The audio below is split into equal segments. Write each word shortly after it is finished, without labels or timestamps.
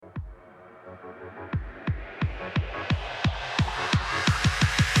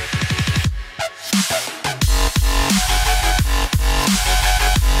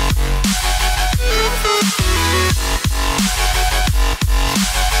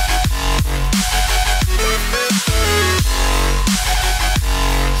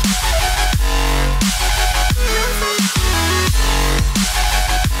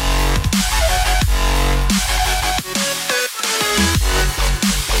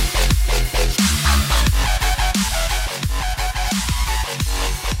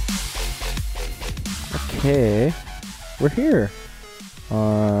Okay, we're here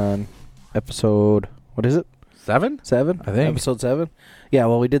on episode, what is it? 7? 7? I think. Episode 7? Yeah,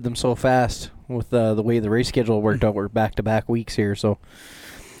 well, we did them so fast with the way the race schedule worked out. We're back-to-back weeks here, so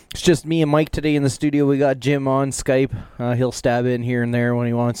it's just me and Mike today in the studio. We got Jim on Skype. He'll stab in here and there when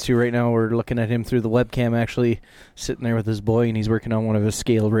he wants to. Right now, we're looking at him through the webcam, actually sitting there with his boy, and he's working on one of his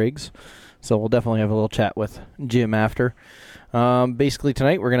scale rigs. So we'll definitely have a little chat with Jim after. Basically,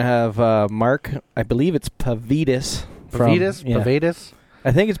 tonight we're going to have Mark, I believe it's Pavidis. Pavidis?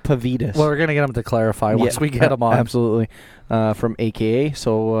 I think it's Pavidis. Well, we're going to get him to clarify once we get him on. Absolutely. From AKA,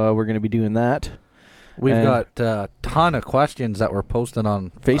 so we're going to be doing that. We've got a ton of questions that we're posting on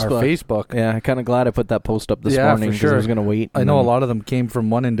Facebook. Our Facebook. Yeah, I'm kind of glad I put that post up this morning for sure. I was going to wait. I know a lot of them came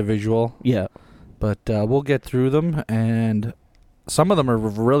from one individual. Yeah. But we'll get through them, and some of them are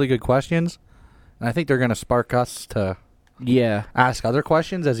really good questions, and I think they're going to spark us to ask other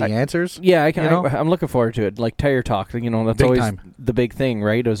questions as he answers. Yeah, I'm looking forward to it. Like tire talk, that's big always time. The big thing,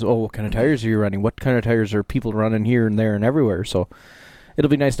 right? Is what kind of tires are you running? What kind of tires are people running here and there and everywhere? So it'll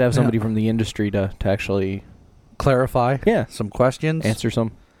be nice to have somebody from the industry to actually clarify some questions. Answer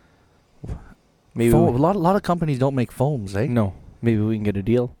some. Maybe a lot of companies don't make foams, eh? No. Maybe we can get a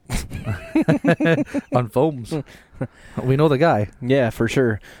deal. On foams. We know the guy. Yeah, for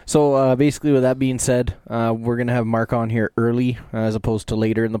sure. So basically with that being said, we're going to have Mark on here early as opposed to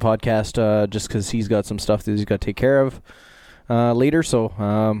later in the podcast just because he's got some stuff that he's got to take care of later. So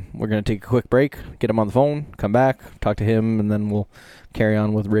we're going to take a quick break, get him on the phone, come back, talk to him, and then we'll carry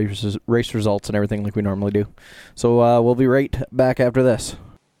on with race results and everything like we normally do. So we'll be right back after this.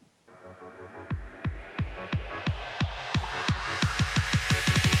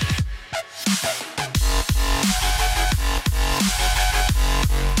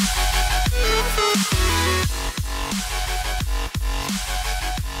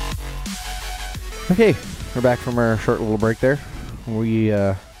 Okay, we're back from our short little break there. We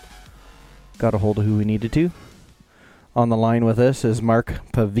got a hold of who we needed to. On the line with us is Mark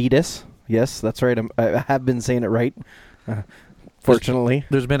Pavidis. Yes, that's right. I have been saying it right. Fortunately.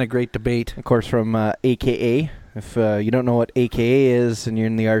 There's been a great debate. Of course, from AKA. If you don't know what AKA is and you're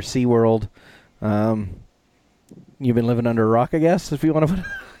in the RC world, you've been living under a rock, I guess, if you want to put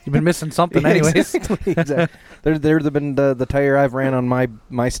it. You've been missing something anyways. Exactly. They're been the tire I've ran on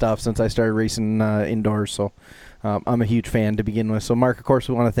my stuff since I started racing indoors, so I'm a huge fan to begin with. So Mark, of course,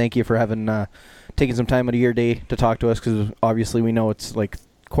 we want to thank you for having taken some time out of your day to talk to us, because obviously we know it's like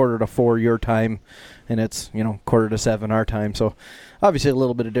 3:45 your time and it's 6:45 our time, so obviously a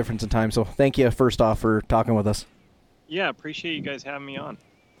little bit of difference in time. So thank you first off for talking with us. Yeah, appreciate you guys having me on.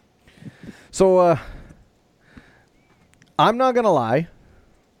 So I'm not gonna lie,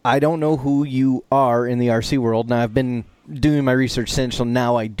 I don't know who you are in the RC world. Now, I've been doing my research since, so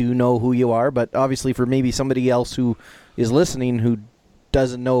now I do know who you are. But obviously, for maybe somebody else who is listening who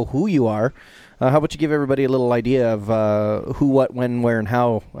doesn't know who you are, how about you give everybody a little idea of who, what, when, where, and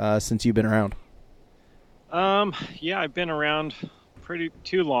how since you've been around? Yeah, I've been around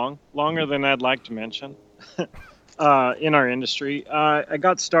too long, longer than I'd like to mention, in our industry. I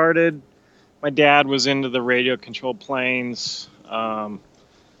got started. My dad was into the radio-controlled planes.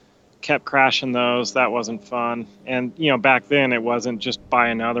 Kept crashing those. That wasn't fun. And, back then it wasn't just buy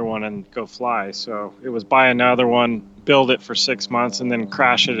another one and go fly. So it was buy another one, build it for 6 months, and then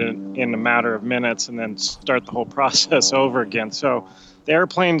crash it in a matter of minutes, and then start the whole process over again. So the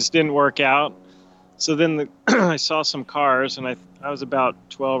airplanes didn't work out. So then I saw some cars, and I was about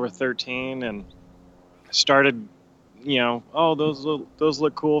 12 or 13, and started, those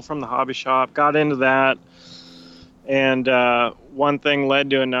look cool from the hobby shop. Got into that. And one thing led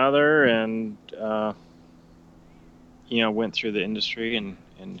to another, and went through the industry,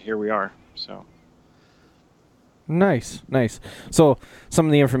 and here we are. So nice. So some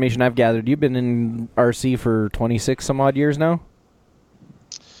of the information I've gathered, you've been in RC for 26 some odd years now.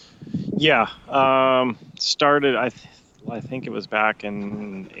 Yeah, started. I think it was back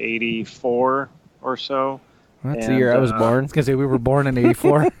in '84 or so. That's the year I was born. I was gonna say we were born in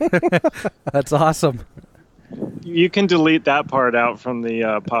 '84. That's awesome. You can delete that part out from the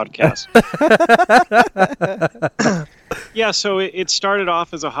podcast. Yeah, so it started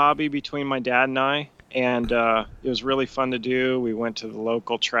off as a hobby between my dad and I, and it was really fun to do. We went to the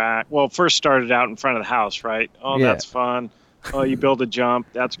local track. Well, first started out in front of the house, right? Oh, yeah. That's fun. Oh, you build a jump.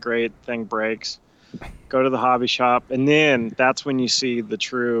 That's great. Thing breaks. Go to the hobby shop, and then that's when you see the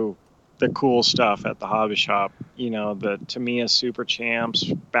cool stuff at the hobby shop. The Tamiya Super Champs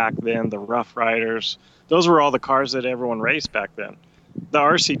back then, the Rough Riders. Those were all the cars that everyone raced back then. The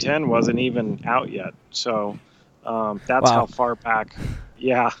RC10 wasn't even out yet, so that's how far back.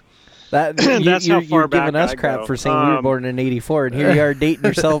 Yeah. That's how far you're back giving us I crap go. for saying we were born in '84, and here you are dating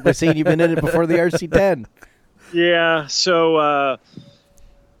yourself by saying you've been in it before the RC10. Yeah, so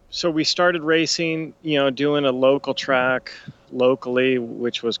we started racing, doing a local track locally,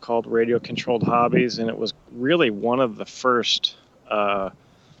 which was called Radio Controlled Hobbies, and it was really one of the first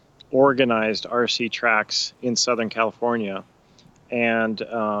organized RC tracks in Southern California. And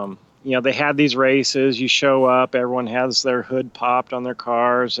they had these races. You show up, everyone has their hood popped on their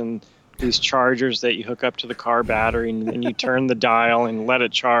cars, and these chargers that you hook up to the car battery, and you turn the dial and let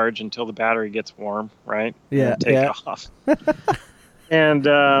it charge until the battery gets warm, right? Yeah. And take it off. And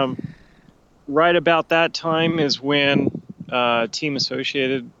right about that time is when Team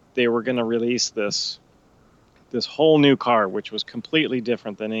Associated, they were going to release this whole new car, which was completely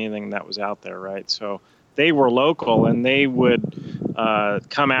different than anything that was out there, right? So they were local, and they would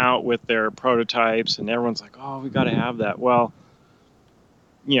come out with their prototypes, and everyone's like, oh, we got to have that. Well,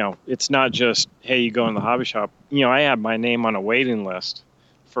 it's not just, hey, you go in the hobby shop. I had my name on a waiting list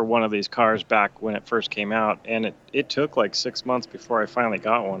for one of these cars back when it first came out, and it took like 6 months before I finally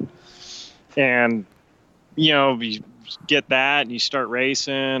got one. And you get that, and you start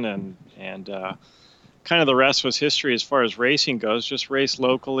racing, and kind of the rest was history as far as racing goes. Just race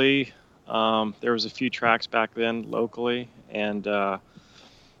locally. There was a few tracks back then locally, and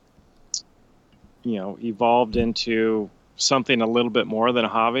evolved into something a little bit more than a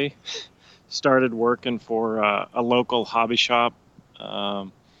hobby. Started working for a local hobby shop,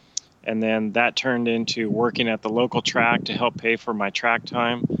 and then that turned into working at the local track to help pay for my track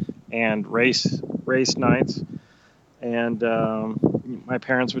time and race nights. And my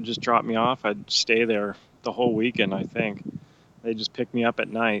parents would just drop me off. I'd stay there the whole weekend, I think. They just picked me up at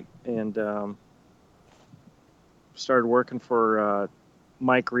night, and started working for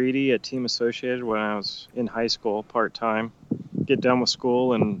Mike Reedy at Team Associated when I was in high school, part-time. Get done with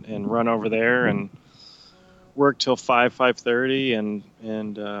school and run over there and work till 5:30,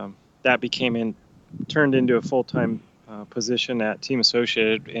 and that turned into a full-time position at Team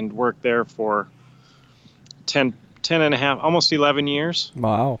Associated, and worked there for 10 and a half, almost 11 years.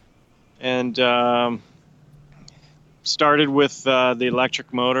 Wow. And started with the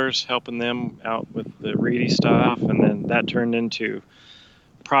electric motors, helping them out with the Reedy stuff, and then that turned into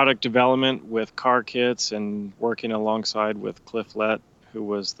product development with car kits and working alongside with Cliff Lett, who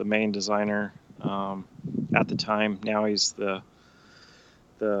was the main designer at the time. Now he's the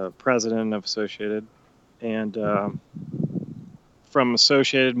president of Associated. And from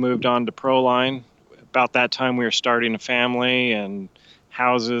Associated, moved on to Proline. About that time, we were starting a family, and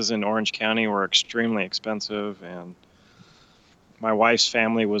houses in Orange County were extremely expensive, and my wife's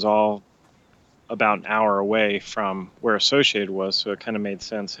family was all about an hour away from where Associated was, so it kind of made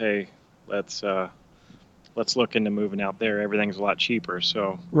sense. Hey, let's look into moving out there. Everything's a lot cheaper.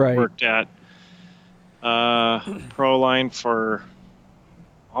 So right. Worked at Proline for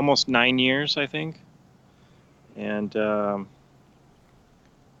almost 9 years, I think, and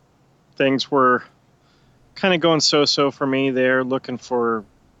things were kind of going so for me there, looking for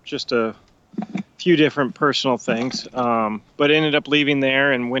just a few different personal things, but ended up leaving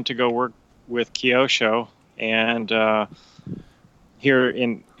there and went to go work with Kyosho, and here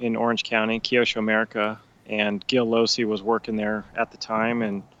in Orange County, Kyosho America, and Gil Losi was working there at the time,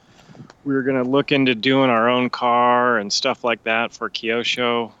 and we were going to look into doing our own car and stuff like that for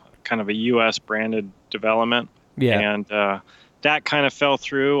Kyosho, kind of a U.S. branded development. Yeah. And that kind of fell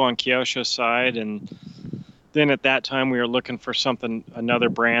through on Kyosho's side, and then at that time we were looking for another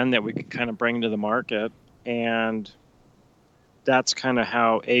brand that we could kind of bring to the market, and that's kind of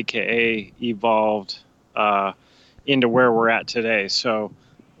how AKA evolved into where we're at today. So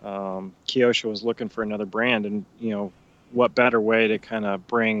Kyosho was looking for another brand, and what better way to kind of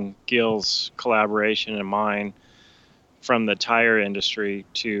bring Gil's collaboration and mine from the tire industry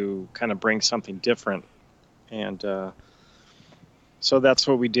to kind of bring something different. And so that's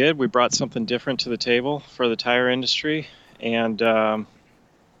what we did. We brought something different to the table for the tire industry, and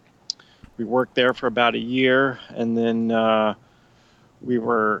we worked there for about a year, and then we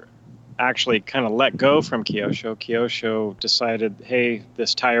were actually kind of let go from Kyosho. Kyosho decided, hey,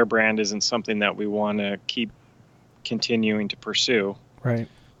 this tire brand isn't something that we want to keep continuing to pursue. Right.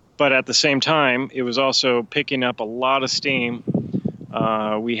 But at the same time, it was also picking up a lot of steam.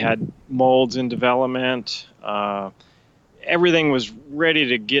 We had molds in development. Everything was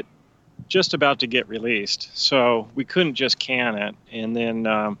ready to just about to get released. So we couldn't just can it. And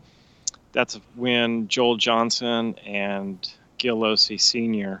then that's when Joel Johnson and Gil Losi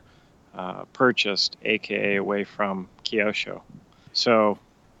Sr. Purchased AKA away from Kyosho. So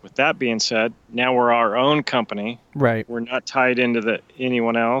with that being said, now we're our own company. Right. We're not tied into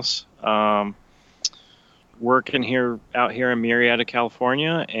anyone else. Working out here in Murrieta,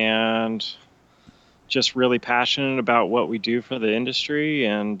 California, and just really passionate about what we do for the industry,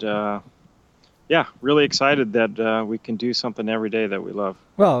 and really excited that we can do something every day that we love.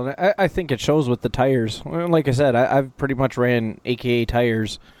 Well, I think it shows with the tires. Like I said, I've pretty much ran AKA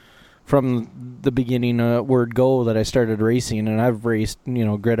tires from the beginning word go that I started racing, and I've raced,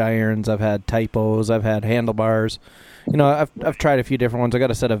 gridirons, I've had typos, I've had handlebars. I've tried a few different ones. I got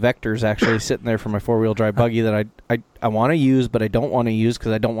a set of Vectors actually sitting there for my 4-wheel drive buggy that I want to use, but I don't want to use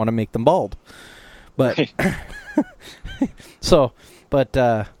because I don't want to make them bald. But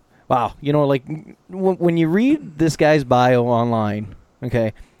wow, like when you read this guy's bio online,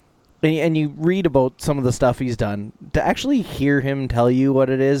 okay, and you read about some of the stuff he's done, to actually hear him tell you what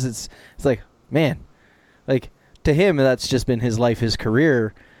it is, it's like, man, like to him that's just been his life, his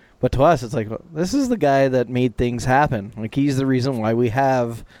career. But to us, it's like, this is the guy that made things happen. Like, he's the reason why we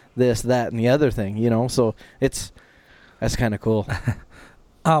have this, that, and the other thing, So that's kind of cool.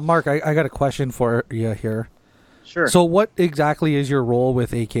 Mark, I got a question for you here. Sure. So what exactly is your role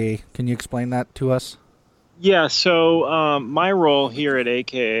with AKA? Can you explain that to us? Yeah, so my role here at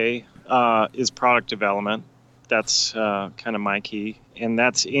AKA is product development. That's kind of my key. And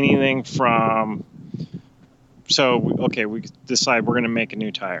that's anything from... So, we decide we're going to make a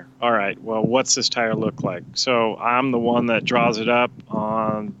new tire. All right, well, what's this tire look like? So I'm the one that draws it up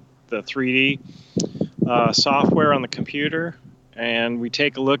on the 3D software on the computer, and we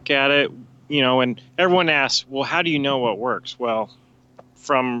take a look at it, and everyone asks, well, how do you know what works? Well,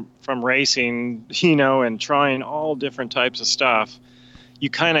 from racing, and trying all different types of stuff, you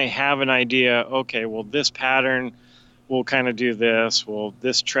kind of have an idea, okay, well, this pattern will kind of do this. Well,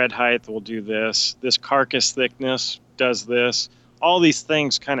 this tread height will do this. This carcass thickness does this. All these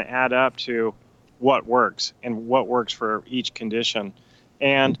things kind of add up to what works and what works for each condition.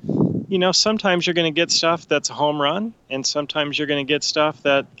 And, sometimes you're going to get stuff that's a home run, and sometimes you're going to get stuff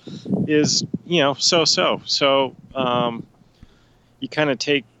that is, so-so. So you kind of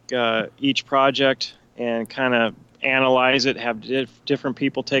take each project and kind of analyze it, have different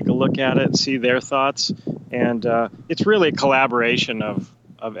people take a look at it, see their thoughts, and it's really a collaboration of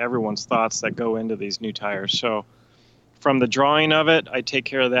everyone's thoughts that go into these new tires. So from the drawing of it, I take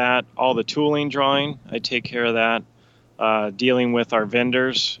care of that. All the tooling drawing, I take care of that. Dealing with our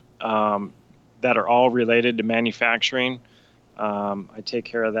vendors that are all related to manufacturing, I take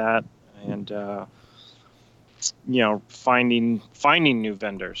care of that. And finding new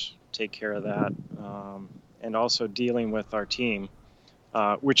vendors, take care of that. And also dealing with our team,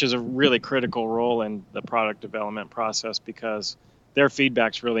 which is a really critical role in the product development process because their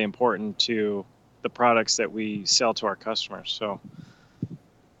feedback's really important to the products that we sell to our customers. So,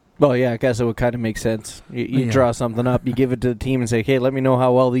 well, yeah, I guess it would kind of make sense. You draw something up, you give it to the team and say, hey, let me know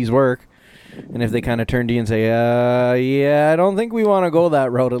how well these work. And if they kind of turn to you and say, I don't think we want to go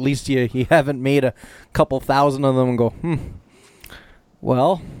that route, at least you haven't made a couple thousand of them and go,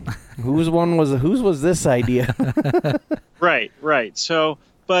 well, whose was this idea? Right. So,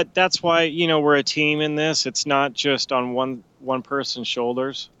 but that's why, we're a team in this. It's not just on one person's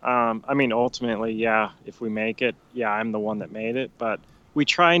shoulders. Ultimately, if we make it, I'm the one that made it. But we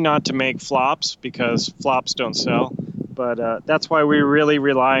try not to make flops because flops don't sell. But that's why we really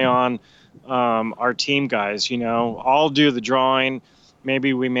rely on our team guys. I'll do the drawing.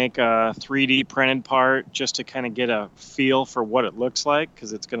 Maybe we make a 3D printed part just to kind of get a feel for what it looks like,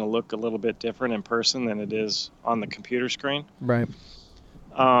 because it's going to look a little bit different in person than it is on the computer screen. Right.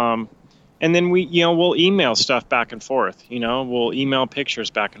 And then we'll email stuff back and forth. We'll email pictures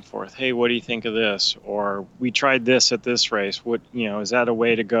back and forth. Hey, what do you think of this? Or we tried this at this race. What, is that a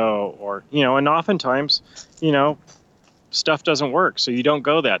way to go? Or, and oftentimes, stuff doesn't work, so you don't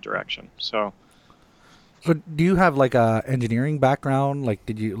go that direction. So do you have like a engineering background? Like,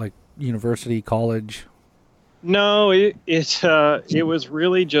 did you like university, college? No, it was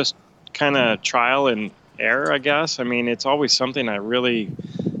really just kind of trial and error, I guess. I mean, it's always something I really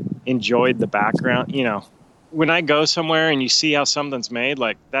enjoyed the background. When I go somewhere and you see how something's made,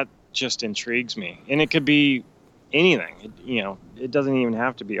 like that just intrigues me. And it could be anything. It doesn't even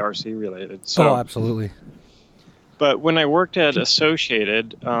have to be RC related. So, absolutely. But when I worked at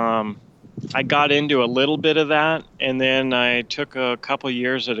Associated, I got into a little bit of that, and then I took a couple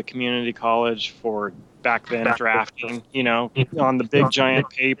years at a community college for back then drafting, on the big giant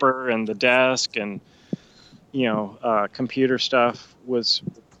paper and the desk, and computer stuff was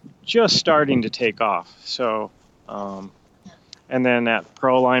just starting to take off. So, and then at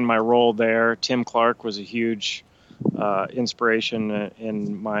Proline, my role there, Tim Clark was a huge inspiration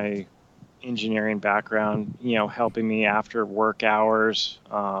in my engineering background, helping me after work hours,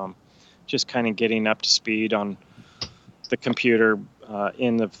 just kind of getting up to speed on the computer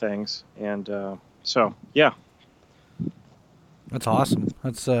end of things. And so, yeah. That's awesome.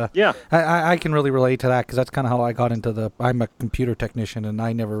 That's yeah. I can really relate to that because that's kind of how I got into I'm a computer technician, and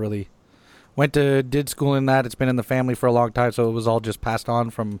I never really did school in that. It's been in the family for a long time, so it was all just passed on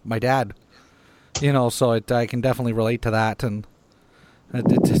from my dad. So I can definitely relate to that, and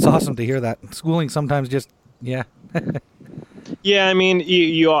it's awesome to hear that. Schooling sometimes just, yeah. Yeah, I mean,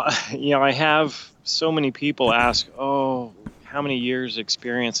 I have so many people ask, oh, how many years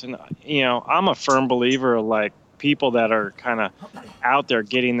experience? And, I'm a firm believer of, like, people that are kind of out there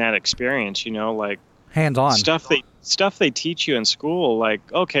getting that experience, like hands-on stuff they teach you in school. Like,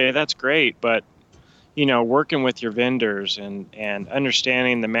 okay, that's great, but working with your vendors and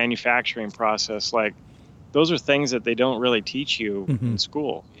understanding the manufacturing process, like those are things that they don't really teach you in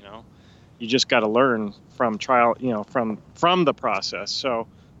school. You just got to learn from trial, from the process. So,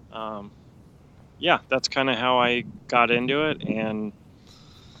 yeah, that's kind of how I got into it, and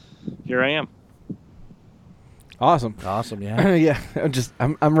here I am. Awesome, yeah. Yeah.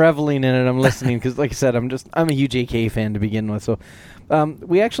 I'm reveling in it. I'm listening because, like I said, I'm a huge AK fan to begin with. So,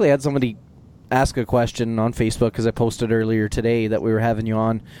 we actually had somebody ask a question on Facebook because I posted earlier today that we were having you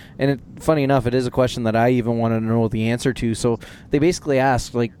on, and funny enough, it is a question that I even wanted to know the answer to. So they basically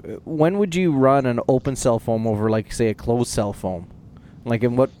asked, like, when would you run an open cell foam over, like, say, a closed cell foam? Like,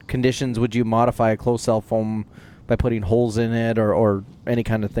 in what conditions would you modify a closed cell foam by putting holes in it or any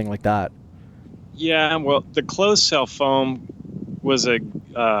kind of thing like that? Yeah, well, the closed cell foam was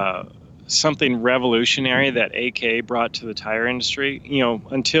something revolutionary that AK brought to the tire industry.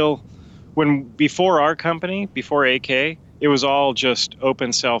 Before our company, before AK, it was all just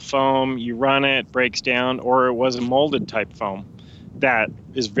open cell foam. You run it, breaks down, or it was a molded type foam that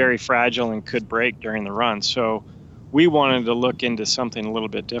is very fragile and could break during the run. So we wanted to look into something a little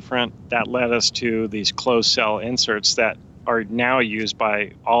bit different. That led us to these closed cell inserts that are now used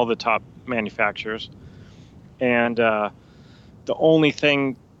by all the top manufacturers. And the only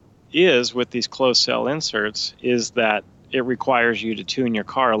thing is with these closed cell inserts is that it requires you to tune your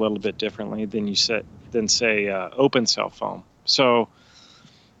car a little bit differently than say open cell foam. So,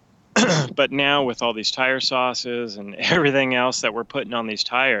 but now with all these tire sauces and everything else that we're putting on these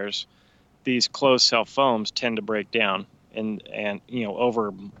tires, these closed cell foams tend to break down and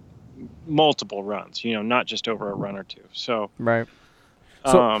over multiple runs, not just over a run or two. So right.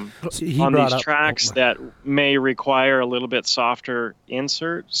 So on these tracks that may require a little bit softer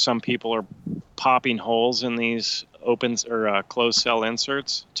insert, some people are popping holes in these open or closed cell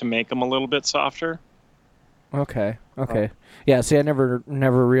inserts to make them a little bit softer. Okay. Yeah, see, I never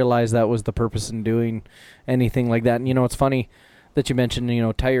realized that was the purpose in doing anything like that. And, it's funny that you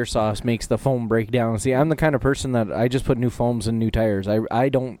mentioned, tire sauce makes the foam break down. See, I'm the kind of person that I just put new foams in new tires. I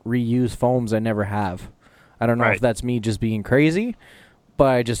don't reuse foams. I never have. I don't know if that's me just being crazy, but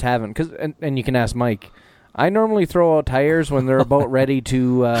I just haven't. And you can ask Mike. I normally throw out tires when they're about ready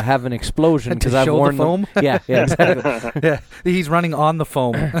to have an explosion because I've worn the foam. Yeah, exactly. Yeah, he's running on the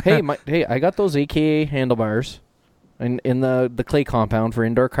foam. Hey, I got those AKA handlebars in the clay compound for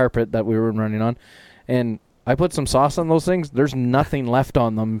indoor carpet that we were running on, and I put some sauce on those things. There's nothing left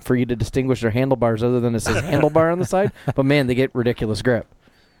on them for you to distinguish their handlebars other than it says handlebar on the side. But man, they get ridiculous grip.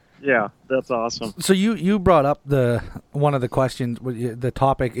 Yeah, that's awesome. So you brought up one of the questions. The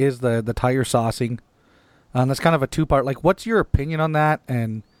topic is the tire saucing. That's kind of a two-part. Like, what's your opinion on that,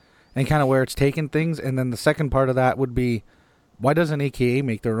 and kind of where it's taken things? And then the second part of that would be, why doesn't AKA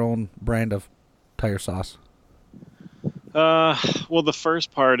make their own brand of tire sauce? Well, the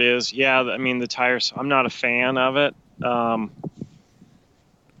first part is, the tires. I'm not a fan of it. Of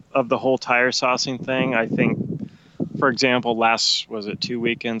the whole tire saucing thing. I think, for example, 2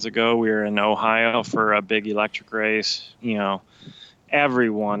 weekends ago, we were in Ohio for a big electric race.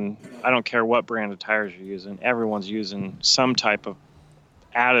 Everyone, I don't care what brand of tires you're using, everyone's using some type of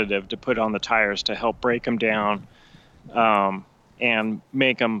additive to put on the tires to help break them down and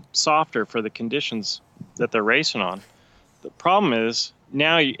make them softer for the conditions that they're racing on. The problem is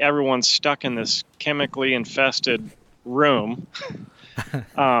now everyone's stuck in this chemically infested room.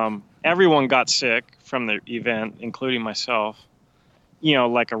 Everyone got sick from the event, including myself,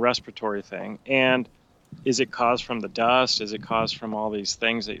 like a respiratory thing. And is it caused from the dust? Is it caused from all these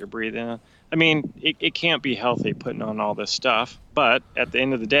things that you're breathing in? I mean, it can't be healthy putting on all this stuff. But at the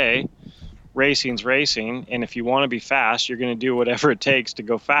end of the day, racing's racing. And if you want to be fast, you're going to do whatever it takes to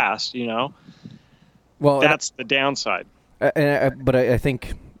go fast, Well, that's the downside. But I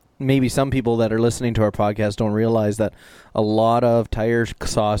think maybe some people that are listening to our podcast don't realize that a lot of tire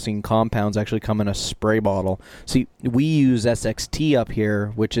saucing compounds actually come in a spray bottle. See, we use SXT up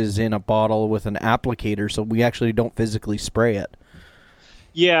here, which is in a bottle with an applicator, so we actually don't physically spray it.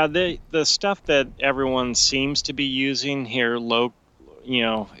 Yeah, the stuff that everyone seems to be using here,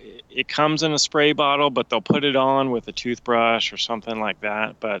 it comes in a spray bottle, but they'll put it on with a toothbrush or something like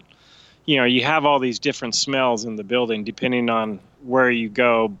that. But, you have all these different smells in the building depending on where you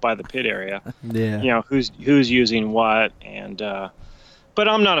go by the pit area. Yeah. Who's using what. And but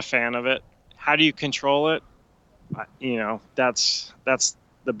I'm not a fan of it. How do you control it? That's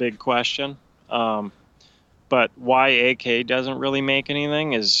the big question. But why AK doesn't really make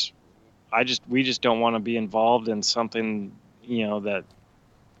anything is we just don't want to be involved in something, that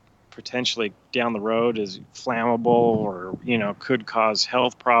potentially down the road is flammable or, could cause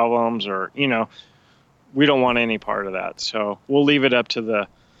health problems or, we don't want any part of that. So we'll leave it up to the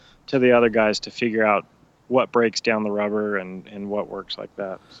other guys to figure out what breaks down the rubber and what works like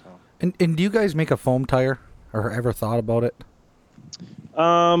that. So. And do you guys make a foam tire or ever thought about it?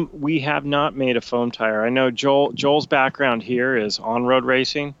 We have not made a foam tire. I know Joel's background here is on-road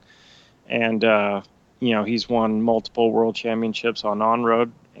racing, and he's won multiple world championships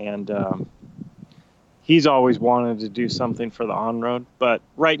on-road, and he's always wanted to do something for the on-road. But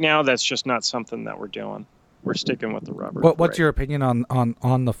right now, that's just not something that we're doing. We're sticking with the rubber. What's your opinion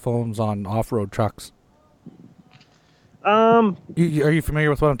on the foams on off-road trucks? Are you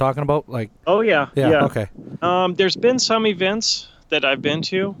familiar with what I'm talking about? Oh yeah. Okay. There's been some events that I've been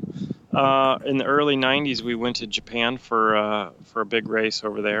to. In the early 90s, we went to Japan for a big race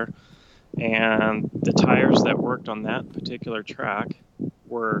over there. And the tires that worked on that particular track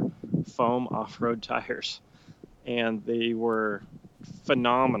were foam off-road tires. And they were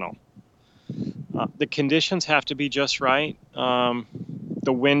phenomenal. The conditions have to be just right.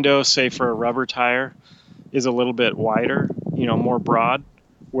 The window, say for a rubber tire, is a little bit wider, more broad,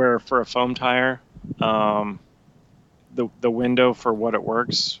 where for a foam tire, the window for what it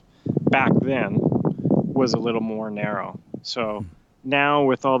works back then was a little more narrow. So now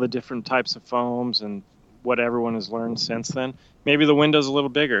with all the different types of foams and what everyone has learned since then, maybe the window's a little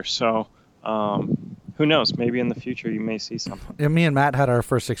bigger. So who knows? Maybe in the future you may see something. Yeah, me and Matt had our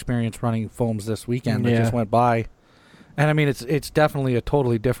first experience running foams this weekend that just went by. And I mean, it's definitely a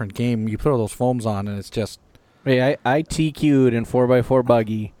totally different game. You put all those foams on and it's just... Hey, I TQ'd in 4x4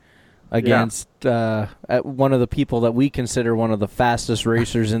 buggy against one of the people that we consider one of the fastest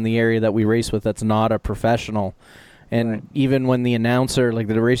racers in the area that we race with that's not a professional. And even when the announcer, like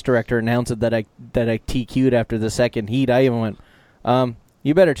the race director, announced that I TQ'd after the second heat, I even went,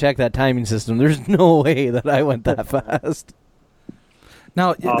 you better check that timing system. There's no way that I went that fast.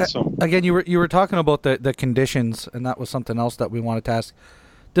 Now, awesome. Again, you were talking about the conditions, and that was something else that we wanted to ask.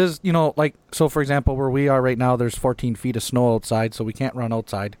 Does, so for example, where we are right now, there's 14 feet of snow outside, so we can't run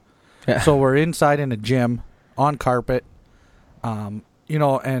outside. Yeah. So we're inside in a gym on carpet, and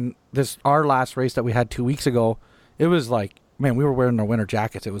our last race that we had 2 weeks ago, it was like, man, we were wearing our winter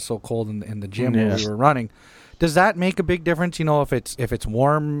jackets. It was so cold in the gym when we were running. Does that make a big difference? If it's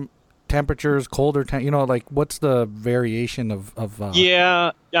warm temperatures, colder, what's the variation of?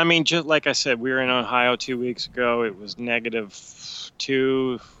 Yeah, I mean, just like I said, we were in Ohio 2 weeks ago. It was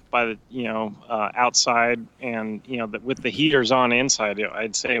 -2 by the outside, and with the heaters on inside,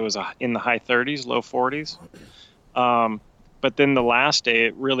 I'd say it was in the high 30s, low 40s. But then the last day,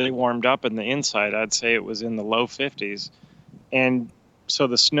 it really warmed up in the inside. I'd say it was in the low 50s, and so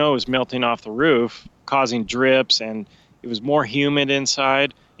the snow is melting off the roof, causing drips, and it was more humid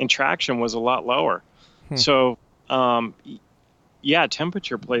inside, and traction was a lot lower. So,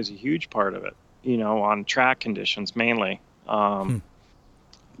 temperature plays a huge part of it, on track conditions mainly, on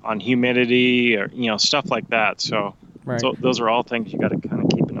humidity or, stuff like that. So, those are all things you got to kind of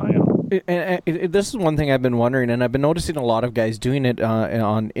keep an eye on. And this is one thing I've been wondering, and I've been noticing a lot of guys doing it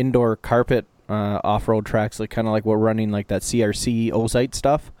on indoor carpet off-road tracks, kind of like we're running like that CRC O-Site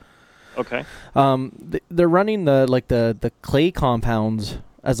stuff. Okay. They're running the clay compounds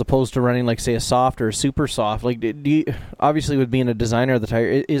as opposed to running like, say, a soft or a super soft. Like, do you, obviously with being a designer of the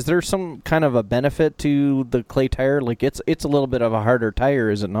tire, is there some kind of a benefit to the clay tire? Like, it's a little bit of a harder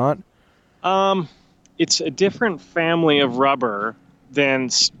tire, is it not? It's a different family of rubber than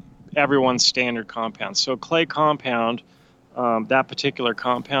everyone's standard compound. So clay compound, that particular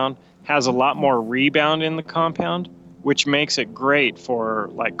compound, has a lot more rebound in the compound, which makes it great for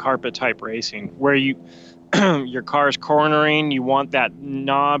like carpet type racing, where your car is cornering. You want that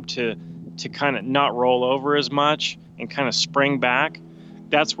knob to kind of not roll over as much and kind of spring back.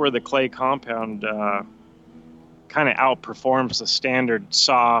 That's where the clay compound kind of outperforms the standard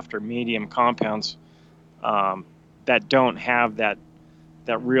soft or medium compounds that don't have that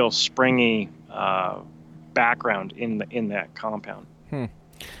real springy background in that compound.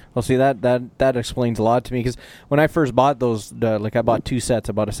 Well, see, that explains a lot to me, because when I first bought those, I bought two sets.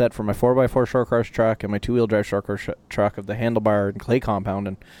 I bought a set for my 4x4 short course truck and my two-wheel drive short course truck of the handlebar and clay compound.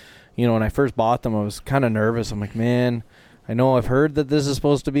 And, when I first bought them, I was kind of nervous. I'm like, man, I know I've heard that this is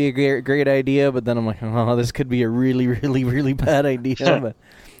supposed to be a great idea, but then I'm like, oh, this could be a really, really, really bad idea. But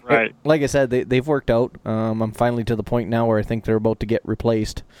right. Like I said, they've worked out. I'm finally to the point now where I think they're about to get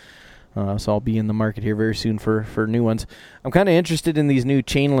replaced. So I'll be in the market here very soon for new ones. I'm kind of interested in these new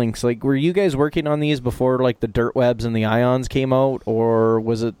chain links. Like, were you guys working on these before, like, the Dirt Webs and the Ions came out? Or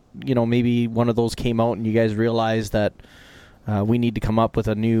was it, maybe one of those came out and you guys realized that we need to come up with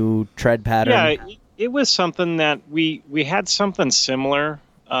a new tread pattern? Yeah, it was something that we had something similar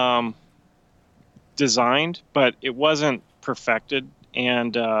designed, but it wasn't perfected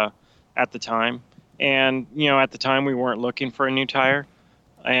and at the time. And, at the time we weren't looking for a new tire.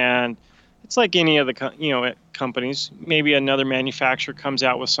 And it's like any of the companies. Maybe another manufacturer comes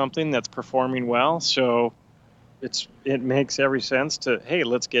out with something that's performing well, so it makes every sense to, hey,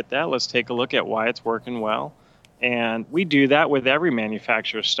 let's get that. Let's take a look at why it's working well. And we do that with every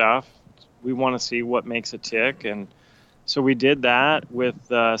manufacturer's stuff. We want to see what makes it tick, and so we did that with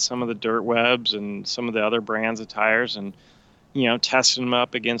some of the Dirt Webs and some of the other brands of tires, and testing them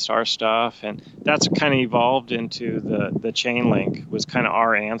up against our stuff. And that's kind of evolved into the chain link, was kind of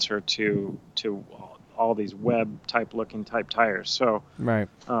our answer to all these web type looking tires. So right.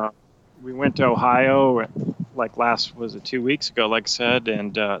 We went to Ohio like 2 weeks ago, like I said,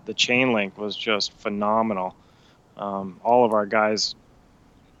 and the chain link was just phenomenal. All of our guys,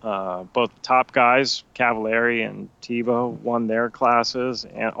 both top guys, Cavalieri and Tebow, won their classes,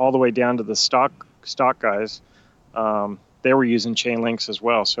 and all the way down to the stock guys. They were using chain links as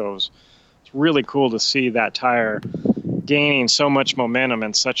well. So it's really cool to see that tire gaining so much momentum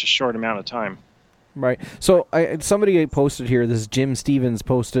in such a short amount of time. Right. So somebody posted here, this is Jim Stevens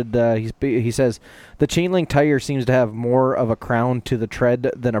posted, he says, the chain link tire seems to have more of a crown to the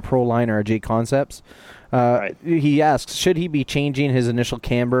tread than a Proline or a J Concepts. Right. He asks, should he be changing his initial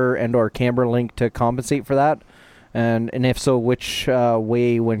camber and or camber link to compensate for that? And if so, which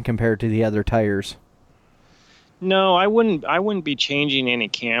way when compared to the other tires? No, I wouldn't be changing any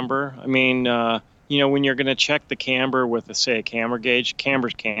camber. I mean, when you're going to check the camber with, a camber gauge,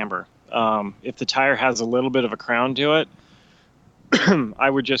 camber's camber. If the tire has a little bit of a crown to it, I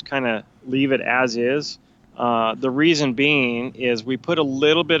would just kind of leave it as is. The reason being is we put a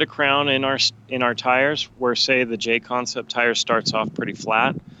little bit of crown in our tires, where, say, the J Concept tire starts off pretty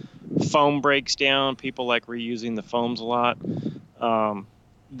flat. Foam breaks down. People like reusing the foams a lot.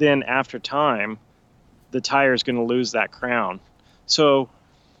 Then after time, the tire is going to lose that crown. So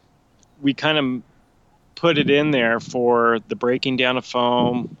we kind of put it in there for the breaking down of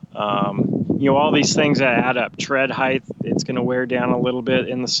foam, all these things that add up. Tread height, it's going to wear down a little bit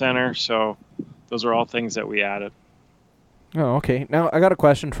in the center. So those are all things that we added. Oh, okay. Now, I got a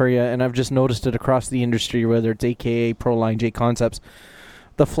question for you, and I've just noticed it across the industry, whether it's AKA, Proline, J Concepts.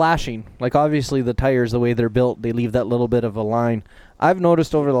 The flashing, like obviously the tires, the way they're built, they leave that little bit of a line. I've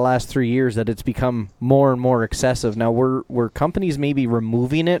noticed over the last 3 years that it's become more and more excessive. Now, were companies maybe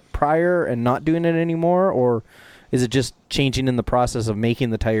removing it prior and not doing it anymore, or is it just changing in the process of making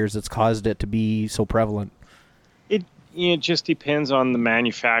the tires that's caused it to be so prevalent? It just depends on the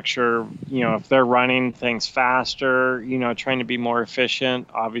manufacturer. If they're running things faster, trying to be more efficient,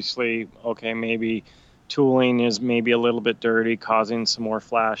 obviously, okay, maybe tooling is maybe a little bit dirty, causing some more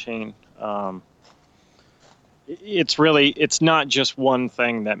flashing. It's not just one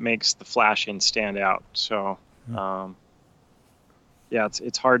thing that makes the flashing stand out. So,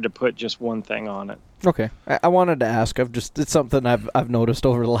 it's hard to put just one thing on it. Okay, I wanted to ask. It's something I've noticed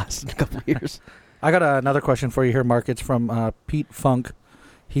over the last couple of years. I got another question for you here, Mark. It's from Pete Funk.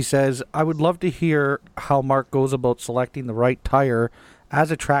 He says, I would love to hear how Mark goes about selecting the right tire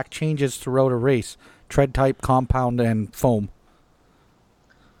as a track changes throughout a race. Tread type, compound, and foam.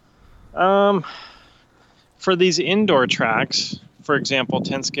 For these indoor tracks, for example,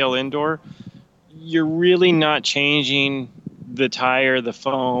 10 scale indoor, you're really not changing the tire, the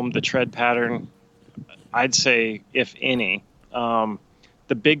foam, the tread pattern, I'd say, if any.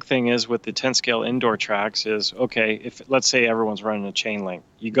 The big thing is with the 10 scale indoor tracks is, okay, if let's say everyone's running a chain link,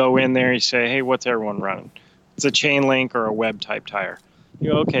 you go in there, you say, hey, what's everyone running? It's a chain link or a web type tire.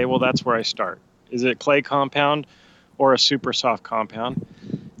 You go, okay, well, that's where I start. Is it clay compound or a super soft compound?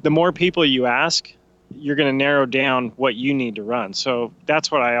 The more people you ask, you're going to narrow down what you need to run. So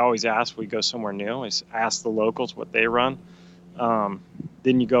that's what I always ask when we go somewhere new, is ask the locals what they run.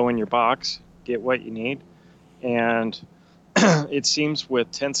 Then you go in your box, get what you need. And it seems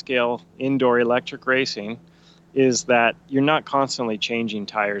with 10 scale indoor electric racing is that you're not constantly changing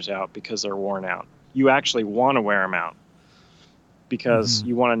tires out because they're worn out. You actually want to wear them out because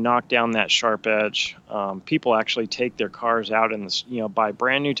you want to knock down that sharp edge. People actually take their cars out in the, buy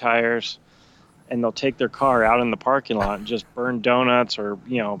brand new tires, and they'll take their car out in the parking lot and just burn donuts or,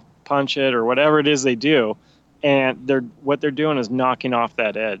 punch it or whatever it is they do. And what they're doing is knocking off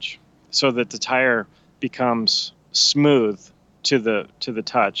that edge so that the tire becomes smooth to the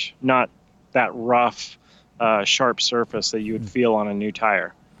touch, not that rough, sharp surface that you would feel on a new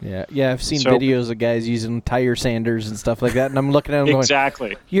tire. Yeah, I've seen videos of guys using tire sanders and stuff like that, and I'm looking at them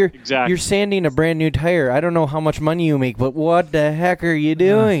going, You're sanding a brand new tire. I don't know how much money you make, but what the heck are you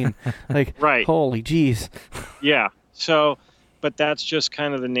doing? Like, right. Holy jeez. Yeah, so, but that's just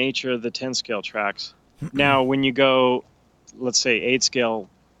kind of the nature of the 10 scale tracks. Now, when you go, let's say 8 scale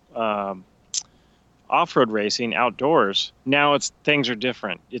off-road racing outdoors, now things are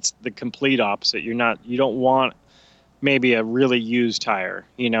different. It's the complete opposite. You don't want maybe a really used tire.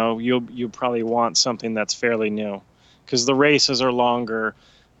 You'll probably want something that's fairly new because the races are longer,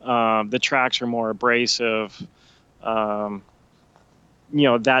 the tracks are more abrasive, that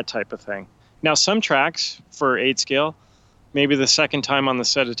type of thing. Now, some tracks for 8 scale, maybe the second time on the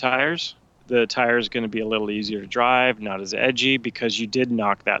set of tires, the tire is going to be a little easier to drive, not as edgy because you did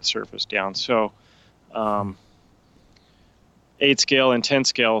knock that surface down. So 8 scale and 10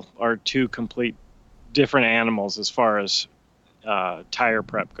 scale are two complete different animals as far as tire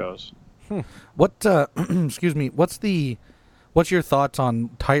prep goes. What excuse me, what's your thoughts on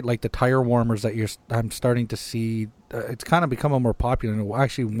the tire warmers that I'm starting to see? It's kind of become more popular to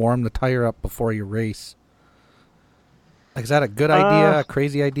actually warm the tire up before you race. Like, is that a good idea, a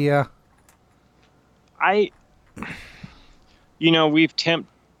crazy idea? We've temped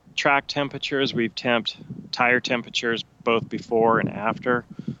track temperatures, we've temped tire temperatures both before and after.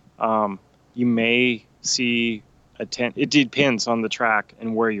 You may see it depends on the track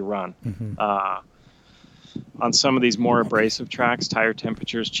and where you run. On some of these more abrasive tracks, tire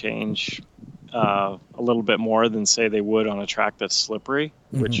temperatures change a little bit more than, say, they would on a track that's slippery,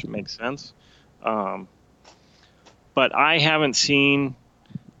 which makes sense. But I haven't seen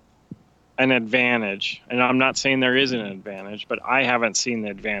an advantage, and I'm not saying there isn't an advantage, but I haven't seen the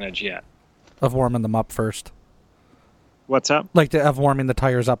advantage yet. Of warming them up first. What's up? Of warming the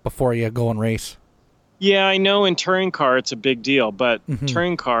tires up before you go and race. Yeah, I know in touring car it's a big deal, but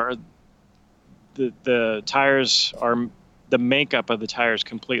touring car, the tires are, the makeup of the tire is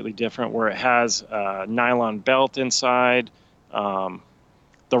completely different, where it has a nylon belt inside.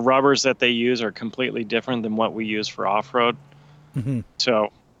 The rubbers that they use are completely different than what we use for off-road.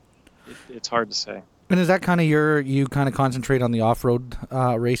 So it's hard to say. And is that kind of you kind of concentrate on the off-road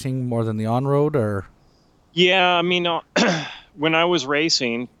racing more than the on-road, or? Yeah, I mean, when I was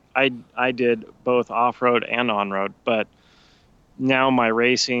racing, I did both off-road and on-road, but now my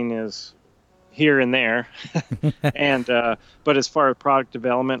racing is here and there. And but as far as product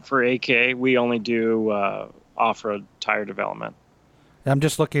development for AK, we only do off-road tire development. I'm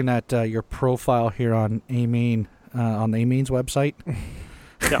just looking at your profile here on AMain, on the AMain's website.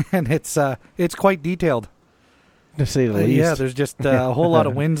 Yeah. And it's quite detailed, to say the least. Yeah, there's just a whole lot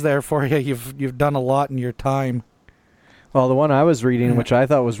of wins there for you. You've done a lot in your time. Well, the one I was reading, which I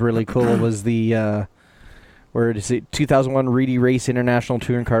thought was really cool, was the 2001 Reedy Race International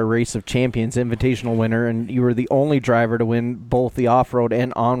Touring Car Race of Champions Invitational winner, and you were the only driver to win both the off-road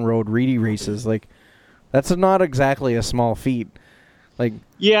and on-road Reedy races. Like, that's not exactly a small feat. Like,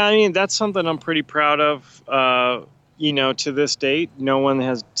 yeah, I mean, that's something I'm pretty proud of. To this date, no one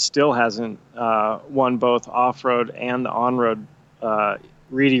hasn't won both off-road and the on-road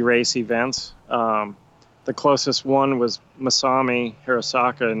Reedy race events. The closest one was Masami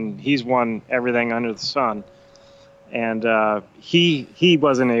Hirosaka, and he's won everything under the sun. And he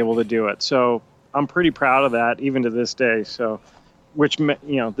wasn't able to do it. So I'm pretty proud of that, even to this day. So, which,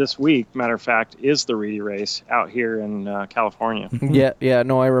 this week, matter of fact, is the Reedy race out here in California. Yeah.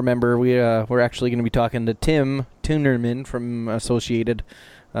 No, I remember. We're actually going to be talking to Tim Tunerman from Associated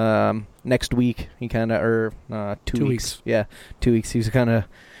next week. He kind of, or 2 weeks. Yeah, 2 weeks. He's kind of,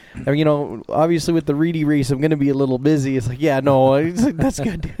 obviously with the Reedy race, I'm going to be a little busy. It's like, yeah, no, that's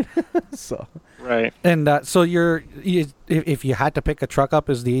good, dude. So. Right. And so if you had to pick a truck up,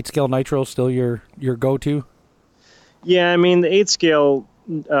 is the 8 scale Nitro still your go-to? Yeah, I mean, the 8 scale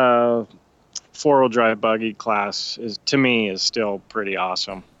four-wheel drive buggy class is still pretty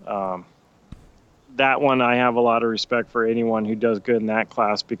awesome. that one, I have a lot of respect for anyone who does good in that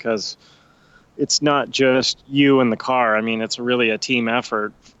class, because it's not just you and the car. I mean, it's really a team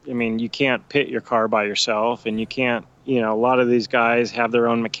effort. I mean, you can't pit your car by yourself, and you can't, a lot of these guys have their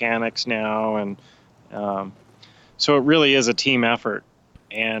own mechanics now. And so it really is a team effort.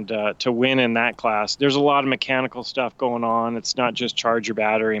 And to win in that class, there's a lot of mechanical stuff going on. It's not just charge your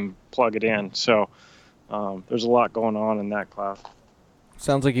battery and plug it in. So there's a lot going on in that class.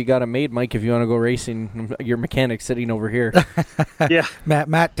 Sounds like you got it made, Mike, if you want to go racing. Your mechanic's sitting over here. Yeah.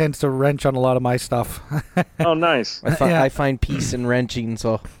 Matt tends to wrench on a lot of my stuff. Oh, nice. I find peace in wrenching,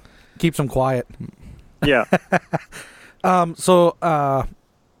 so keeps them quiet. Yeah. So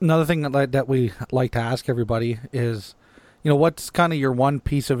another thing that we like to ask everybody is, what's kind of your one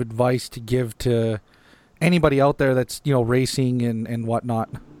piece of advice to give to anybody out there that's, racing and whatnot?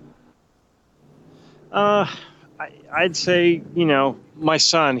 I'd say, my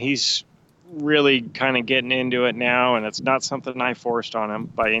son, he's really kind of getting into it now, and it's not something I forced on him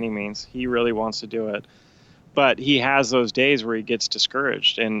by any means. He really wants to do it. But he has those days where he gets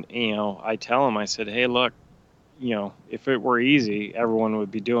discouraged. And, I tell him, I said, hey, look, if it were easy, everyone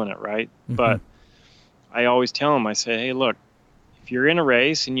would be doing it, right? Mm-hmm. But I always tell him, I say, hey, look, if you're in a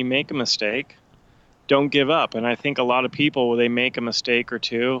race and you make a mistake, don't give up. And I think a lot of people, they make a mistake or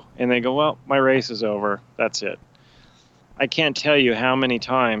two and they go, well, my race is over. That's it. I can't tell you how many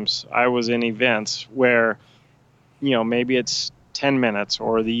times I was in events where, maybe it's 10 minutes,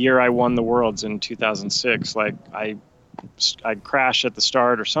 or the year I won the Worlds in 2006, like I crashed at the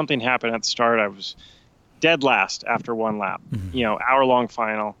start or something happened at the start. I was dead last after one lap, hour-long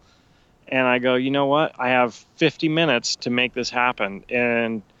final. And I go, you know what? I have 50 minutes to make this happen.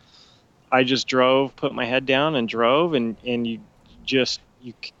 And I just drove, put my head down and drove, and you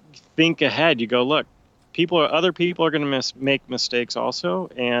think ahead. You go, look, other people are going to make mistakes also,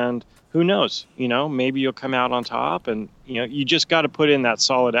 and who knows? Maybe you'll come out on top, and you just got to put in that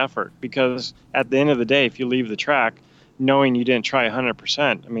solid effort, because at the end of the day, if you leave the track knowing you didn't try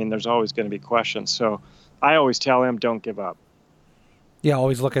 100%, I mean, there's always going to be questions. So I always tell him, don't give up. Yeah,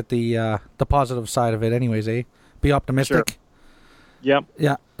 always look at the positive side of it anyways, eh? Be optimistic. Sure. Yep.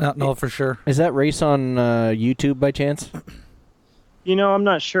 Yeah, no, for sure. Is that race on YouTube by chance? I'm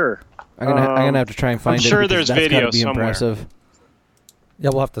not sure. I'm gonna have to try and find it. I'm sure there's video somewhere. Impressive. Yeah,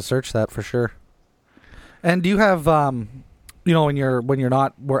 we'll have to search that for sure. And do you have, when you're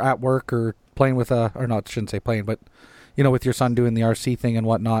not at work or playing with shouldn't say playing, but with your son doing the RC thing and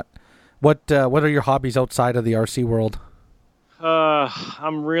whatnot, what are your hobbies outside of the RC world?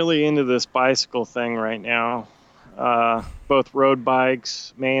 I'm really into this bicycle thing right now. Both road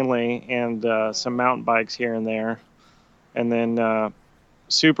bikes mainly, and some mountain bikes here and there. And then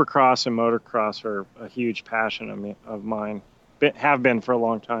Supercross and motocross are a huge passion of mine. Have been for a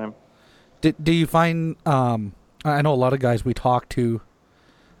long time. Do you find, I know a lot of guys we talk to,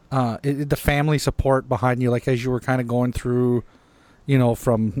 the family support behind you, like as you were kind of going through,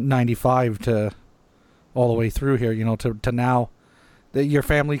 from 95 to all the way through here, to now, your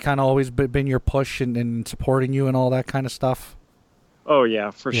family kind of always been your push and supporting you and all that kind of stuff? Oh,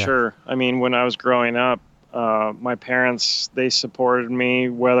 yeah, for sure. I mean, when I was growing up, my parents, they supported me,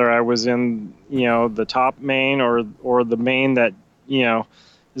 whether I was in, the top main or the main that,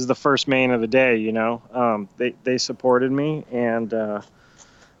 is the first main of the day, they supported me, and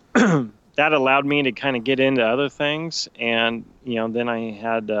that allowed me to kind of get into other things. And, then I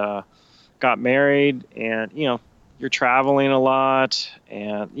had got married, and, you're traveling a lot,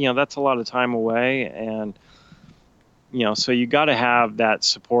 and, that's a lot of time away. And, so you got to have that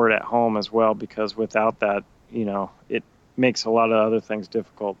support at home as well, because without that, it makes a lot of other things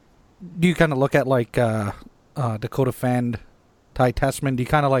difficult. Do you kind of look at like Dakota Fend, Ty Tessman? Do you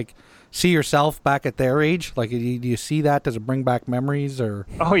kind of like see yourself back at their age? Like, do you see that? Does it bring back memories? Or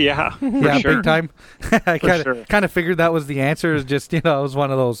oh yeah, yeah, sure. Big time. I kind of figured that was the answer. Is just it was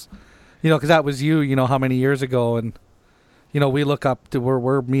one of those, because that was you. How many years ago, and we look up to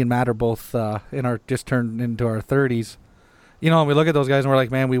we're me and Matt are both just turned into our 30s. And we look at those guys and we're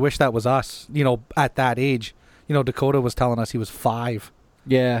like, man, we wish that was us, at that age. Dakota was telling us he was 5.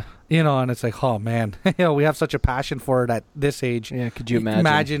 Yeah. And it's like, oh, man, we have such a passion for it at this age. Yeah, could you imagine?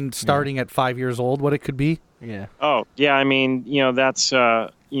 Imagine starting at 5 years old, what it could be? Yeah. Oh, yeah, I mean, that's,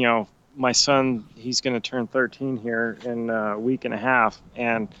 my son, he's going to turn 13 here in a week and a half.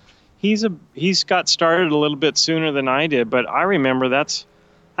 And he's got started a little bit sooner than I did, but I remember that's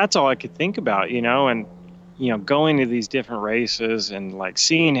all I could think about, and going to these different races and like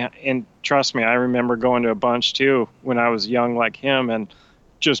seeing, and trust me, I remember going to a bunch too when I was young like him, and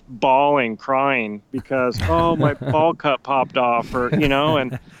just bawling, crying because, oh, my ball cup popped off, or,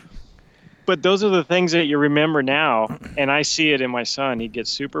 and But those are the things that you remember now, and I see it in my son. He gets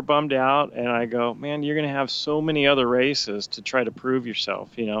super bummed out, and I go, man, you're going to have so many other races to try to prove yourself,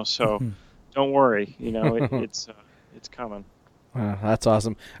 so don't worry, it's coming. That's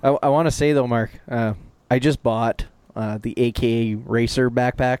awesome. I want to say, though, Mark, I just bought the AKA Racer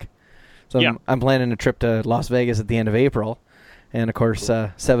backpack. So I'm planning a trip to Las Vegas at the end of April. And, of course,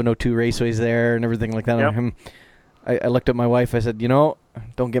 702 Raceway's there and everything like that. Yep. I looked at my wife. I said,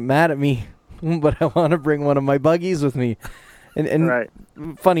 don't get mad at me, but I want to bring one of my buggies with me. And right.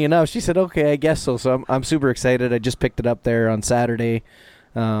 Funny enough, she said, okay, I guess so. So I'm super excited. I just picked it up there on Saturday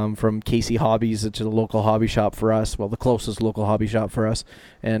from Casey Hobbies, which is a local hobby shop for us. Well, the closest local hobby shop for us.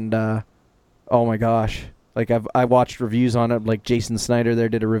 And, oh, my gosh. Like, I watched reviews on it. Like, Jason Snyder there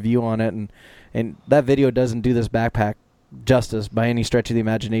did a review on it. And that video doesn't do this backpack justice by any stretch of the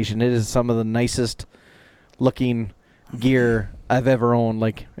imagination. It is some of the nicest looking gear I've ever owned.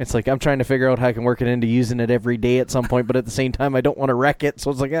 Like, it's like I'm trying to figure out how I can work it into using it every day at some point, but at the same time I don't want to wreck it, so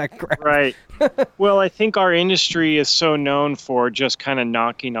it's like, crap. Right. Well, I think our industry is so known for just kind of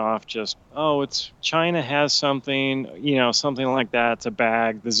knocking off it's China has something, something like that, it's a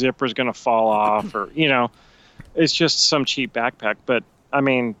bag, the zipper's going to fall off, or it's just some cheap backpack. But I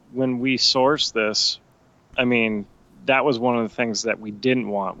mean, when we sourced this, that was one of the things that we didn't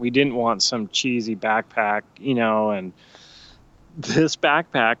want. We didn't want some cheesy backpack, and this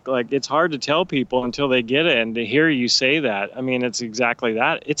backpack, like, it's hard to tell people until they get it, and to hear you say that, it's exactly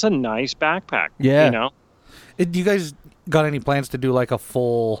that. It's a nice backpack. Yeah. Do you guys got any plans to do like a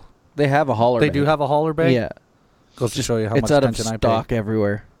full... They have a hauler They bag. do have a hauler bag? Yeah. Goes to show you how much it's out of attention I stock pay.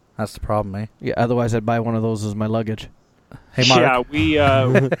 everywhere. That's the problem, eh? Yeah, otherwise I'd buy one of those as my luggage. Hey, Mark. Yeah, we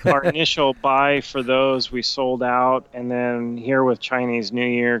our initial buy for those, we sold out, and then here with Chinese New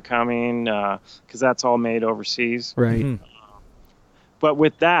Year coming, because that's all made overseas. Right. Mm-hmm. But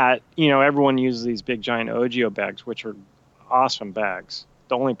with that, everyone uses these big giant Ogio bags, which are awesome bags.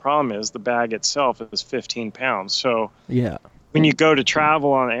 The only problem is the bag itself is 15 pounds. So Yeah. when you go to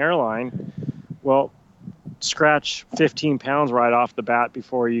travel on an airline, well, scratch 15 pounds right off the bat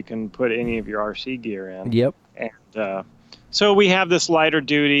before you can put any of your RC gear in. Yep. And so we have this lighter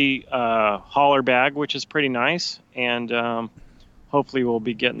duty hauler bag, which is pretty nice, and hopefully we'll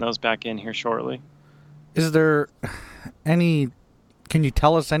be getting those back in here shortly. Is there any... Can you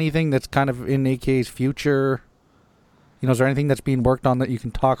tell us anything that's kind of in AK's future? Is there anything that's being worked on that you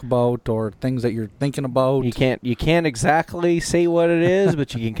can talk about, or things that you're thinking about? You can't exactly say what it is,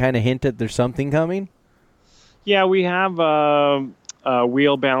 but you can kind of hint that there's something coming. Yeah, we have a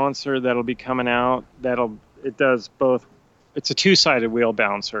wheel balancer that'll be coming out. It does both. It's a two-sided wheel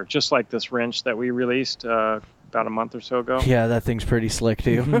balancer, just like this wrench that we released about a month or so ago. Yeah, that thing's pretty slick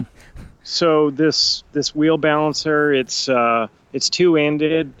too. So this wheel balancer, it's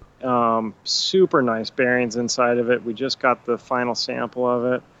two-ended, super nice bearings inside of it. We just got the final sample of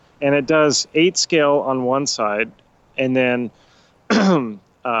it, and it does 8 scale on one side, and then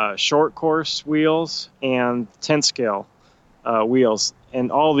short course wheels and 10 scale wheels. And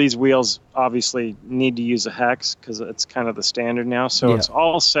all these wheels obviously need to use a hex because it's kind of the standard now. So It's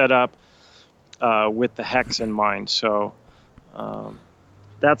all set up with the hex in mind. So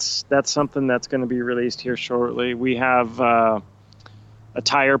that's something that's going to be released here shortly. We have a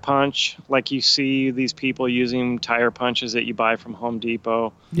tire punch, like you see these people using tire punches that you buy from Home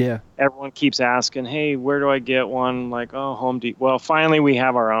Depot. Yeah. Everyone keeps asking, hey, where do I get one? Like, oh, Home Depot. Well, finally we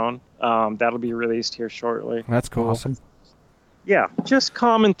have our own. That'll be released here shortly. That's cool. Awesome. Yeah, just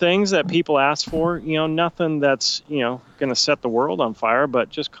common things that people ask for. Nothing that's, going to set the world on fire, but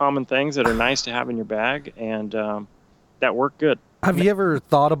just common things that are nice to have in your bag and that work good. Have you ever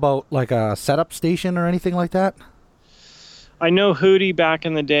thought about like a setup station or anything like that? I know Hootie back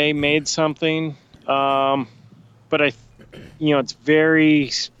in the day made something, but it's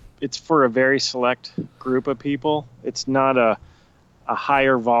for a very select group of people. It's not a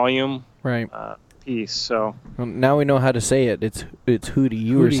higher volume Right. piece. So Well, now we know how to say it. It's Hootie.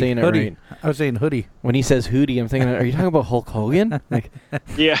 You were saying it hoodie. right. I was saying hoodie. When he says Hootie, I'm thinking, are you talking about Hulk Hogan? Like,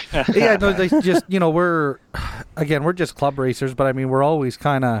 yeah, Yeah, no, they just, we're just club racers, but I mean, we're always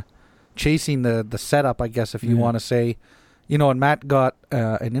kind of chasing the setup, I guess, if you want to say. And Matt got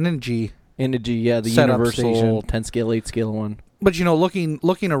an Energy. Energy, the Setup universal station. 10 scale, 8 scale one. But,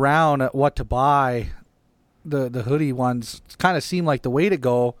 looking around at what to buy, the hoodie ones kind of seem like the way to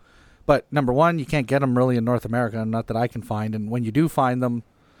go. But number one, you can't get them really in North America, not that I can find. And when you do find them,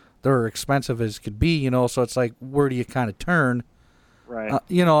 they're expensive as could be, so it's like, where do you kind of turn? right.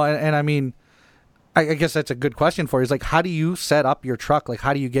 And I mean, I guess that's a good question for you. Is like, how do you set up your truck? Like,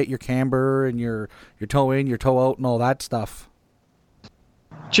 how do you get your camber and your toe in, your toe out, and all that stuff?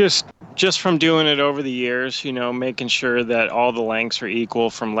 Just just from doing it over the years, making sure that all the lengths are equal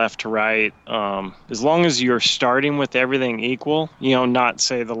from left to right. As long as you're starting with everything equal, not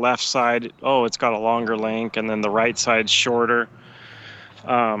say the left side, oh, it's got a longer length, and then the right side's shorter.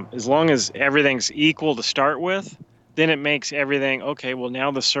 As long as everything's equal to start with, then it makes everything okay. Well,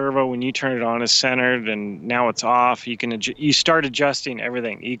 now the servo, when you turn it on, is centered, and now it's off. You start adjusting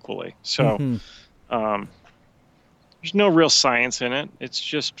everything equally. So there's no real science in it. It's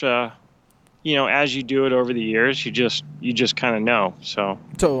just as you do it over the years, you just kind of know. So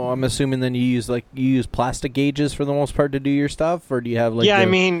I'm assuming then you use plastic gauges for the most part to do your stuff, or do you have I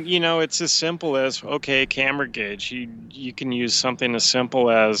mean, it's as simple as camber gauge. You can use something as simple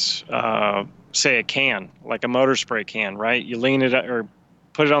as say a can, like a motor spray can, right? You lean it or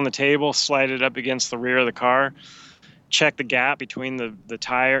put it on the table, slide it up against the rear of the car, check the gap between the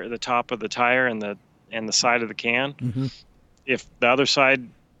tire, the top of the tire, and the side of the can. Mm-hmm. If the other side,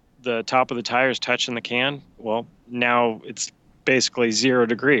 the top of the tire is touching the can, well, now it's basically 0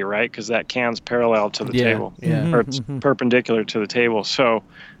 degree, right? Because that can's parallel to the table, or it's perpendicular to the table. So,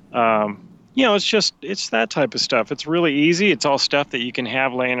 it's that type of stuff. It's really easy. It's all stuff that you can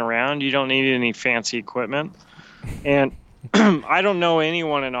have laying around. You don't need any fancy equipment. And I don't know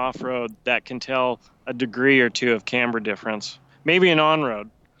anyone in off-road that can tell a degree or two of camber difference. Maybe in on-road.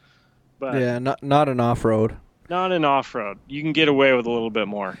 But not an off-road. Not in off-road. You can get away with a little bit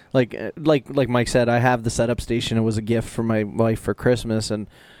more. Like Mike said, I have the setup station. It was a gift from my wife for Christmas, and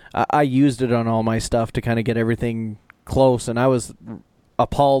I used it on all my stuff to kind of get everything close, and I was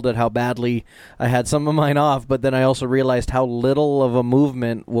appalled at how badly I had some of mine off, but then I also realized how little of a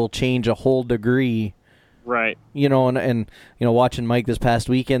movement will change a whole degree. Right. And watching Mike this past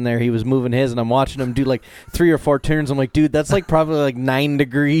weekend there, he was moving his, and I'm watching him do like 3 or 4 turns. I'm like, dude, that's like probably like 9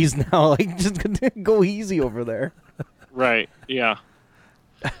 degrees now. Like, just go easy over there. Right. Yeah.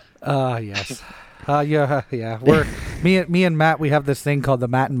 Yes. Yeah. We're me and Matt. We have this thing called the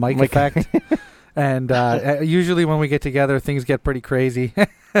Matt and Mike effect, and usually when we get together, things get pretty crazy.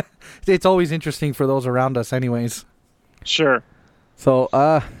 It's always interesting for those around us, anyways. Sure. So,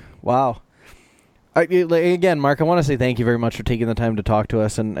 wow. Again, Mark, I want to say thank you very much for taking the time to talk to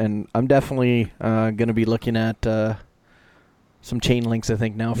us, and I'm definitely going to be looking at some chain links, I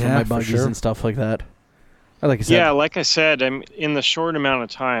think, now for my buggies and stuff like that. Like I said, in the short amount of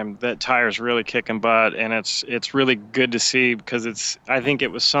time, that tire's really kicking butt, and it's really good to see, because I think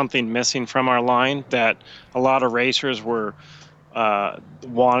it was something missing from our line that a lot of racers were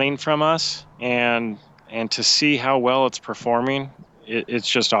wanting from us, and to see how well it's performing, it's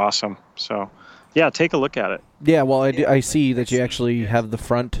just awesome. So. Yeah, take a look at it. Yeah, well, I see that you actually have the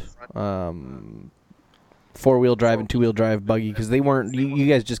front 4-wheel drive and 2-wheel drive buggy, because they weren't. You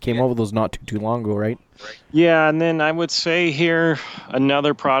guys just came up with those not too long ago, right? Yeah, and then I would say here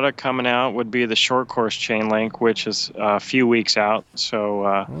another product coming out would be the short course chain link, which is a few weeks out.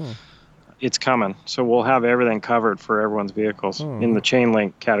 So it's coming. So we'll have everything covered for everyone's vehicles in the chain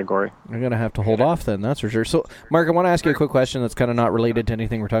link category. I'm going to have to hold off then, that's for sure. So, Mark, I want to ask you a quick question that's kind of not related to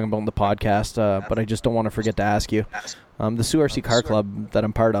anything we're talking about in the podcast, but I just don't want to forget to ask you. The Sioux RC Car Club that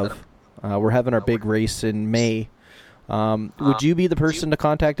I'm part of, we're having our big race in May. Would you be the person to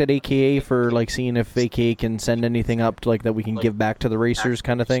contact at AKA for like seeing if AKA can send anything up to, like, that we can give back to the racers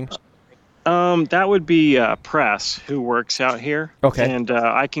kind of thing? That would be Press, who works out here. Okay. And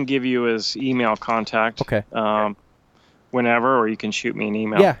I can give you his email contact. Okay. Whenever, or you can shoot me an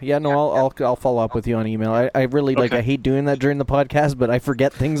email. Yeah. No, I'll follow up with you on email. I really I hate doing that during the podcast, but I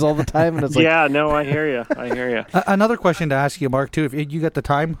forget things all the time, and it's like. Yeah. No, I hear you. Another question to ask you, Mark, too. If you got the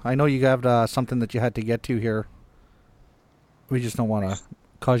time, I know you have something that you had to get to here. We just don't want to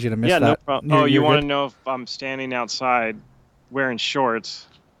cause you to miss that. No problem. You want to know if I'm standing outside wearing shorts?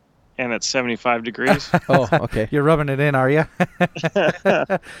 And it's 75 degrees. Oh, okay. You're rubbing it in, are you?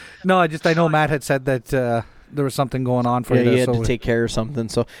 No, I know Matt had said that there was something going on for you. Yeah, you had to take care of something.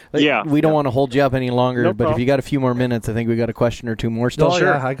 So we don't want to hold you up any longer. No problem. If you got a few more minutes, I think we got a question or two more still. Oh, sure.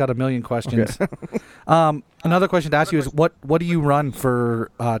 Yeah, I got a million questions. Okay. Another question to ask you is what do you run for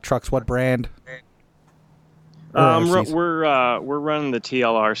trucks? What brand? We're running the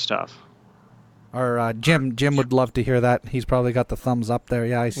TLR stuff. Or Jim would love to hear that. He's probably got the thumbs up there.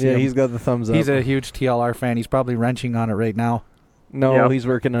 Yeah, I see him. He's got the thumbs up. He's a huge TLR fan. He's probably wrenching on it right now. No, He's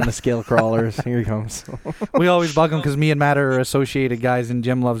working on the scale crawlers. Here he comes. We always bug him because me and Matt are associated guys, and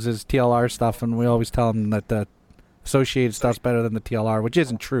Jim loves his TLR stuff, and we always tell him that the associated stuff's better than the TLR, which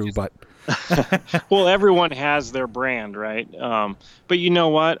isn't true, but... Well, everyone has their brand, right? But you know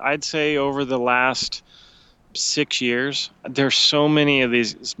what? I'd say over the last 6 years, there's so many of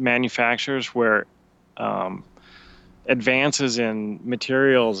these manufacturers where advances in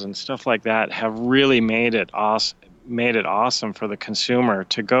materials and stuff like that have really made it awesome for the consumer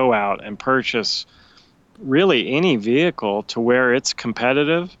to go out and purchase really any vehicle to where it's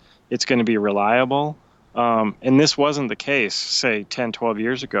competitive, it's going to be reliable. And this wasn't the case, say, 10, 12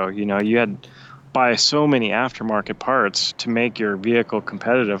 years ago. You had to buy so many aftermarket parts to make your vehicle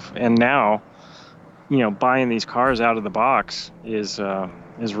competitive. And now, buying these cars out of the box is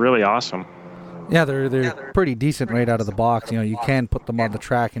really awesome. Yeah, they're pretty decent right out of the box. You can put them on the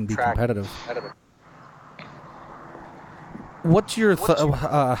track and be competitive. What's your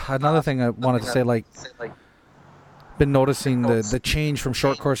another thing I wanted to say, like, been noticing the change from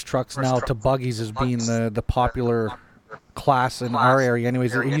short course trucks now to buggies as being the popular class in our area.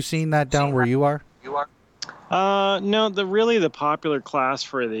 Anyways, are you seeing that down where you are? No, the popular class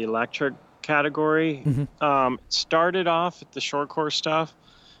for the electric category started off at the short course stuff,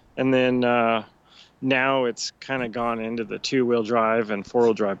 and then now it's kind of gone into the 2-wheel drive and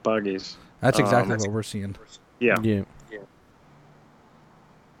 4-wheel drive buggies. That's exactly what we're seeing. Yeah.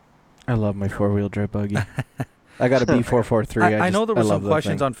 I love my 4-wheel drive buggy. I got a B443. I know there were some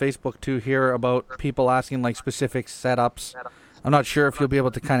questions on Facebook too here about people asking like specific setups. I'm not sure if you'll be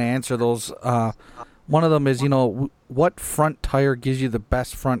able to kind of answer those. One of them is, what front tire gives you the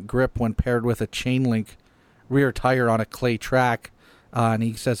best front grip when paired with a chain link rear tire on a clay track? And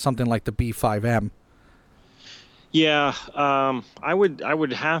he says something like the B5M. Yeah, I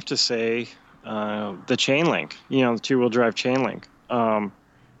would have to say the chain link. The 2-wheel drive chain link.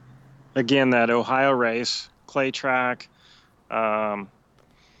 Again, that Ohio race clay track.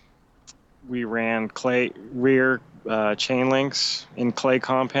 We ran clay rear chain links in clay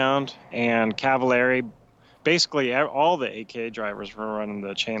compound, and Cavallari. Basically, all the AKA drivers were running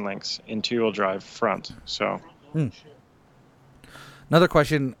the chain links in 2-wheel drive front. So, Another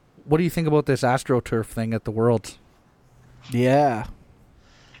question: what do you think about this AstroTurf thing at the Worlds? Yeah,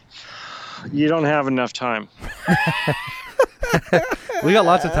 you don't have enough time. We got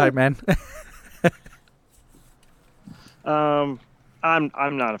lots of time, man. I'm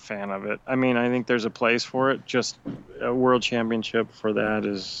not a fan of it. I mean, I think there's a place for it. Just a world championship for that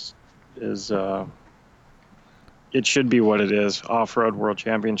is it should be what it is. Off-road world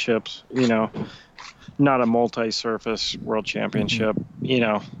championships, not a multi-surface world championship.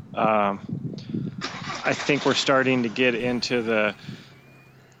 I think we're starting to get into the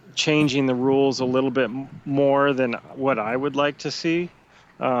changing the rules a little bit more than what I would like to see.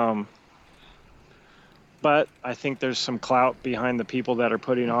 But I think there's some clout behind the people that are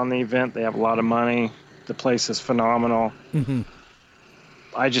putting on the event. They have a lot of money. The place is phenomenal. Mm-hmm.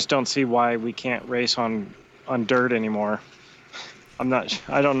 I just don't see why we can't race on dirt anymore.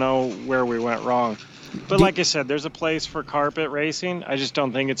 I don't know where we went wrong. But like I said, there's a place for carpet racing. I just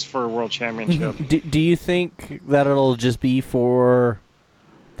don't think it's for a world championship. Do you think that it'll just be for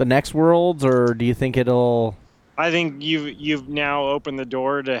the next Worlds, or do you think it'll... I think you've now opened the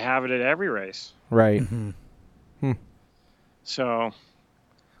door to have it at every race. Right. Mm-hmm. So,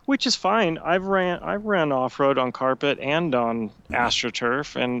 which is fine. I've ran off-road on carpet and on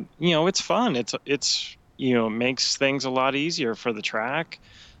AstroTurf, and it's fun. It's makes things a lot easier for the track.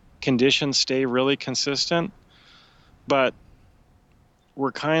 Conditions stay really consistent, but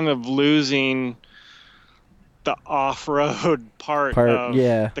we're kind of losing the off-road part of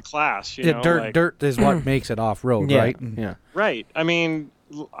the class. Dirt is what makes it off-road, right? Yeah. Right. I mean,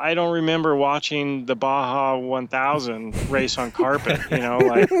 I don't remember watching the Baja 1000 race on carpet.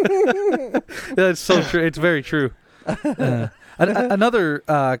 That's so true. It's very true.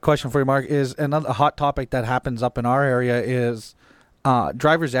 Another question for you, Mark, is another hot topic that happens up in our area is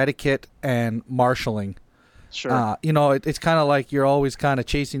driver's etiquette and marshalling. Sure. It's kind of like you're always kind of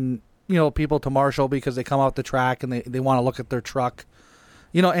chasing, people to marshal because they come out the track and they want to look at their truck.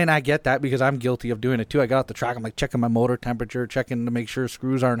 And I get that because I'm guilty of doing it too. I got off the track, I'm like checking my motor temperature, checking to make sure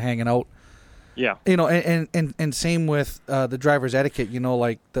screws aren't hanging out. Yeah. And same with the driver's etiquette,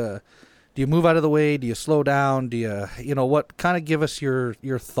 do you move out of the way? Do you slow down? Do you, what kind of give us your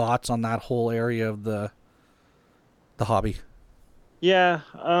thoughts on that whole area of the hobby? Yeah.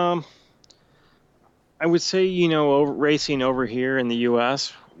 I would say, racing over here in the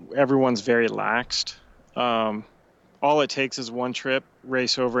U.S., everyone's very laxed. All it takes is one trip,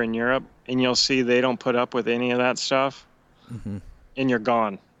 race over in Europe, and you'll see they don't put up with any of that stuff, and you're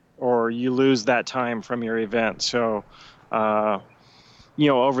gone, or you lose that time from your event. So,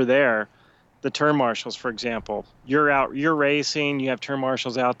 over there, the turn marshals, for example, you're racing, you have turn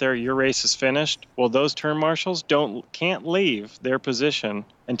marshals out there, your race is finished. Well, those turn marshals can't leave their position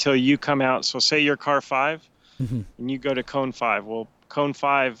until you come out. So say you're car 5, and you go to cone 5. Well, cone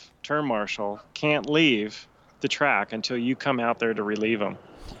 5 turn marshal can't leave the track until you come out there to relieve them.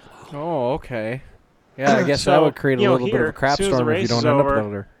 Oh, okay. Yeah, I guess So, that would create a you know, little bit of here, a crap as soon as the storm if you race don't is end up over,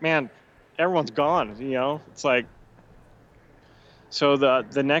 there. Man, everyone's gone. It's like, so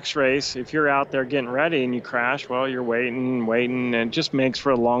the next race, if you're out there getting ready and you crash, well, you're waiting, and it just makes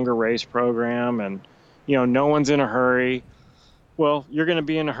for a longer race program, and no one's in a hurry. Well, you're going to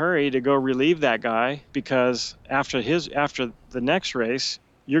be in a hurry to go relieve that guy because after the next race,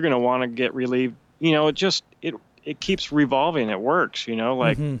 you're going to want to get relieved. It keeps revolving. It works.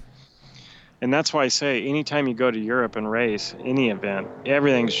 And that's why I say anytime you go to Europe and race any event,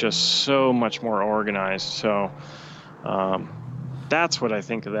 everything's just so much more organized. So that's what I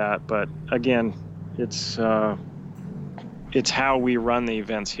think of that. But again, it's how we run the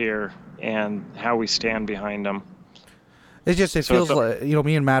events here and how we stand behind them. It feels like,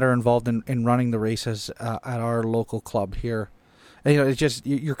 me and Matt are involved in running the races at our local club here. And, it's just,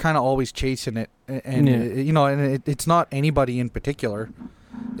 you're kind of always chasing it. And, it's not anybody in particular.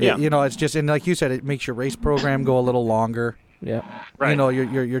 Yeah. It's just, and like you said, it makes your race program go a little longer. Yeah. Right.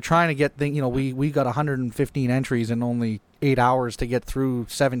 You're trying to get things, we got 115 entries in only 8 hours to get through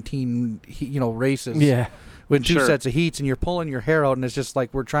 17, races. Yeah. With two Sure. sets of heats, and you're pulling your hair out, and it's just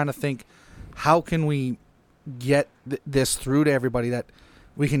like, we're trying to think, how can we get this through to everybody that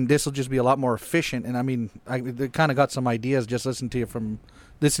this will just be a lot more efficient. And I mean, I kind of got some ideas just listening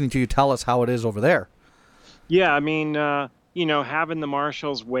to you tell us how it is over there. Yeah, I mean, having the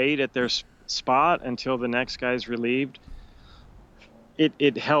marshals wait at their spot until the next guy's relieved,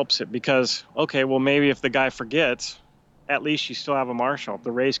 it helps it because, okay, well, maybe if the guy forgets, at least you still have a marshal.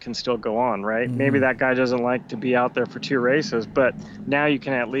 The race can still go on, right? Mm-hmm. Maybe that guy doesn't like to be out there for 2 races, but now you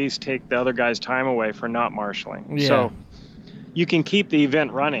can at least take the other guy's time away for not marshaling. Yeah. So you can keep the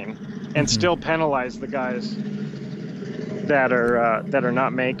event running and still penalize the guys that are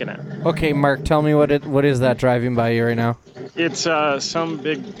not making it. Okay, Mark, tell me what is that driving by you right now? It's some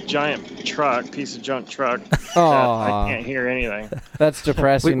big giant piece of junk truck that Aw. I can't hear anything. That's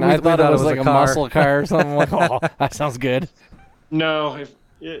depressing. We I thought it was like a car. muscle car or something. Like, oh, that sounds good. No,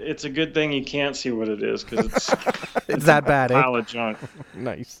 it's a good thing you can't see what it is because it's It's that bad, a eh? pile of junk.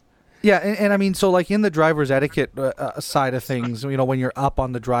 Nice. Yeah, and I mean, so like in the driver's etiquette side of things, when you're up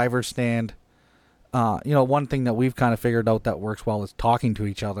on the driver's stand, one thing that we've kind of figured out that works well is talking to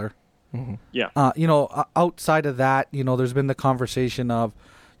each other. Mm-hmm. Yeah. Outside of that, there's been the conversation of,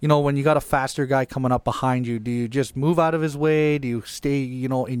 when you got a faster guy coming up behind you, do you just move out of his way? Do you stay,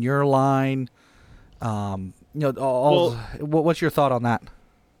 in your line? What's your thought on that?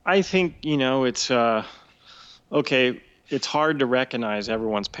 I think, it's okay. It's hard to recognize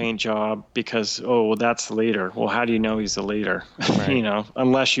everyone's paint job because, that's the leader. Well, how do you know he's the leader? Right.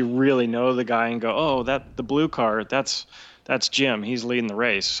 Unless you really know the guy and go, the blue car, that's Jim. He's leading the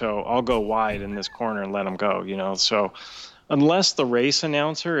race. So I'll go wide in this corner and let him go, So unless the race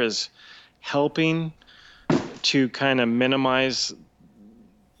announcer is helping to kind of minimize,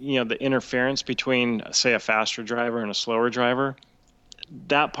 the interference between, say, a faster driver and a slower driver,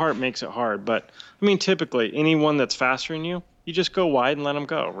 that part makes it hard. But I mean, typically anyone that's faster than you, you just go wide and let them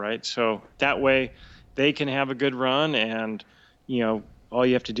go, right? So that way they can have a good run, and all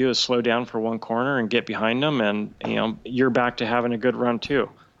you have to do is slow down for one corner and get behind them, and you're back to having a good run too.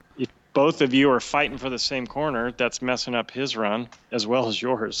 If both of you are fighting for the same corner, that's messing up his run as well as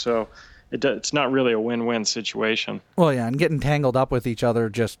yours. So it's not really a win-win situation. Well, yeah, and getting tangled up with each other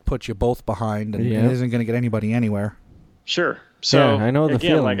just puts you both behind, and Yeah. it isn't going to get anybody anywhere. Sure. So Yeah, I know the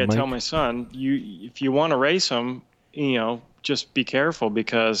again, feeling, like I tell Mike. my son, if you want to race them, just be careful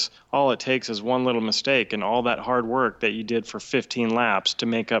because all it takes is one little mistake, and all that hard work that you did for 15 laps to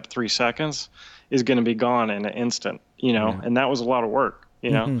make up 3 seconds is going to be gone in an instant. And that was a lot of work.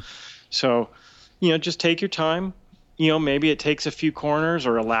 So, just take your time. Maybe it takes a few corners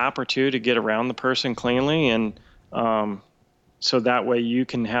or a lap or two to get around the person cleanly, and so that way you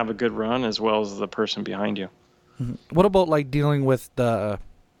can have a good run as well as the person behind you. What about like dealing with the?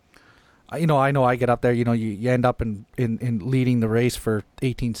 I know I get up there. You end up in leading the race for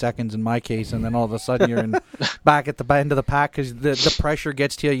 18 seconds in my case, and then all of a sudden you're back at the end of the pack because the pressure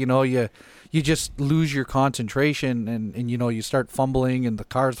gets to you. You just lose your concentration, and you start fumbling, and the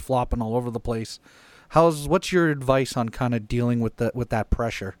car's flopping all over the place. What's your advice on kind of dealing with that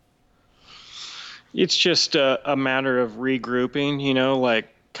pressure? It's just a matter of regrouping,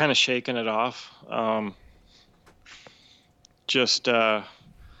 like kind of shaking it off.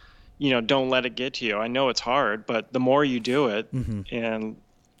 Don't let it get to you. I know it's hard, but the more you do it, and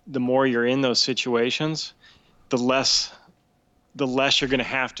the more you're in those situations, the less you're going to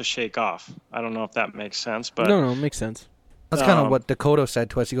have to shake off. I don't know if that makes sense, but No, it makes sense. That's kind of what Dakota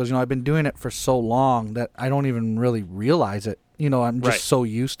said to us. He goes, I've been doing it for so long that I don't even really realize it. I'm just so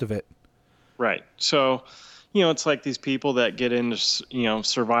used to it. Right. So, it's like these people that get into,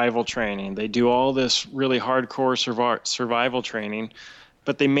 survival training. They do all this really hardcore survival training,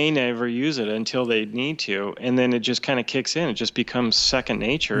 but they may never use it until they need to. And then it just kind of kicks in. It just becomes second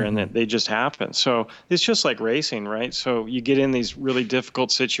nature, and they just happen. So it's just like racing, right? So you get in these really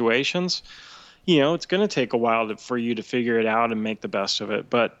difficult situations. It's going to take a while for you to figure it out and make the best of it.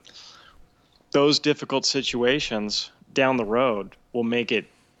 But those difficult situations down the road will make it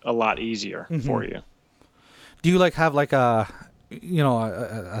a lot easier for you. Do you have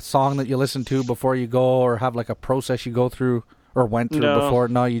a song that you listen to before you go, or have a process you go through or went through before?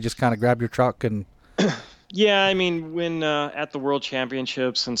 No, you just kind of grab your truck and. Yeah, I mean, when at the World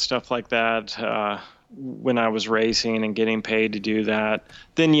Championships and stuff like that, when I was racing and getting paid to do that,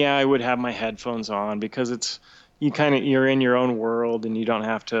 then I would have my headphones on, because you're in your own world and you don't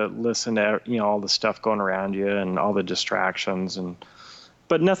have to listen to all the stuff going around you and all the distractions,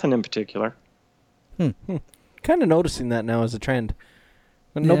 but nothing in particular. Kind of noticing that now as a trend.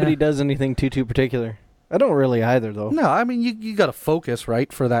 When nobody does anything too particular. I don't really either, though. No, I mean, you got to focus,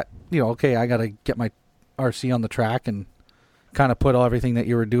 right, for that. Okay, I got to get my RC on the track and kind of put everything that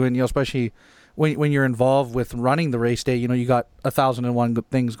you were doing, especially when you're involved with running the race day, you got 1,001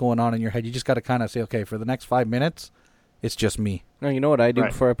 things going on in your head. You just got to kind of say, okay, for the next 5 minutes, it's just me. No, you know what I do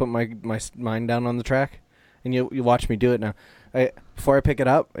before I put my mind down on the track? And you watch me do it now. Before I pick it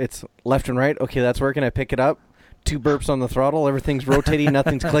up, it's left and right. Okay, that's working. I pick it up. 2 burps on the throttle. Everything's rotating.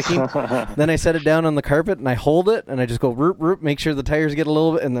 Nothing's clicking. Then I set it down on the carpet and I hold it and I just go roop roop. Make sure the tires get a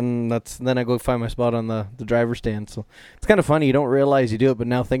little bit, and then I go find my spot on the driver's stand. So it's kind of funny. You don't realize you do it, but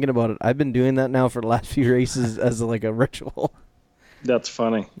now thinking about it, I've been doing that now for the last few races as a ritual. That's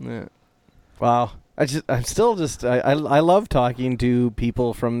funny. Yeah. Wow. I love talking to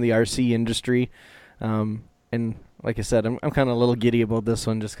people from the RC industry, and like I said, I'm kind of a little giddy about this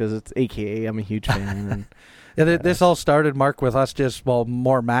one just because it's AKA. I'm a huge fan. And this all started, Mark, with us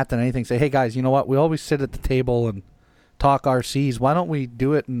more Matt than anything. Say, hey guys, you know what? We always sit at the table and talk RCs. Why don't we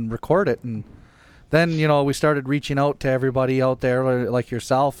do it and record it? And then we started reaching out to everybody out there like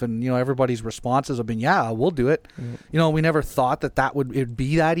yourself, and everybody's responses have been, yeah, we'll do it. Mm-hmm. We never thought that it'd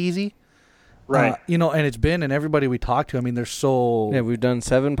be that easy. Right. And it's been, and everybody we talk to, I mean, they're so... Yeah, we've done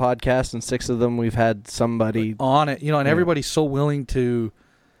 7 podcasts, and 6 of them we've had somebody... on it, and everybody's so willing to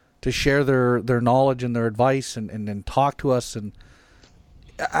share their knowledge and their advice and talk to us. And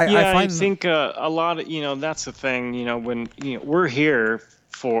I think a lot of, that's the thing, when, we're here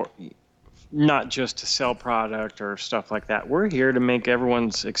for not just to sell product or stuff like that. We're here to make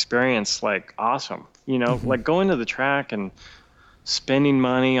everyone's experience, awesome. Like going to the track and spending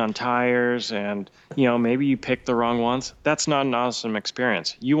money on tires and, maybe you pick the wrong ones. That's not an awesome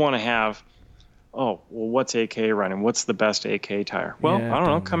experience. You want to have, what's AK running? What's the best AK tire? Well, I don't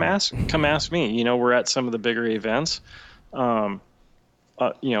know. Come ask me. We're at some of the bigger events. Everyone's,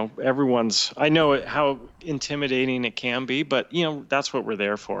 I know how intimidating it can be, but that's what we're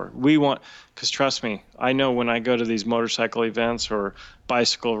there for. Because trust me, I know when I go to these motorcycle events or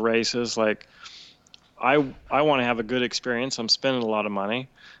bicycle races, I want to have a good experience. I'm spending a lot of money.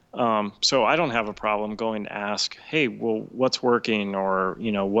 So I don't have a problem going to ask, hey, well, what's working, or,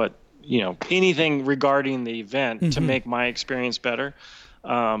 anything regarding the event to make my experience better,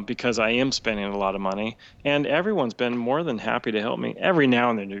 because I am spending a lot of money. And everyone's been more than happy to help me. Every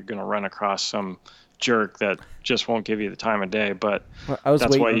now and then you're going to run across some jerk that just won't give you the time of day, but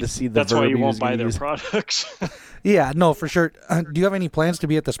that's why you won't buy their products. Yeah, no, for sure. Do you have any plans to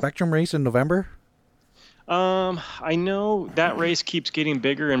be at the Spectrum race in November? I know that race keeps getting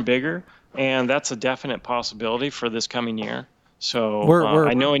bigger and bigger, and that's a definite possibility for this coming year. So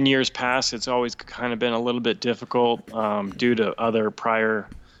I know in years past it's always kind of been a little bit difficult due to other prior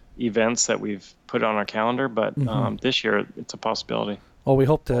events that we've put on our calendar, but this year it's a possibility. Well, we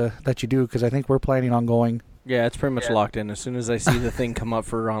hope that you do, because I think we're planning on going. Yeah, it's pretty much locked in. As soon as I see the thing come up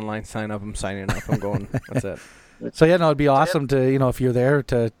for online sign up, I'm signing up. I'm going. That's it. So it'd be awesome to if you're there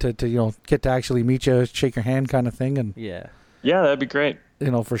to get to actually meet you, shake your hand, kind of thing, and yeah, that'd be great.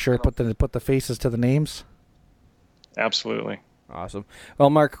 For sure, put the faces to the names. Absolutely. Awesome. Well,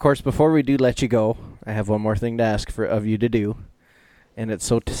 Mark, of course, before we do let you go, I have one more thing to ask of you to do, and it's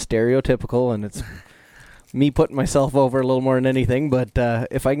so stereotypical, and it's me putting myself over a little more than anything. But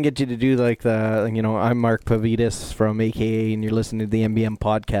if I can get you to do I'm Mark Pavitas from AKA, and you're listening to the MBM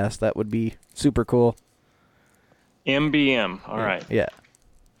podcast, that would be super cool. MBM. All right. Yeah.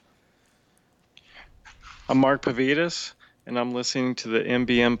 I'm Mark Pavitas, and I'm listening to the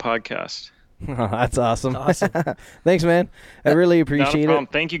MBM podcast. Oh, that's awesome. Awesome. Thanks, man. I really Not a appreciate problem.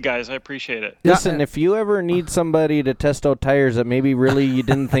 it. Thank you, guys. I appreciate it. Yeah. Listen, if you ever need somebody to test out tires that maybe really you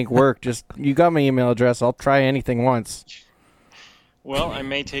didn't think worked, just you got my email address. I'll try anything once. Well, I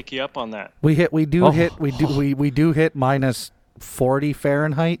may take you up on that. We do Oh. hit minus 40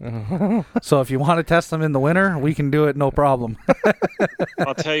 Fahrenheit. So if you want to test them in the winter, we can do it, no problem.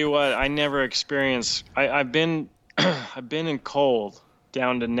 I'll tell you what. I never experienced. I've been I've been in cold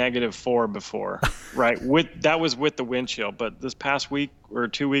down to -4 before. Right. That was with the wind chill. But this past week or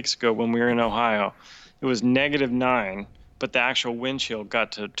 2 weeks ago when we were in Ohio, it was -9. But the actual wind chill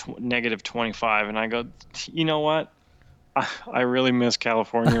got to -25, and I go, you know what? I really miss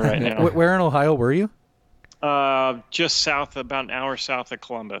California right now. Where in Ohio were you? Just south, about an hour south of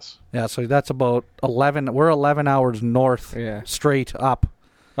Columbus. Yeah, so that's about 11. We're 11 hours north, Yeah. straight up.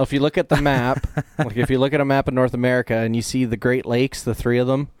 Well, if you look at the map, like if you look at a map of North America and you see the Great Lakes, the three of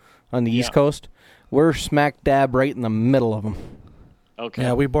them on the East Coast, we're smack dab right in the middle of them. Okay.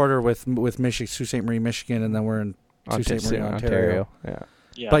 Yeah, we border with Michigan, Sault Ste. Marie, Michigan, and then we're in Sault Ste. Marie, Ontario. Yeah.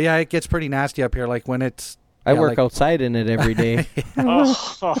 Yeah. But yeah, it gets pretty nasty up here. Like when it's I yeah, work like- outside in it every day.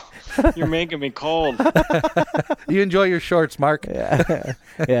 Oh, you're making me cold. You enjoy your shorts, Mark.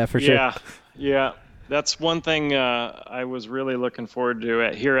 Yeah, for sure. Yeah. That's one thing I was really looking forward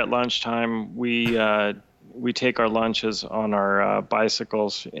to. Here at lunchtime, we take our lunches on our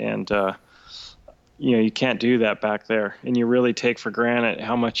bicycles, and you can't do that back there, and you really take for granted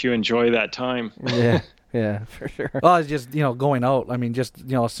how much you enjoy that time. Yeah, for sure. Well, it's just going out. I mean, just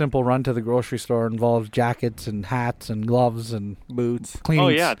a simple run to the grocery store involves jackets and hats and gloves and Boots. cleaning. Oh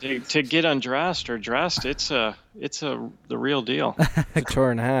yeah, to get undressed or dressed, it's the real deal. It's a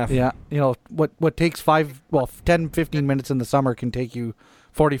chore and a half. Yeah, what takes 10, 15 minutes in the summer can take you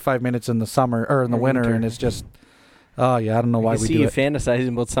 45 minutes in the summer or in the winter, and it's just, oh yeah, I don't know why I we see do you it. fantasizing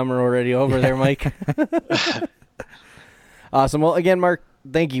about summer already over there, Mike. Awesome. Well, again, Mark,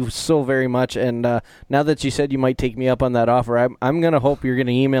 thank you so very much. And now that you said you might take me up on that offer, I'm going to hope you're going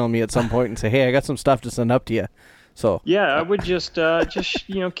to email me at some point and say, hey, I got some stuff to send up to you. So Yeah, I would just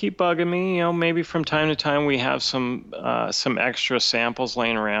keep bugging me. Maybe from time to time we have some extra samples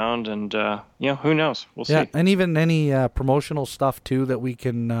laying around, and who knows? We'll Yeah, see. and even any promotional stuff too that we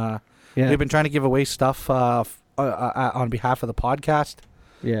can. We've been trying to give away stuff on behalf of the podcast.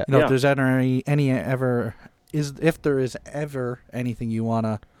 yeah. If there's if there is ever anything you want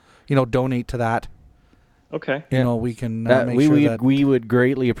to, donate to that, Okay. we can That, make we sure would that. we would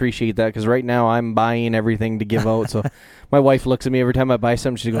greatly appreciate that, because right now I'm buying everything to give out. So my wife looks at me every time I buy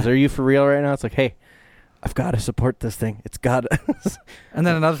something. She goes, "Are you for real right now?" It's like, hey, I've got to support this thing. It's got to. And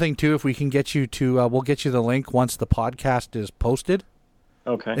then another thing too, if we can get you to, we'll get you the link once the podcast is posted.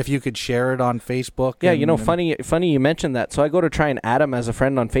 Okay. If you could share it on Facebook. Yeah, and- funny you mentioned that. So I go to try and add him as a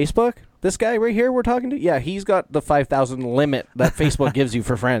friend on Facebook. This guy right here we're talking to, yeah, he's got the 5,000 limit that Facebook gives you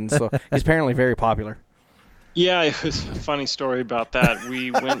for friends. So he's apparently very popular. Yeah, it was a funny story about that.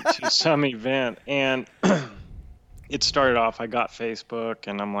 We went to some event, and it started off, I got Facebook,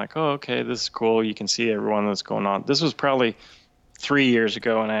 and I'm like, oh, okay, this is cool. You can see everyone that's going on. This was probably 3 years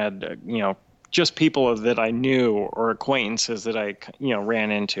ago, and I had, just people that I knew or acquaintances that I,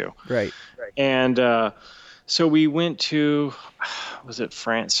 ran into. Right. And so we went to, was it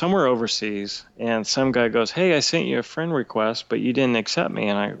France? Somewhere overseas. And some guy goes, hey, I sent you a friend request, but you didn't accept me.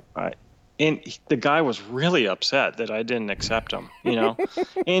 And the guy was really upset that I didn't accept him,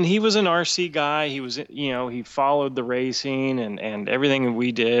 And he was an RC guy. He was, he followed the racing and everything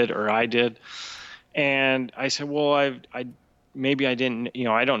we did or I did. And I said, well, maybe I didn't,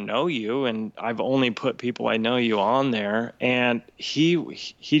 I don't know you, and I've only put people I know you on there. And he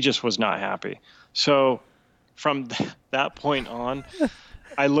just was not happy. So from that point on,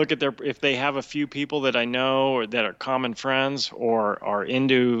 I look at if they have a few people that I know or that are common friends or are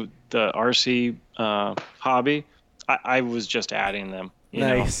into the RC hobby, I was just adding them. You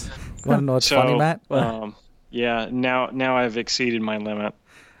Nice. Want to know what's funny, Matt? Yeah. Now I've exceeded my limit.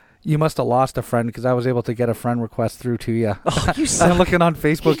 You must have lost a friend, because I was able to get a friend request through to you. Oh, you I'm suck. looking on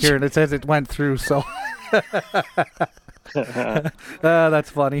Facebook here, and it says it went through. So that's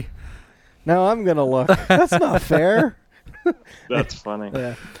funny. Now I'm gonna look. That's not fair. That's funny.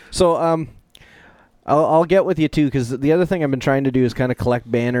 Yeah. So I'll get with you too, because the other thing I've been trying to do is kind of collect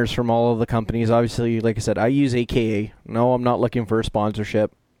banners from all of the companies. Obviously, like I said, I use AKA. No, I'm not looking for a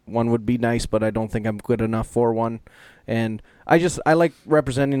sponsorship. One would be nice, but I don't think I'm good enough for one. And I like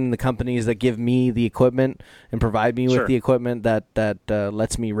representing the companies that give me the equipment and provide me Sure. with the equipment that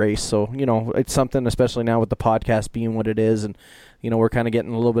lets me race. So, it's something, especially now with the podcast being what it is, and, we're kind of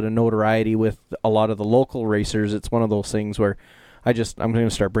getting a little bit of notoriety with a lot of the local racers. It's one of those things where I'm going to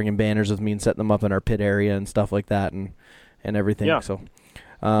start bringing banners with me and setting them up in our pit area and stuff like that, and everything. Yeah. So.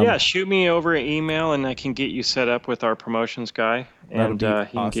 Shoot me over an email and I can get you set up with our promotions guy, and he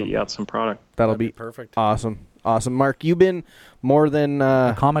can get you out some product. That'll be perfect. Awesome. Mark, you've been more than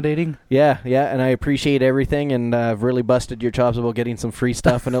accommodating. Yeah, and I appreciate everything, and I've really busted your chops about getting some free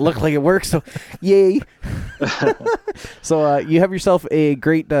stuff, and it looked like it worked, so yay. So you have yourself a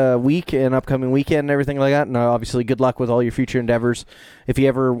great week and upcoming weekend and everything like that, and obviously good luck with all your future endeavors. If you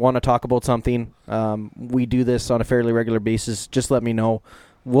ever want to talk about something, we do this on a fairly regular basis, just let me know.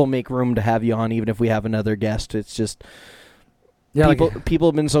 We'll make room to have you on, even if we have another guest. It's just people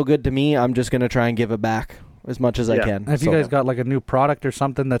have been so good to me, I'm just going to try and give it back as much as I can. If you guys got like a new product or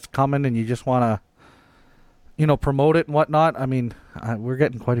something that's coming and you just want to, promote it and whatnot, I mean, we're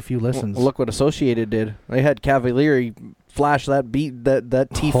getting quite a few listens. Well, look what Associated did. They had Cavalieri flash that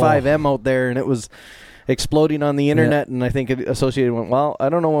T5M out there, and it was exploding on the internet, and I think Associated went, well, I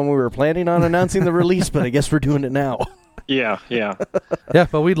don't know when we were planning on announcing the release, but I guess we're doing it now. Yeah. Yeah,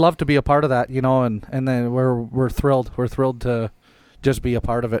 but we'd love to be a part of that, and then we're thrilled. We're thrilled to just be a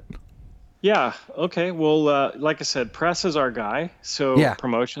part of it. Yeah. Okay. Well, like I said, press is our guy. So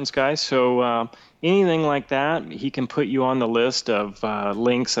promotions guy. So anything like that, he can put you on the list of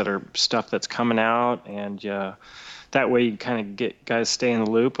links that are stuff that's coming out, and that way you kind of get guys stay in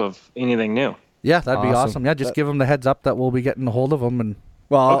the loop of anything new. Yeah, that'd be awesome. Yeah, just give them the heads up that we'll be getting a hold of them. And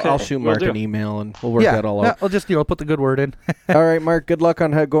I'll shoot Mark an email, and we'll work that all out. Yeah, I'll just put the good word in. All right, Mark, good luck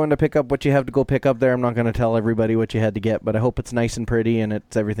on going to pick up what you have to go pick up there. I'm not going to tell everybody what you had to get, but I hope it's nice and pretty and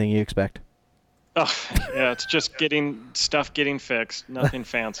it's everything you expect. Oh, yeah, it's just getting fixed. Nothing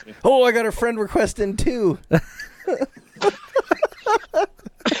fancy. Oh, I got a friend request in too.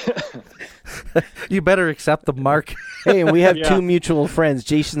 You better accept them, Mark. Hey, and we have two mutual friends,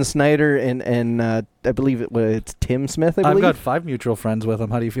 Jason Snyder and I believe it's Tim Smith, I believe. I've got 5 mutual friends with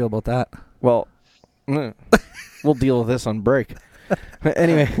him. How do you feel about that? Well, we'll deal with this on break.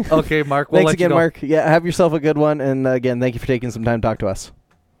 Anyway. Okay, Mark. Thanks again, Mark. Yeah, have yourself a good one. And again, thank you for taking some time to talk to us.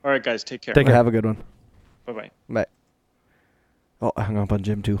 All right, guys. Take care. Have a good one. Bye-bye. Bye. Oh, I hung up on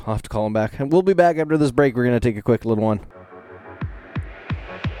Jim, too. I'll have to call him back. And we'll be back after this break. We're going to take a quick little one.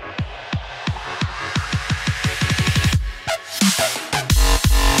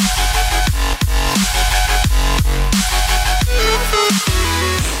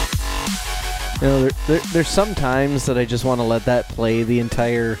 There's some times that I just want to let that play the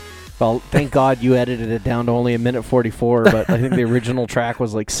entire... Well, thank God you edited it down to only 1:44, but I think the original track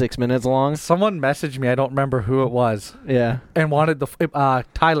was like 6 minutes long. Someone messaged me, I don't remember who it was. Yeah. And wanted the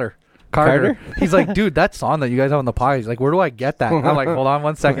Tyler Carter. He's like, dude, that song that you guys have on the pod, he's like, where do I get that? I'm like, hold on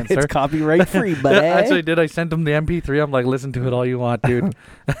 1 second, sir. It's copyright free, buddy. Actually, I did. I sent him the MP3. I'm like, listen to it all you want, dude.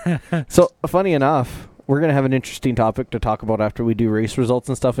 So, funny enough, we're going to have an interesting topic to talk about after we do race results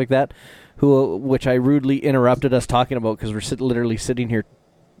and stuff like that, which I rudely interrupted us talking about because we're literally sitting here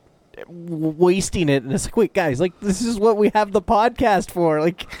wasting it, and it's like, wait, guys, like, this is what we have the podcast for,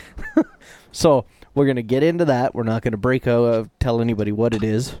 like. So we're gonna get into that. We're not gonna tell anybody what it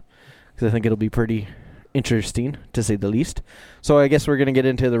is, because I think it'll be pretty interesting, to say the least. So I guess we're gonna get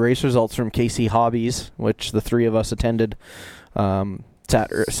into the race results from KC Hobbies, which the 3 of us attended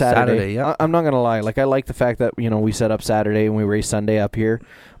Saturday. Yeah. I'm not gonna lie, like, I like the fact that we set up Saturday and we race Sunday up here,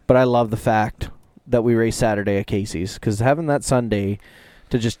 but I love the fact that we race Saturday at Casey's, because having that Sunday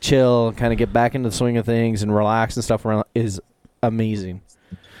to just chill and kind of get back into the swing of things and relax and stuff around is amazing.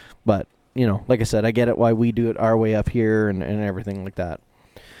 But, like I said, I get it why we do it our way up here and everything like that.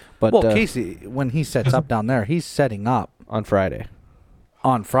 But Casey, when he sets up down there, he's setting up on Friday.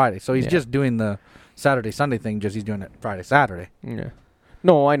 So he's just doing the Saturday-Sunday thing, just he's doing it Friday-Saturday. Yeah.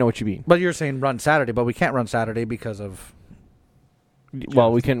 No, I know what you mean. But you're saying run Saturday, but we can't run Saturday because of...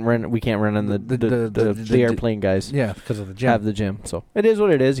 Well, we can't run on the airplane guys. Yeah, because of the gym. Have the gym. So it is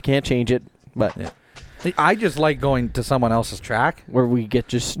what it is. You can't change it. But I just like going to someone else's track where we get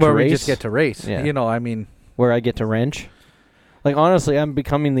to race. Yeah. I mean, where I get to wrench. Like, honestly, I'm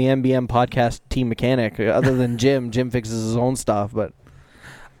becoming the MBM podcast team mechanic. Other than Jim fixes his own stuff. But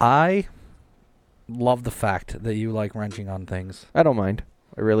I love the fact that you like wrenching on things. I don't mind.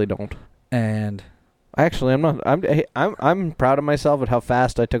 I really don't. And actually, I'm not. I'm proud of myself at how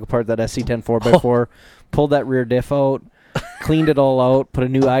fast I took apart that SC10 4x4, pulled that rear diff out, cleaned it all out, put a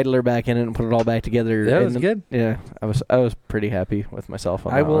new idler back in it, and put it all back together. Yeah, it was good. Yeah, I was pretty happy with myself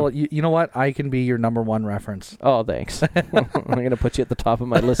on that. I will. You know what? I can be your number 1 reference. Oh, thanks. I'm gonna put you at the top of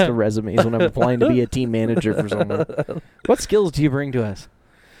my list of resumes when I'm applying to be a team manager for someone. What skills do you bring to us?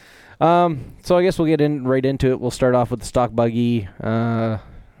 So I guess we'll get right into it. We'll start off with the stock buggy.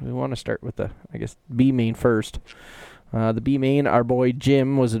 We want to start with the, I guess, B main first. The B main, our boy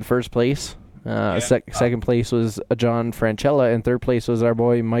Jim was in first place. Second place was John Francella, and third place was our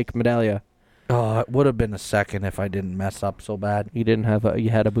boy Mike Medaglia. Oh, it would have been a second if I didn't mess up so bad. You didn't have you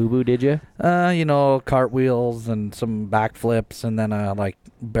had a boo-boo, did you? Cartwheels and some backflips and then a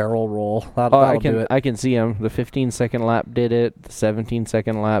barrel roll. That'll do it. I can see him. The 15-second lap did it. The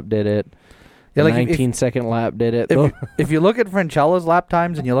 17-second lap did it. Yeah, the 19-second lap did it. If you look at Francella's lap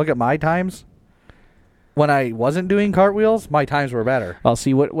times and you look at my times, when I wasn't doing cartwheels, my times were better. I'll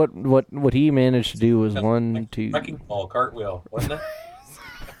see what he managed to do was one, two. Wrecking ball cartwheel, wasn't it?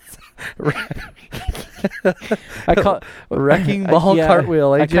 I call wrecking ball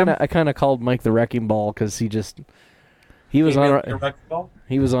cartwheel. Jim? I kind of called Mike the wrecking ball because he was on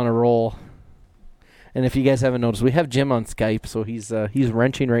a roll. And if you guys haven't noticed, we have Jim on Skype, so he's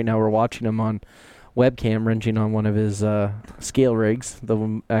wrenching right now. We're watching him on webcam wrenching on one of his scale rigs, the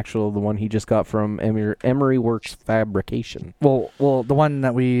one he just got from Emery Works Fabrication. Well, the one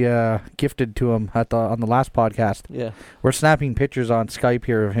that we gifted to him on the last podcast. Yeah, we're snapping pictures on Skype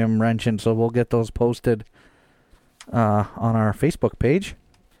here of him wrenching, so we'll get those posted on our Facebook page.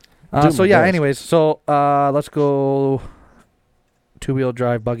 Anyways, let's go two-wheel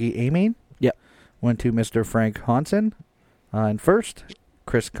drive buggy A-main. Yep. Went to Mr. Frank Hansen in first.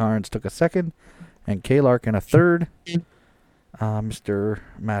 Chris Carnes took a second. And K-Lark in a third. Mr.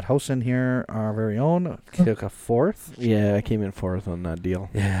 Matt Housen here, our very own, took a fourth. Yeah, I came in fourth on that deal.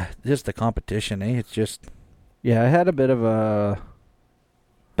 Yeah, just the competition, eh? It's just... Yeah, I had a bit of a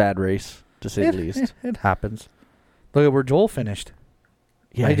bad race, to say the least. It happens. Look at where Joel finished.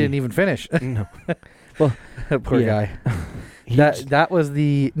 Yeah, I didn't even finish. No. Well, poor guy. That was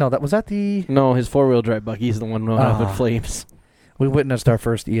the... No, was that the... No, his four-wheel drive buggy's the one going up in flames. We witnessed our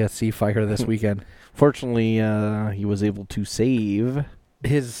first ESC fire this weekend. Fortunately, he was able to save.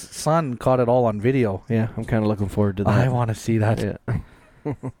 His son caught it all on video. Yeah, I'm kind of looking forward to that. I want to see that.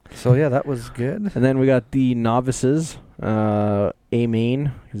 Yeah. So, yeah, that was good. And then we got the novices,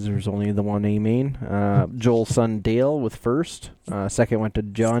 A-main, because there's only the one A-main. Joel's son Dale with first. Second went to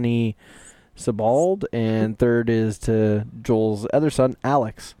Johnny Sebald. And third is to Joel's other son,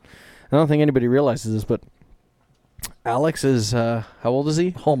 Alex. I don't think anybody realizes this, but Alex is, how old is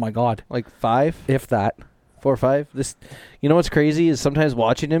he? Oh, my God. Like 5? If that. 4 or 5? You know what's crazy is sometimes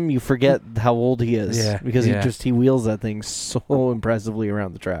watching him, you forget how old he is. Yeah. Because he wheels that thing so impressively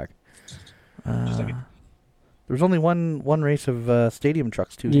around the track. There's only one race of stadium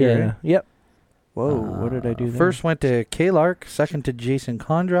trucks, too. Yeah. Here. Yep. Whoa, what did I do there? First went to K-Lark, second to Jason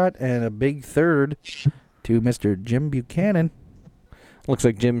Condrat, and a big third to Mr. Jim Buchanan. Looks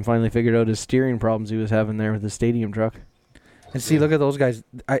like Jim finally figured out his steering problems he was having there with the stadium truck. And see, look at those guys.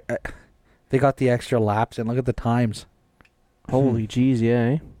 They got the extra laps, and look at the times. Holy jeez, yeah,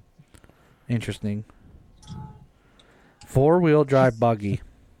 eh? Interesting. Four-wheel drive buggy.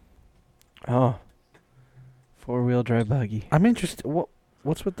 Oh. Four-wheel drive buggy. I'm interested.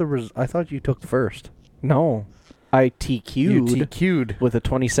 What's with the... I thought you took first. No. I TQ'd. You TQ'd. With a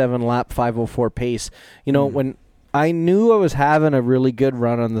 27-lap 504 pace. You know, when... I knew I was having a really good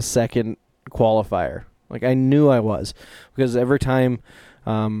run on the second qualifier. Like, I knew I was. Because every time,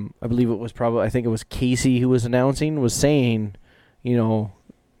 I believe it was I think it was Casey who was announcing, was saying,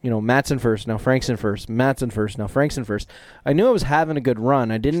 Matt's in first, now Frank's in first. Matt's in first, now Frank's in first. I knew I was having a good run.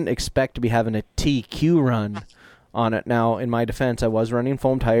 I didn't expect to be having a TQ run on it. Now, in my defense, I was running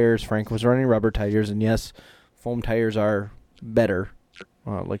foam tires. Frank was running rubber tires. And yes, foam tires are better.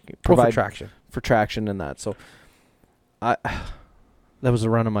 For traction. For traction and that. So... that was the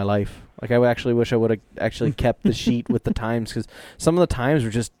run of my life. Like, I actually wish I would have actually kept the sheet with the times, because some of the times were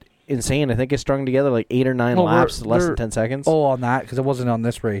just insane. I think I strung together like 8 or 9 laps, less than 10 seconds. Oh, on that? Because it wasn't on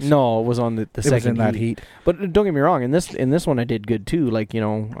this race. No, it was on the second was in that heat. But don't get me wrong, in this one I did good too. Like, an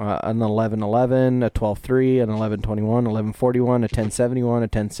 11:11, a 12:3, an 11:21, 11:41, a 10:71, a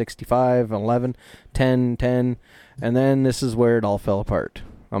 10:65, an 11:10, and then this is where it all fell apart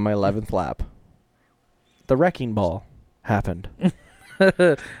on my 11th lap. The wrecking ball happened.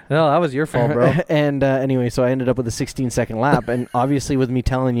 No, that was your fault, bro. And anyway, so I ended up with a 16-second lap, and obviously with me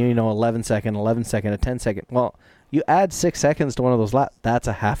telling you, 11 second, a 10-second. Well, you add 6 seconds to one of those laps, that's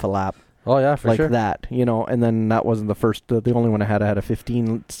a half a lap. Oh yeah, for sure. Like that, and then that wasn't the first. The only one I had a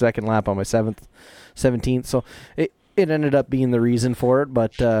 15-second lap on my 17th. So it ended up being the reason for it.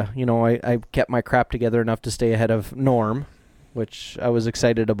 But I kept my crap together enough to stay ahead of Norm, which I was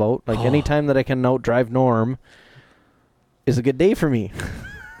excited about. Like anytime that I can outdrive Norm is a good day for me.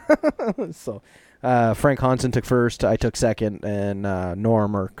 So Frank Hansen took first, I took second, and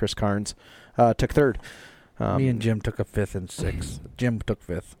Norm, or Chris Carnes, took third. Me and Jim took a 5th and 6th. Jim took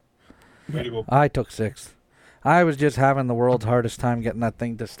 5th. Way to go. I took 6th. I was just having the world's hardest time getting that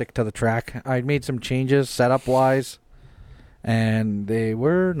thing to stick to the track. I made some changes setup-wise, and they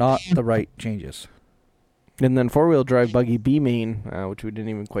were not the right changes. And then four-wheel drive buggy B main, which we didn't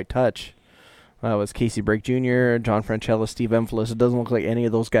even quite touch, was Casey Brake Jr., John Franchella, Steve Emphalis. It doesn't look like any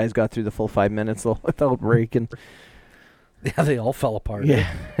of those guys got through the full 5 minutes though, without braking. Yeah, they all fell apart.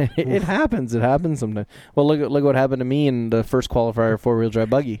 Yeah, it happens. It happens sometimes. Well, look what happened to me in the first qualifier four-wheel drive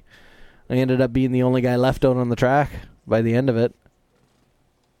buggy. I ended up being the only guy left out on the track by the end of it.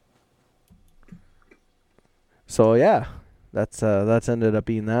 So yeah, that's ended up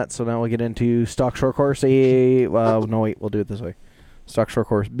being that. So now we'll get into stock short course A. No wait, we'll do it this way. Stock short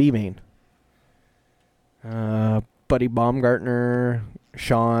course B main. Buddy Baumgartner,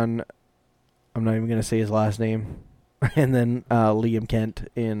 Sean. I'm not even gonna say his last name. And then Liam Kent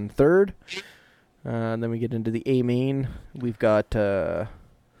in third. And then we get into the A main. We've got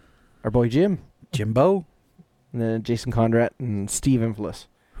our boy Jimbo, and then Jason Conrad and Steve Inflis.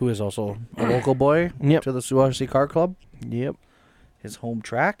 who is also a local boy Yep. to the Sioux RC Car Club, Yep. his home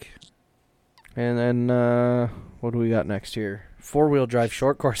track. And then what do we got next here? 4-wheel drive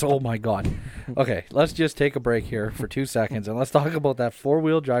short course. Oh, my God. Okay, let's just take a break here for 2 seconds, and let's talk about that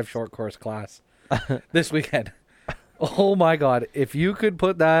 4-wheel drive short course class this weekend. Oh, my God. If you could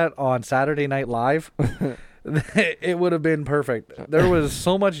put that on Saturday Night Live, it would have been perfect. There was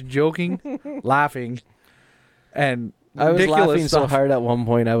so much joking, laughing, and I was ridiculous laughing so stuff. hard at one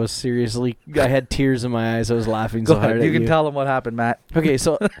point. I had tears in my eyes. I was laughing Go so hard ahead. at You can tell them what happened, Matt. Okay,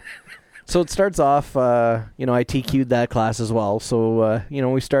 so it starts off. I TQ'd that class as well. So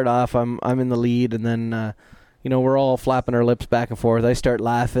we start off. I'm in the lead, and then we're all flapping our lips back and forth. I start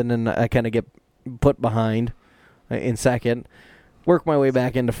laughing, and I kind of get put behind in second. Work my way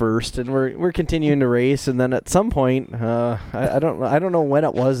back into first, and we're continuing to race. And then at some point, I don't know when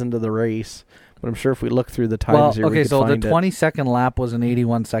it was into the race, but I'm sure if we look through the times here, we could so the find it. 22nd lap was an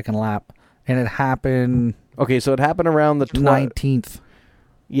 81-second lap, and it happened Okay, so it happened around the 19th.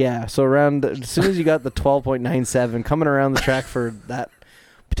 Yeah, so around as soon as you got the 12.97 coming around the track for that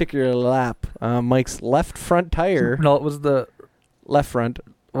particular lap, Mike's left front tire, No, it was the... left front,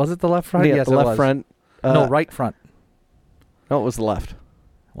 Was it the left front? yeah, Yes, the it left was. front. No, right front. No, it was the left.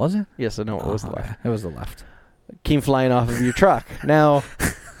 Was it? Yes, I know it was the okay. left. It was the left. Came flying off of your truck. Now,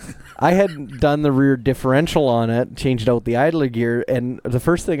 I had done the rear differential on it, changed out the idler gear, and the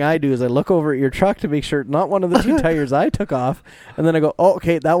first thing I do is I look over at your truck to make sure not one of the two tires I took off, and then I go, oh,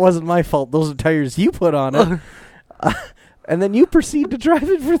 okay, that wasn't my fault. Those are tires you put on it. And then you proceed to drive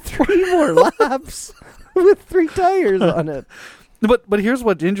it for 3 more laps with 3 tires on it. But here's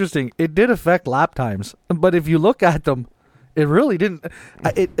what's interesting. It did affect lap times, but if you look at them, it really didn't.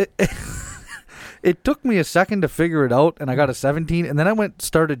 It took me a second to figure it out, and I got a 17, and then I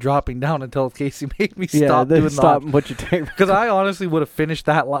started dropping down until Casey made me stop doing stop that. and put your tire Because I honestly would have finished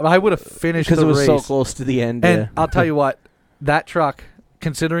that lap. I would have finished the because it was race. so close to the end. And I'll tell you what, that truck,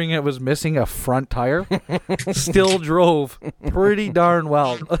 considering it was missing a front tire, still drove pretty darn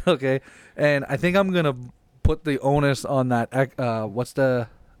well. Okay, and I think I'm gonna put the onus on that. What's the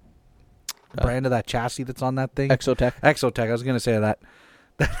brand of that chassis that's on that thing? Exotech. Exotech. I was gonna say that.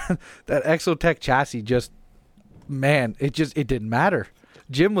 That Exotech chassis it didn't matter.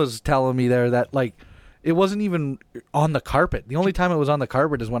 Jim was telling me there that it wasn't even on the carpet. The only time it was on the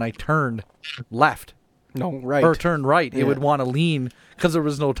carpet is when I turned left. No, right. Or turned right. Yeah. It would want to lean because there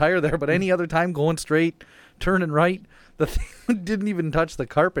was no tire there. But any other time going straight, turning right, the thing didn't even touch the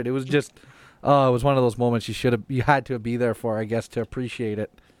carpet. It was just, it was one of those moments you had to be there for, I guess, to appreciate it.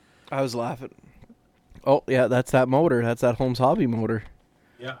 I was laughing. Oh, yeah, that's that motor. That's that Holmes Hobby motor.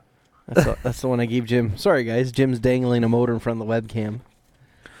 Yeah. That's the one I gave Jim. Sorry, guys. Jim's dangling a motor in front of the webcam.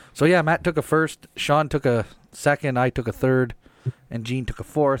 So, yeah, Matt took a first. Sean took a second. I took a third. And Gene took a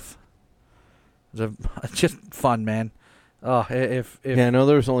fourth. It was just fun, man. Oh, Yeah, I know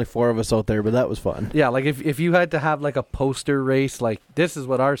there was only 4 of us out there, but that was fun. Yeah, if you had to have a poster race, this is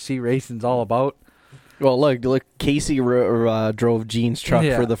what RC racing's all about. Well, look, Casey drove Gene's truck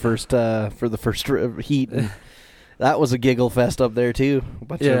for the first heat. And that was a giggle fest up there too.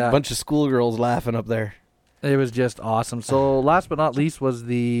 Bunch of schoolgirls laughing up there. It was just awesome. So last but not least was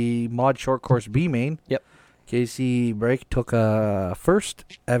the Mod Short Course B main. Yep. Casey Brake took a first,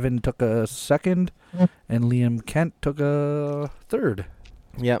 Evan took a second, and Liam Kent took a third.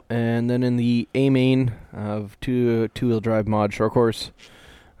 Yep, and then in the A main of two-wheel drive mod short course,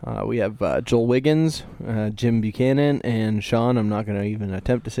 we have Joel Wiggins, Jim Buchanan, and Sean. I'm not going to even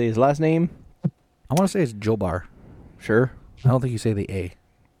attempt to say his last name. I want to say it's Joe Bar. Sure. I don't think you say the A.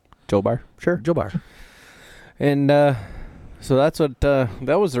 Joe Bar. Sure. Joe Bar. And So that's what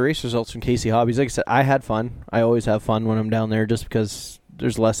that was the race results from Casey Hobbies. Like I said, I had fun. I always have fun when I'm down there, just because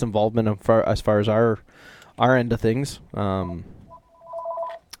there's less involvement as far as our end of things. Oh,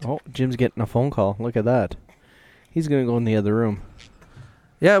 Jim's getting a phone call. Look at that. He's gonna go in the other room.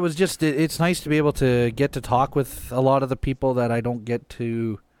 Yeah, it was just it's nice to be able to get to talk with a lot of the people that I don't get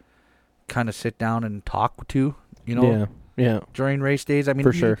to kind of sit down and talk to. You know. Yeah. During race days, I mean,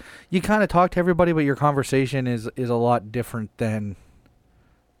 For sure. You kind of talk to everybody, but your conversation is a lot different than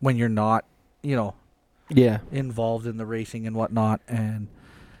when you're not, involved in the racing and whatnot. And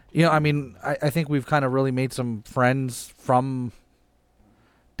I mean, I think we've kind of really made some friends from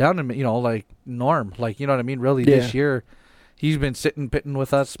down in like Norm, like you know what I mean. Really, this year, he's been pitting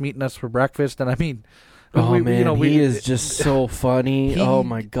with us, meeting us for breakfast, and I mean, he is just so funny. Oh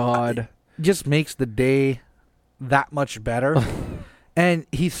my God, just makes the day that much better. And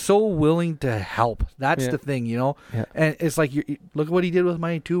he's so willing to help. That's the thing, Yeah. And it's like, look at what he did with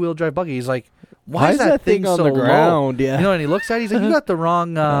my 2-wheel drive buggy. He's like, why is that thing on so the ground? low? Yeah. And he looks at it, he's like, you got the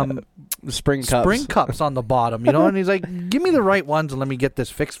wrong spring cups on the bottom, And he's like, give me the right ones and let me get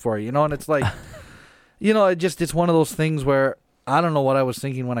this fixed for you, And it's like, it's one of those things where I don't know what I was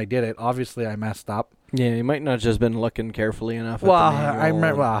thinking when I did it. Obviously, I messed up. Yeah, you might not just been looking carefully enough. Well, I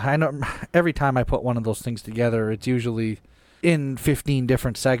know every time I put one of those things together, it's usually in 15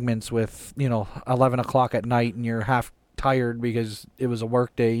 different segments with 11 o'clock at night, and you're half tired because it was a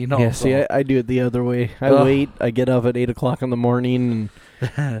work day. Yeah, so. See, I do it the other way. I wait. I get up at 8 o'clock in the morning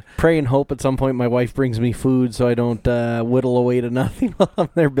and pray and hope at some point my wife brings me food so I don't whittle away to nothing while I'm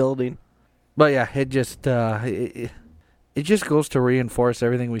there building. But yeah, it just it just goes to reinforce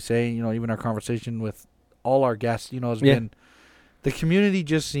everything we say. Even our conversation with all our guests, has been the community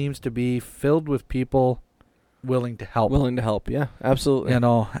just seems to be filled with people willing to help. Yeah, absolutely.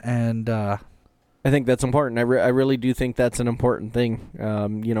 And I think that's important. I really do think that's an important thing.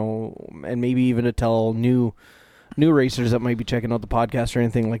 And maybe even to tell new racers that might be checking out the podcast or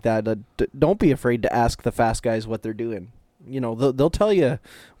anything like that, don't be afraid to ask the fast guys what they're doing. They'll tell you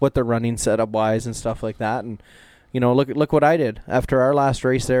what they're running setup wise and stuff like that. And look what I did after our last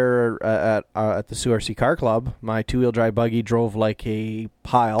race there at the Sioux RC Car Club. My 2-wheel drive buggy drove like a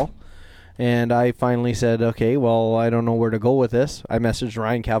pile, and I finally said, okay, well, I don't know where to go with this. I messaged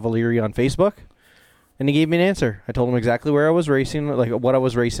Ryan Cavalieri on Facebook, and he gave me an answer. I told him exactly where I was racing, like what I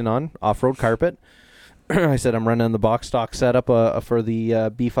was racing on, off-road carpet. I said I'm running the box stock setup for the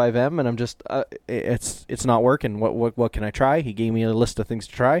B5M, and I'm just it's not working. What can I try? He gave me a list of things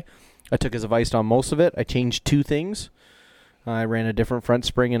to try. I took his advice on most of it. I changed 2 things. I ran a different front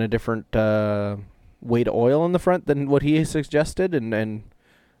spring and a different weight of oil in the front than what he suggested, and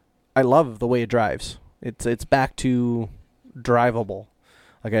I love the way it drives. It's back to drivable,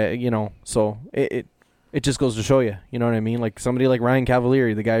 So it just goes to show you. You know what I mean? Like somebody like Ryan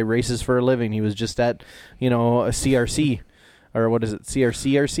Cavalieri, the guy races for a living. He was just at a CRC. Or what is it?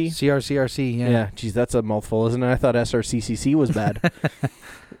 CRCRC? CRCRC, yeah. Yeah, geez, that's a mouthful, isn't it? I thought SRCCC was bad.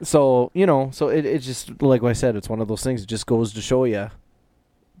 So it just, like I said, it's one of those things. It just goes to show you,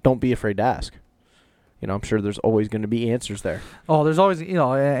 don't be afraid to ask. I'm sure there's always going to be answers there. Oh, there's always,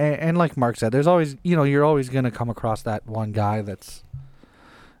 and like Mark said, there's always, you're always going to come across that one guy that's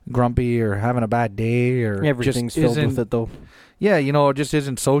grumpy or having a bad day or everything's just filled with it, though. Yeah, just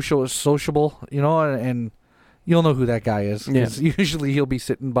isn't sociable, and you'll know who that guy is. Yeah. Usually he'll be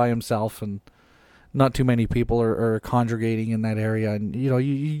sitting by himself and not too many people are congregating in that area. And,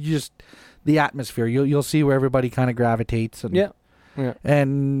 you just, the atmosphere, you'll see where everybody kind of gravitates. And, yeah.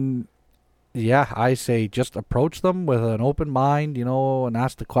 And, I say just approach them with an open mind, and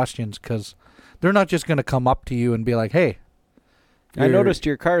ask the questions, because they're not just going to come up to you and be like, hey. I noticed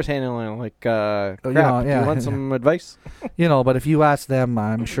your car's handling like crap. Do you want some advice? But if you ask them,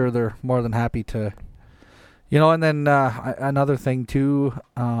 I'm sure they're more than happy to. And then another thing, too,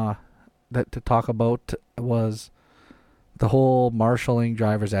 that to talk about was the whole marshalling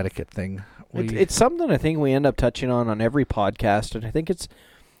driver's etiquette thing. It's something I think we end up touching on every podcast, and I think it's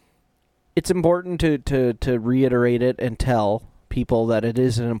important to reiterate it and tell people that it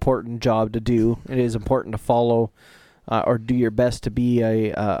is an important job to do. It is important to follow or do your best to be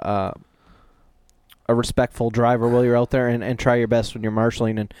a respectful driver while you're out there, and try your best when you're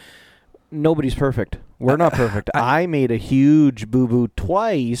marshalling. And nobody's perfect. We're not perfect. I made a huge boo-boo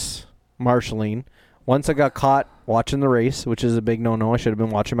twice marshalling. Once I got caught watching the race, which is a big no-no. I should have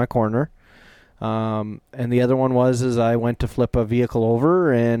been watching my corner. And the other one was I went to flip a vehicle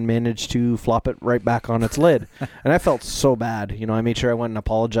over and managed to flop it right back on its lid. And I felt so bad. I made sure I went and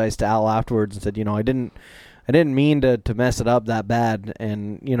apologized to Al afterwards and said, I didn't I didn't mean to mess it up that bad,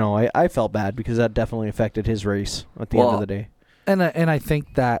 and I felt bad because that definitely affected his race at the end of the day. And I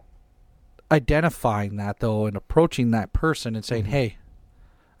think that identifying that though and approaching that person and saying, hey,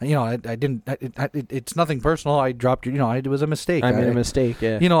 I didn't. It's nothing personal. I dropped you. It was a mistake. I made a mistake.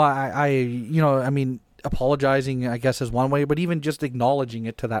 Yeah. I mean, apologizing, I guess, is one way, but even just acknowledging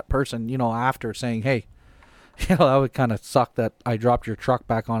it to that person, after saying, hey, that would kind of suck that I dropped your truck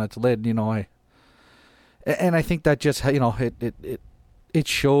back on its lid. And I think that just it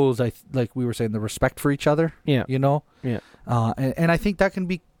shows. Like we were saying, the respect for each other. Yeah. Yeah. And I think that can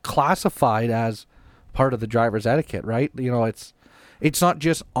be classified as part of the driver's etiquette, right? It's not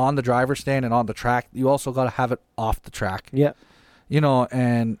just on the driver's stand and on the track. You also got to have it off the track. Yeah.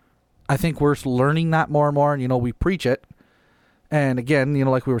 And I think we're learning that more and more. And, we preach it. And again,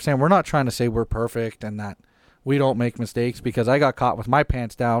 like we were saying, we're not trying to say we're perfect and that we don't make mistakes, because I got caught with my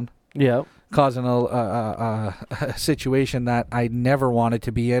pants down. Yeah. Causing a situation that I never wanted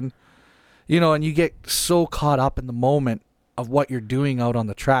to be in. And you get so caught up in the moment of what you're doing out on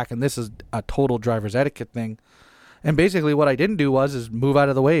the track. And this is a total driver's etiquette thing. And basically what I didn't do is move out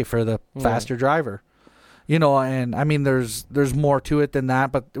of the way for the faster driver. And I mean, there's more to it than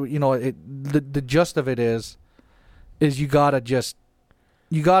that, but the gist of it is you gotta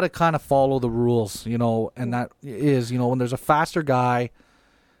kind of follow the rules, and that is, when there's a faster guy,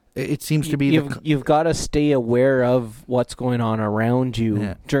 it seems to be you've got to stay aware of what's going on around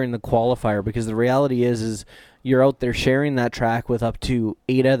you during the qualifier, because the reality is you're out there sharing that track with up to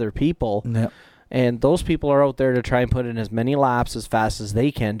 8 other people. Yeah. And those people are out there to try and put in as many laps as fast as they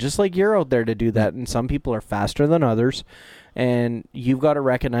can, just like you're out there to do that. And some people are faster than others. And you've got to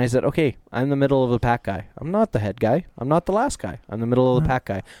recognize that, okay, I'm the middle of the pack guy. I'm not the head guy. I'm not the last guy. I'm the middle of the pack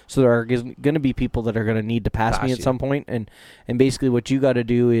guy. So there are going to be people that are going to need to pass me at some point. And basically what you got to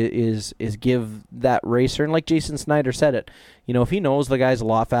do is give that racer, and like Jason Snyder said it, if he knows the guy's a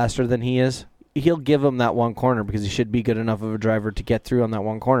lot faster than he is, he'll give him that one corner because he should be good enough of a driver to get through on that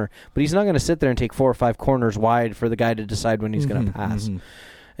one corner. But he's not going to sit there and take 4 or 5 corners wide for the guy to decide when he's going to pass.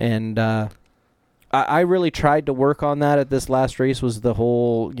 And I really tried to work on that at this last race, was the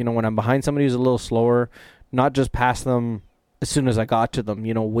whole, when I'm behind somebody who's a little slower, not just pass them as soon as I got to them.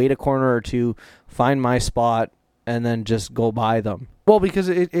 Wait a corner or two, find my spot, and then just go by them. Well, because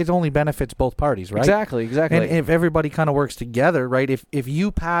it only benefits both parties, right? Exactly. And if everybody kind of works together, right? If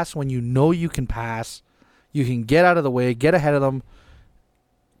you pass when you know you can pass, you can get out of the way, get ahead of them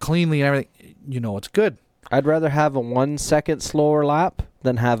cleanly and everything, it's good. I'd rather have a 1 second slower lap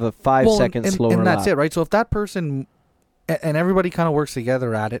than have a 5 second slower lap. And that's it, right? So if that person, and everybody kind of works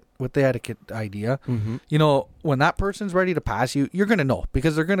together at it with the etiquette idea, when that person's ready to pass you, you're going to know,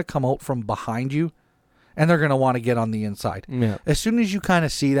 because they're going to come out from behind you. And they're going to want to get on the inside. Yeah. As soon as you kind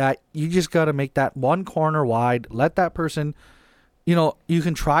of see that, you just got to make that one corner wide. Let that person, you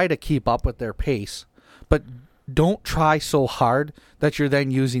can try to keep up with their pace, but don't try so hard that you're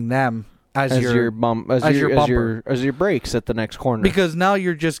then using them as your bumper, as your brakes at the next corner. Because now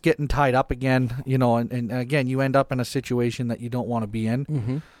you're just getting tied up again, and again, you end up in a situation that you don't want to be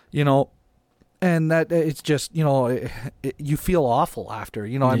in, And that it's just, you feel awful after,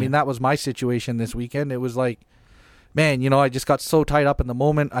 I mean, that was my situation this weekend. It was like, man, I just got so tied up in the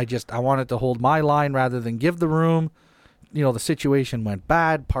moment. I wanted to hold my line rather than give the room. The situation went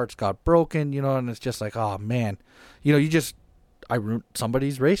bad. Parts got broken, and it's just like, oh man, I ruined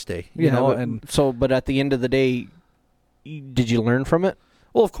somebody's race day, but at the end of the day, did you learn from it?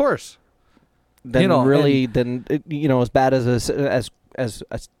 Well, of course. Then as bad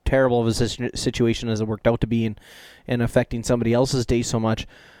as terrible of a situation as it worked out to be and affecting somebody else's day so much,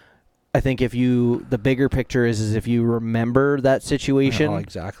 I think the bigger picture is if you remember that situation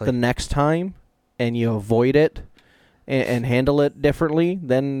the next time and you avoid it and handle it differently,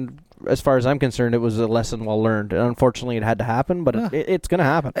 then as far as I'm concerned, it was a lesson well learned. And unfortunately, it had to happen, but it's going to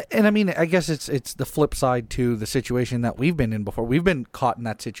happen. And I mean, I guess it's the flip side to the situation that we've been in before. We've been caught in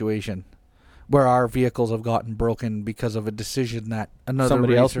that situation where our vehicles have gotten broken because of a decision that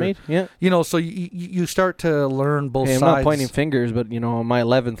somebody else made. Yeah, so you start to learn both sides. I'm not pointing fingers, but on my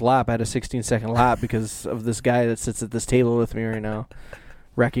 11th lap, I had a 16-second lap because of this guy that sits at this table with me right now.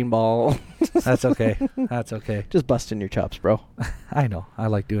 Wrecking ball. That's okay. That's okay. Just busting your chops, bro. I know. I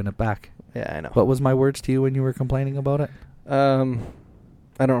like doing it back. Yeah, I know. What was my words to you when you were complaining about it? I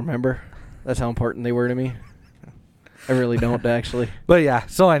don't remember. That's how important they were to me. I really don't, actually. But yeah,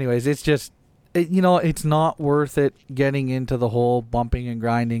 so anyways, it's just, it's not worth it getting into the whole bumping and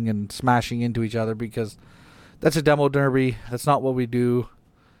grinding and smashing into each other, because that's a demo derby. That's not what we do.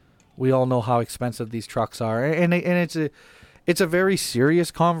 We all know how expensive these trucks are. And it's a very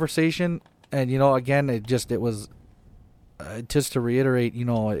serious conversation, And, again, it was, just to reiterate,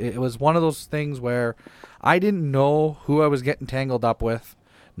 it was one of those things where I didn't know who I was getting tangled up with.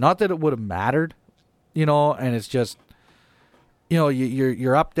 Not that it would have mattered, and it's just,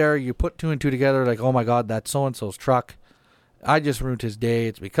 you're up there, you put two and two together, like, oh my God, that's so-and-so's truck. I just ruined his day.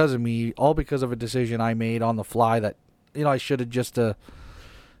 It's because of me, all because of a decision I made on the fly that, I should have just,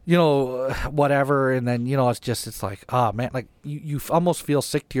 whatever. And then, it's like, oh man, like you almost feel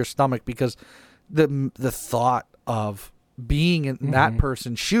sick to your stomach because the thought of being in that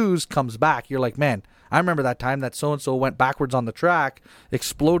person's shoes comes back. You're like, man, I remember that time that so-and-so went backwards on the track,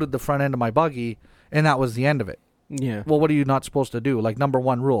 exploded the front end of my buggy, and that was the end of it. Yeah. Well, what are you not supposed to do? Like, number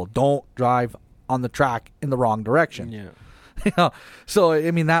one rule, don't drive on the track in the wrong direction. Yeah. So,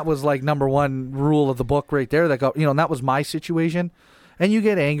 I mean, that was like number one rule of the book right there. That got, and that was my situation. And you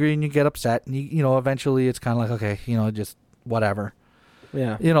get angry and you get upset, and eventually it's kind of like, okay, just whatever.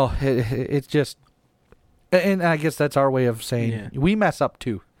 Yeah. It's just, and I guess that's our way of saying we mess up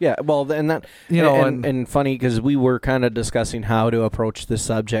too. Yeah. Well, and that, and funny because we were kind of discussing how to approach this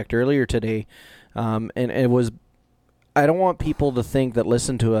subject earlier today, and it was, I don't want people to think that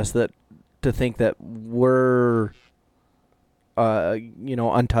listen to us to think that we're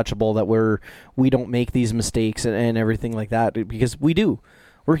untouchable, that we don't make these mistakes and everything like that, because we do.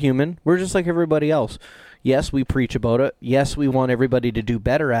 We're human. We're just like everybody else. Yes, we preach about it. Yes, we want everybody to do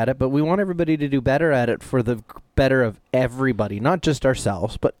better at it, but we want everybody to do better at it for the better of everybody, not just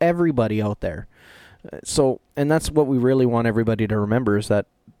ourselves, but everybody out there. So, and that's what we really want everybody to remember, is that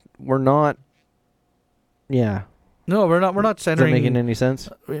we're not, No, we're not centering. Is that making any sense?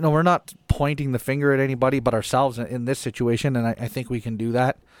 We're not pointing the finger at anybody but ourselves in this situation, and I think we can do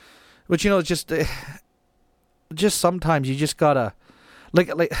that. But it's just sometimes you just gotta, like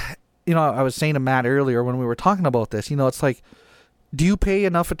I was saying to Matt earlier when we were talking about this. It's like, do you pay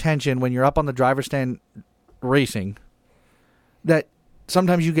enough attention when you're up on the driver's stand racing that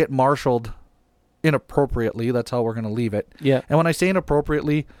sometimes you get marshaled inappropriately? That's how we're gonna leave it. Yeah. And when I say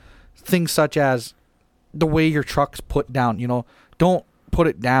inappropriately, things such as the way your truck's put down, don't put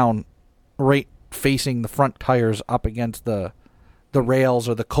it down right facing the front tires up against the rails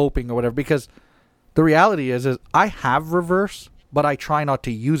or the coping or whatever, because the reality is I have reverse, but I try not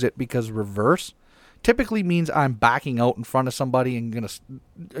to use it because reverse typically means I'm backing out in front of somebody and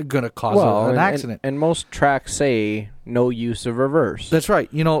gonna cause an accident. And most tracks say no use of reverse. That's right.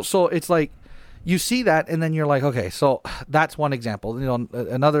 So it's like, you see that, and then you're like, okay, so that's one example.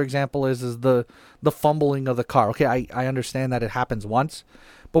 Another example is the fumbling of the car. Okay, I understand that it happens once,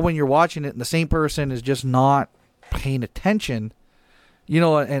 but when you're watching it and the same person is just not paying attention,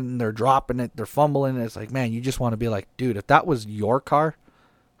 and they're dropping it, they're fumbling, and it's like, man, you just want to be like, dude, if that was your car,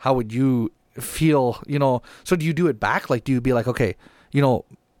 how would you feel? So do you do it back? Like, do you be like, okay,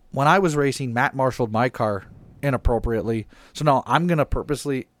 when I was racing, Matt marshaled my car inappropriately, so now I'm going to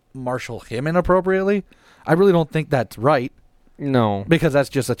purposely marshal him inappropriately? I really don't think that's right. No, because that's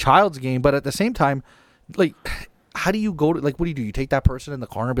just a child's game. But at the same time, like, how do you go to, like, what do? You take that person in the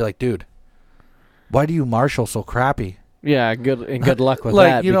corner and be like, dude, why do you marshal so crappy? Yeah, good luck with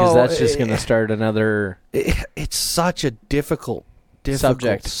that, because that's just going to start another. It's such a difficult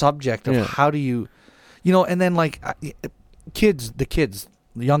subject of how do you, and then like the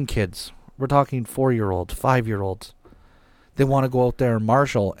young kids, we're talking 4-year-olds, 5-year-olds. They want to go out there and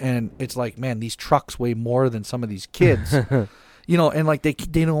marshal, and it's like, man, these trucks weigh more than some of these kids, and like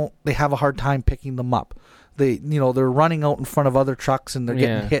they have a hard time picking them up. They're running out in front of other trucks and they're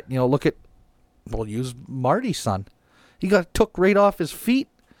getting hit. We'll use Marty's son. He got took right off his feet.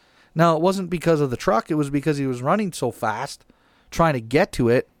 Now, it wasn't because of the truck. It was because he was running so fast, trying to get to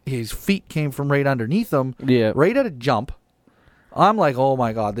it. His feet came from right underneath him, right at a jump. I'm like, oh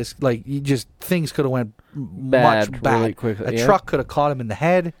my God, this, like, things could have went much bad. Really quickly. A truck could have caught him in the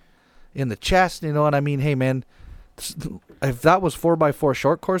head, in the chest, and I mean, hey man, if that was 4x4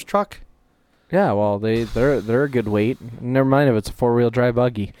 short course truck. Yeah, well, they're a good weight. Never mind if it's a 4-wheel drive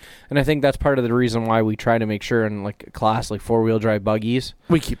buggy. And I think that's part of the reason why we try to make sure in like a class like 4-wheel drive buggies,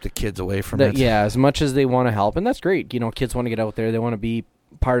 we keep the kids away from it. Yeah, as much as they want to help, and that's great. Kids want to get out there, they want to be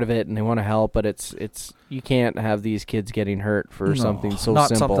part of it, and they want to help, but it's you can't have these kids getting hurt for something so not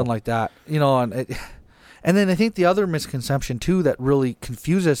simple. Something like that. And then I think the other misconception too that really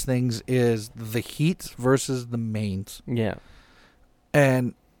confuses things is the heats versus the mains. Yeah.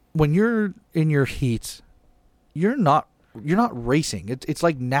 And when you're in your heats, you're not racing. It's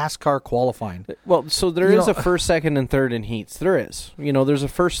like NASCAR qualifying. Well, so there is a first, second, and third in heats. There is. There's a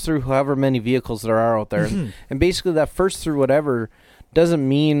first through however many vehicles there are out there. And basically that first through whatever doesn't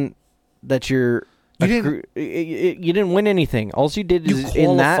mean that you're You didn't. You didn't win anything. All you did You is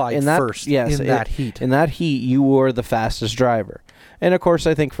in that first. yes, in that heat. In that heat, you were the fastest driver. And of course,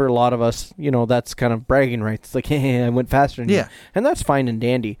 I think for a lot of us, that's kind of bragging rights. It's like, hey, I went faster than you. And that's fine and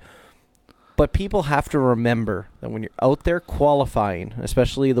dandy. But people have to remember that when you're out there qualifying,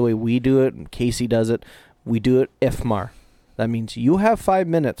 especially the way we do it, and Casey does it, we do it IFMAR. That means you have 5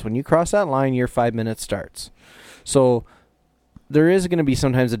 minutes. When you cross that line, your 5 minutes starts. So there is going to be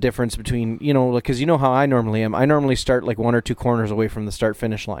sometimes a difference between, because you know how I normally am. I normally start like 1 or 2 corners away from the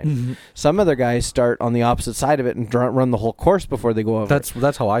start-finish line. Mm-hmm. Some other guys start on the opposite side of it and run the whole course before they go over.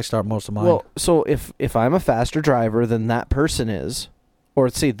 That's how I start most of mine. Well, so if I'm a faster driver than that person is, or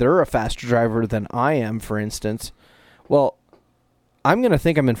say they're a faster driver than I am, for instance, well, I'm going to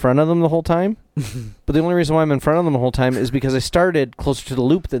think I'm in front of them the whole time. But the only reason why I'm in front of them the whole time is because I started closer to the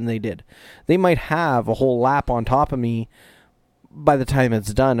loop than they did. They might have a whole lap on top of me by the time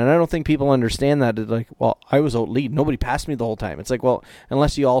it's done. And I don't think people understand that. It's like, well, I was out lead. Nobody passed me the whole time. It's like, well,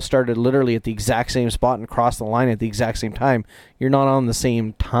 unless you all started literally at the exact same spot and crossed the line at the exact same time, you're not on the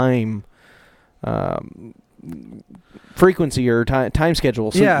same time frequency or time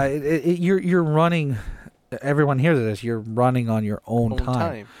schedule. So you're running. Everyone hears this. You're running on your own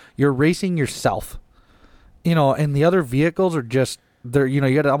time. You're racing yourself. And the other vehicles are just they're. You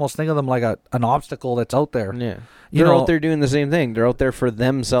got to almost think of them like an obstacle that's out there. Yeah, they're out there doing the same thing. They're out there for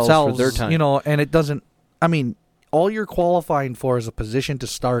themselves for their time. And it doesn't. I mean, all you're qualifying for is a position to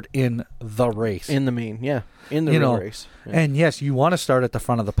start in the race. In the main, yeah, in the real race. Yeah. And yes, you want to start at the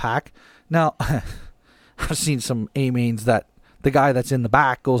front of the pack. Now, I've seen some A-mains that the guy that's in the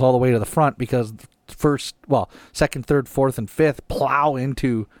back goes all the way to the front because second, third, fourth, and fifth plow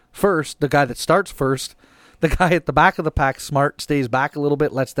into first. The guy that starts first, the guy at the back of the pack, smart, stays back a little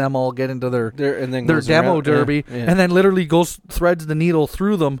bit, lets them all get into their demo around, derby, yeah. and then literally threads the needle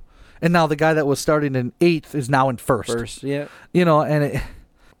through them. And now the guy that was starting in 8th is now in first. Yeah. And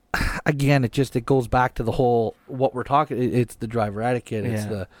it goes back to the whole what we're talking. It's the driver etiquette.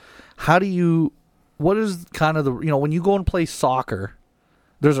 It's what is kind of the when you go and play soccer,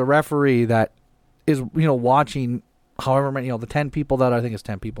 there's a referee that is watching however many the 10 people that I think is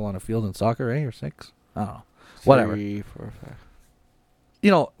 10 people on a field in soccer, or 6. I don't know. Whatever. 3, 4,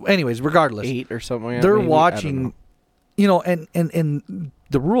 5. Anyways, regardless, 8 or something. They're watching. And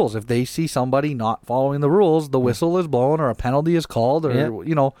the rules. If they see somebody not following the rules, the whistle is blown or a penalty is called, or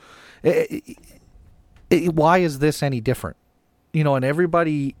why is this any different? And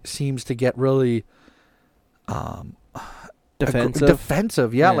everybody seems to get really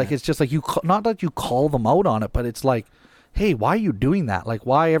defensive. Yeah, like it's just like not that you call them out on it, but it's like, hey, why are you doing that? Like,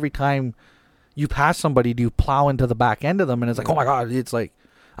 why every time you pass somebody do you plow into the back end of them? And it's like, oh my god, it's like,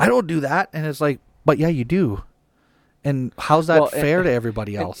 I don't do that. And it's like, but yeah, you do. And how's that fair to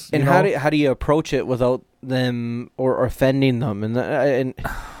everybody else? And how do you approach it without them or offending them? And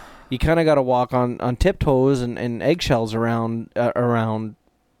you kind of got to walk on tiptoes and eggshells around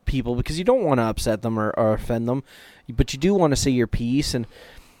people, because you don't want to upset them or offend them, but you do want to say your piece. And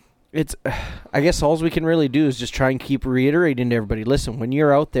it's, I guess all we can really do is just try and keep reiterating to everybody, listen, when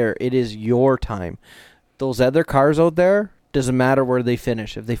you're out there, it is your time. Those other cars out there, doesn't matter where they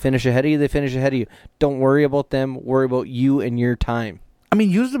finish. If they finish ahead of you, they finish ahead of you. Don't worry about them. Worry about you and your time. I mean,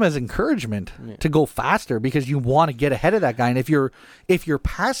 use them as encouragement to go faster, because you want to get ahead of that guy. And if you're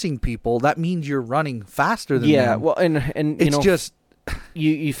passing people, that means you're running faster than them. Yeah, well, and it's just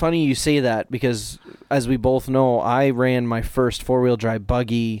you funny you say that, because as we both know, I ran my first 4-wheel drive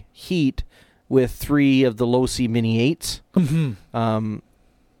buggy heat with 3 of the low C Mini 8s. Mm-hmm.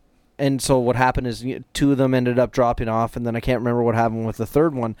 And so what happened is 2 of them ended up dropping off, and then I can't remember what happened with the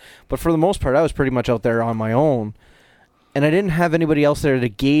third one. But for the most part, I was pretty much out there on my own. And I didn't have anybody else there to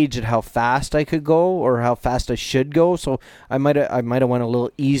gauge at how fast I could go or how fast I should go. So I might have went a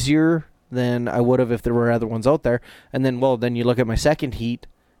little easier than I would have if there were other ones out there. And then, then you look at my second heat.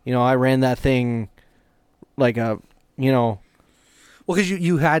 I ran that thing like a, Well, because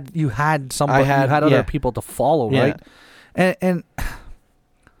you had somebody, you had other people to follow, right? And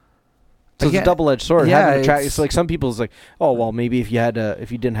so it's a double-edged sword. Yeah, it's like some people's like, oh well, maybe if you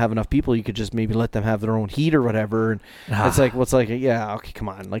didn't have enough people, you could just maybe let them have their own heat or whatever. And it's like, yeah, okay, come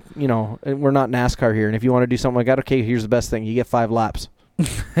on, like we're not NASCAR here, and if you want to do something like that, okay, here's the best thing: you get 5 laps.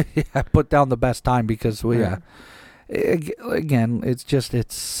 Yeah, put down the best time, because again,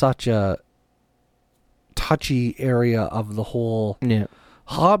 it's such a touchy area of the whole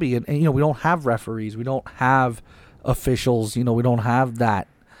hobby, and we don't have referees, we don't have officials, we don't have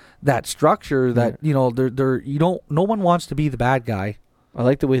that structure that no one wants to be the bad guy. I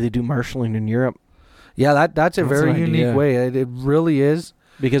like the way they do marshalling in Europe. Yeah, that's a very unique way. It really is.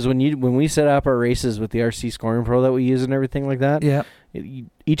 Because when we set up our races with the RC Scoring Pro that we use and everything like that, Yeah.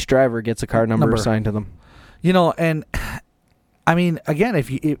 Each driver gets a car number assigned to them. You know, and I mean, again, if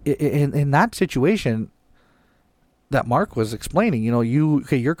you in that situation that Mark was explaining, you know,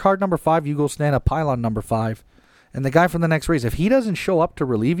 your card number 5, you go stand at pylon number 5, and the guy from the next race, if he doesn't show up to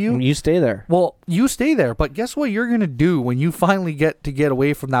relieve you, You stay there. well, you stay there. But guess what you're gonna do when you finally get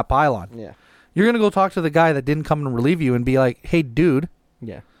away from that pylon? Yeah. You're gonna go talk to the guy that didn't come and relieve you and be like, "Hey, dude,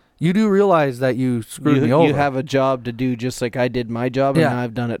 Yeah. you do realize that you screwed me over. You have a job to do just like I did my job, and Yeah. now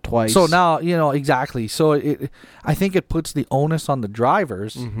I've done it twice. So now, you know, exactly. So I think it puts the onus on the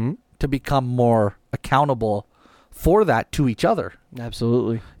drivers Mm-hmm. to become more accountable for that to each other.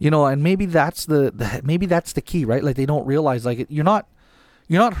 Absolutely. You know, and maybe that's the key, right? Like they don't realize like you're not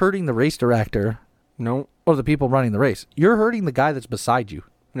hurting the race director No. or the people running the race. You're hurting the guy that's beside you.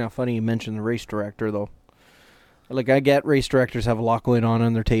 Now, funny you mentioned the race director, though. Like, I get race directors have a lot going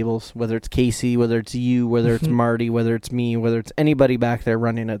on their tables, whether it's Casey, whether it's you, whether it's Marty, whether it's me, whether it's anybody back there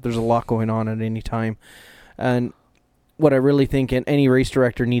running it. There's a lot going on at any time. And what I really think any race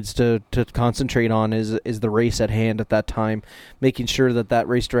director needs to concentrate on is the race at hand at that time, making sure that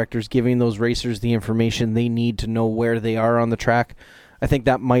race director is giving those racers the information they need to know where they are on the track. I think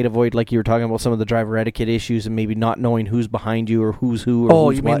that might avoid, like you were talking about, some of the driver etiquette issues and maybe not knowing who's behind you or who's who. Or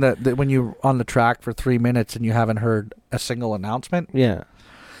who's You mean what. that when you're on the track for 3 minutes and you haven't heard a single announcement? Yeah.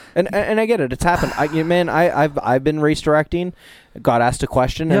 And I get it. It's happened. I've been race directing, got asked a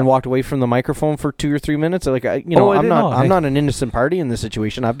question and walked away from the microphone for 2 or 3 minutes. Like I'm not an innocent party in this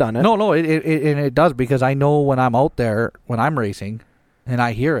situation. I've done it. No, it does, because I know when I'm out there, when I'm racing, and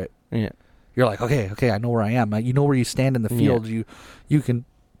I hear it. Yeah. You're like, okay, I know where I am. You know where you stand in the field. Yeah. You can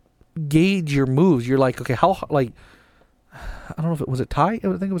gauge your moves. You're like, okay, how, like, I don't know if it was Ty. I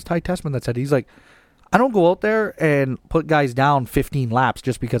think it was Ty Tessman that said, he's like, I don't go out there and put guys down 15 laps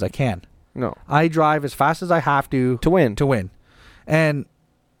just because I can. No. I drive as fast as I have to win. And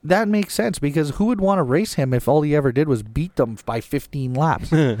that makes sense, because who would want to race him if all he ever did was beat them by 15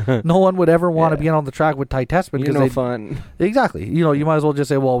 laps? No one would ever want to be on the track with Ty Tessman. You're no fun. Exactly. You know, you might as well just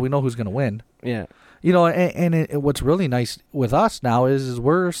say, well, we know who's going to win. Yeah. You know, and what's really nice with us now is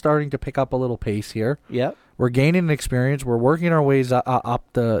we're starting to pick up a little pace here. Yep. We're gaining experience. We're working our ways up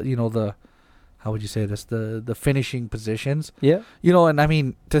the how would you say this? The finishing positions. Yeah. You know, and I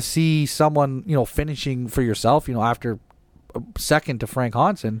mean, to see someone, you know, finishing for yourself, you know, after second to Frank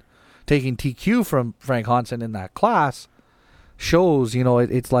Hansen, taking TQ from Frank Hansen in that class, shows, you know,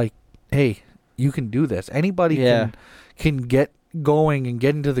 it's like, hey, you can do this. Anybody can get going and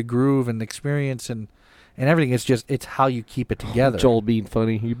get into the groove and experience and everything. It's how you keep it together. Joel being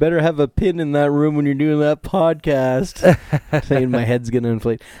funny. You better have a pin in that room when you're doing that podcast. Saying my head's going to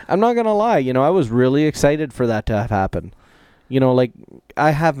inflate. I'm not going to lie. You know, I was really excited for that to have happened. You know, like,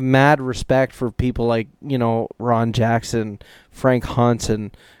 I have mad respect for people like, you know, Ron Jackson, Frank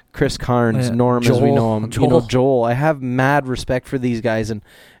Hansen, Chris Carnes, Norm, Joel, as we know him. Joel. You know, Joel. I have mad respect for these guys,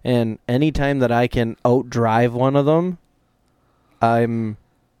 and anytime that I can outdrive one of them,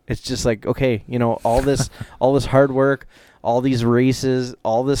 it's just like, okay, you know, all this hard work, all these races,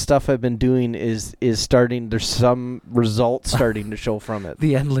 all this stuff I've been doing is starting. There's some results starting to show from it.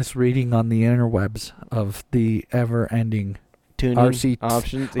 The endless reading on the interwebs of the ever-ending tuning RC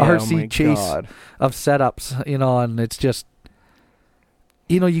options, RC chase of setups, you know, and it's just,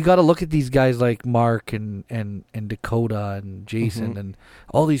 you know, you got to look at these guys like Mark and Dakota and Jason and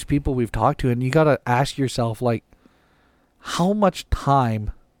all these people we've talked to, and you got to ask yourself, like, how much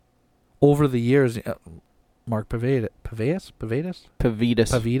time over the years, Mark Pavidis?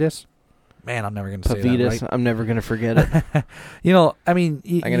 Man, I'm never going to say that right. I'm never going to forget it. You know, I mean,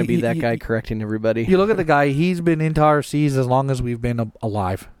 I'm going to be that guy correcting everybody. You look at the guy, he's been into RCs as long as we've been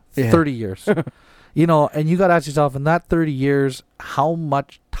alive. 30 years. You know, and you got to ask yourself, in that 30 years, how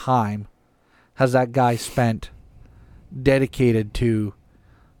much time has that guy spent dedicated to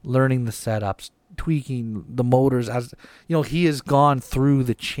learning the setups, tweaking the motors? As you know, he has gone through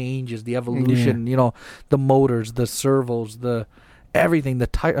the changes, the evolution, you know, the motors, the servos, the everything, the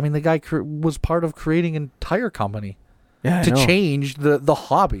tire. I mean, the guy was part of creating a tire company to change the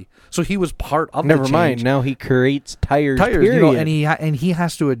hobby. So he was part of the change. Never mind, now he creates tires, period. You know, and he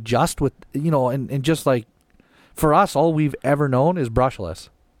has to adjust with, you know, and just like for us, all we've ever known is brushless.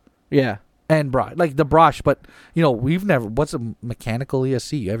 Yeah. And like the brush, but you know, we've never. What's a mechanical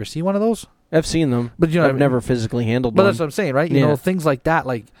ESC? You ever see one of those? I've seen them, but you know, I've never physically handled one. But that's what I'm saying, right? You know, things like that,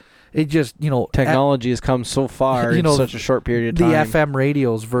 like it just, you know, technology has come so far in such a short period of time. The FM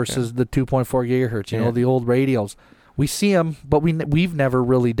radios versus the 2.4 gigahertz. You know, the old radios. We see them, but we've never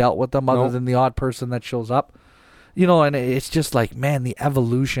really dealt with them other than the odd person that shows up. You know, and it's just like, man, the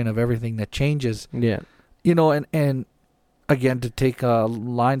evolution of everything that changes. Yeah. You know, and again, to take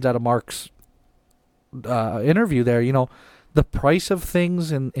lines out of Mark's interview there, you know, the price of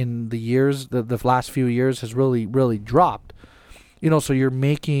things in the years, the last few years has really, really dropped. You know, so you're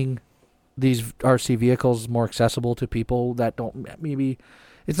making these RC vehicles more accessible to people that don't, maybe,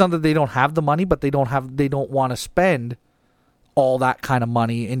 it's not that they don't have the money, but they don't want to spend all that kind of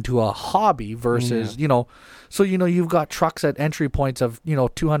money into a hobby versus, you know, so, you know, you've got trucks at entry points of, you know,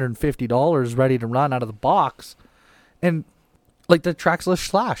 $250 ready to run out of the box. And like the Traxxas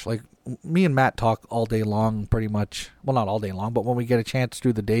Slash, like me and Matt talk all day long, pretty much. Well, not all day long, but when we get a chance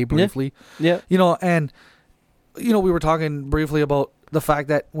through the day briefly, Yeah. you know, and, you know, we were talking briefly about the fact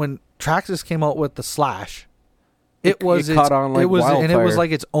that when Traxxas came out with the Slash, it caught on like wildfire. And it was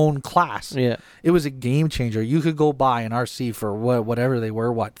like its own class. Yeah. It was a game changer. You could go buy an RC for whatever they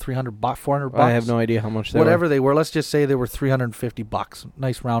were, $300, $400. I have no idea how much they whatever were. they were. Let's just say they were $350.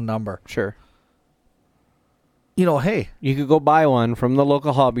 Nice round number. Sure. You know, hey, You could go buy one from the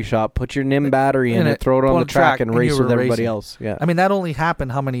local hobby shop, put your NIM battery in In it, it, throw it put on on the the track, track, and and race you with were everybody racing. else. Yeah. I mean, that only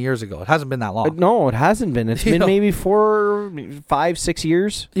happened how many years ago? It hasn't been that long. No, it hasn't been. It's You been know. maybe 4, 5, 6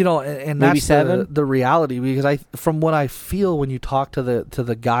 years. You know, and Maybe that's 7? the reality, because from what I feel when you talk to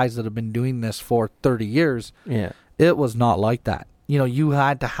the guys that have been doing this for 30 years, Yeah. it was not like that. You know, you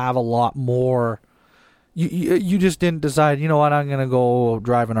had to have a lot more. You just didn't decide, you know what, I'm going to go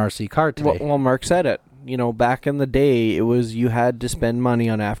drive an RC car today. Well, Mark said it. You know, back in the day, it was you had to spend money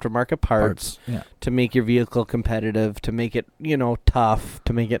on aftermarket parts Yeah. to make your vehicle competitive, to make it, you know, tough,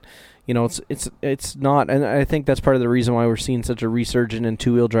 to make it, you know, it's not. And I think that's part of the reason why we're seeing such a resurgence in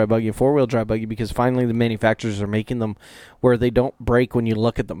 2-wheel drive buggy and 4-wheel drive buggy, because finally the manufacturers are making them where they don't break when you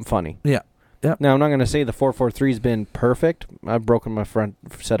look at them funny. Yeah. Yeah. Now, I'm not going to say the 443's been perfect. I've broken my front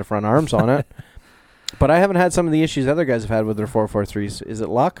set of front arms on it. But I haven't had some of the issues other guys have had with their 443s. Is it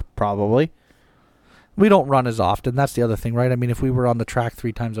luck? Probably. We don't run as often. That's the other thing, right? I mean, if we were on the track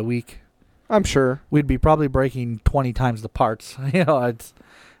 3 times a week, I'm sure. we'd be probably breaking 20 times the parts. You know,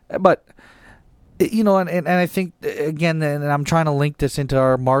 you know, and I think, again, and I'm trying to link this into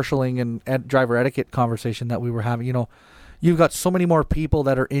our marshalling and driver etiquette conversation that we were having. You know, you've got so many more people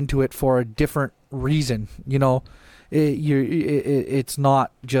that are into it for a different reason. You know, it's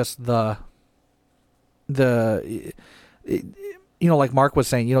not just you know, like Mark was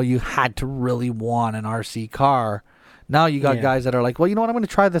saying, you know, you had to really want an RC car. Now you got guys that are like, well, you know what, I'm going to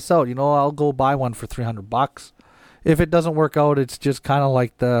try this out. You know, I'll go buy one for $300. If it doesn't work out, it's just kind of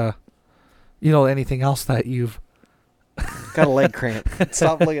like you know, anything else that you've Got a leg cramp.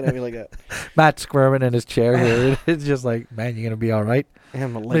 Stop looking at me like that. Matt squirming in his chair here. It's just like, man, you're going to be all right. I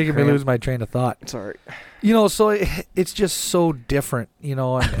have a leg Making me cramp. lose my train of thought. Sorry. You know, so it's just so different, you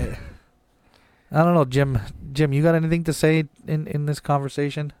know. And I don't know, Jim, you got anything to say in this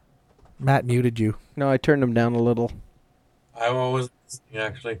conversation? Matt muted you. No, I turned him down a little. I'm always listening,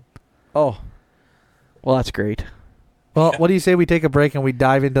 actually. Oh. Well, that's great. Well, what do you say we take a break and we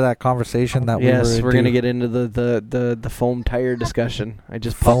dive into that conversation that we're going to get into the foam tire discussion. I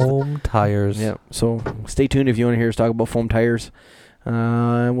just foam tires. Yeah. So stay tuned if you want to hear us talk about foam tires.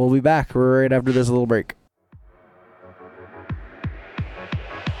 And we'll be back right after this little break.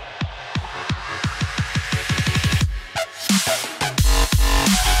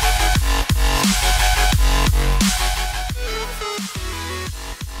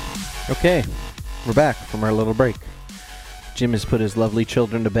 Okay, we're back from our little break. Jim has put his lovely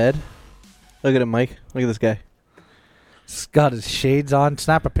children to bed. Look at him, Mike. Look at this guy. He's got his shades on.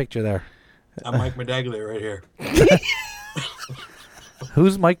 Snap a picture there. I'm Mike Medaglia right here.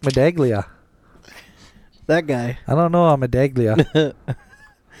 Who's Mike Medaglia? That guy. I don't know. I'm Medaglia.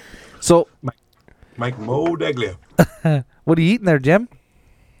 So, Mike Modaglia. What are you eating there, Jim?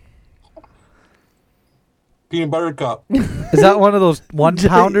 Peanut butter cup. Is that one of those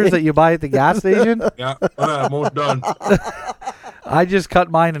 1-pounders that you buy at the gas station? Yeah, almost done. I just cut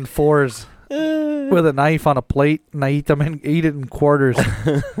mine in 4s with a knife on a plate, and I eat it in quarters.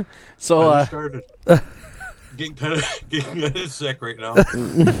 so I just started getting kind of sick right now.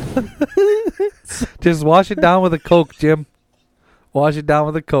 Just wash it down with a Coke, Jim. Wash it down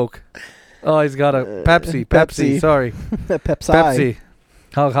with a Coke. Oh, he's got a Pepsi. Pepsi. Sorry. Pepsi.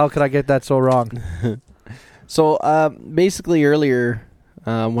 How could I get that so wrong? So, basically earlier,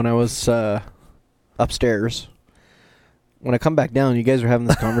 when I was upstairs, when I come back down, you guys were having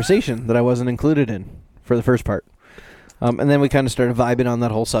this conversation that I wasn't included in for the first part. And then we kind of started vibing on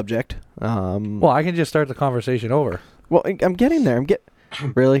that whole subject. Well, I can just start the conversation over. Well, I'm getting there.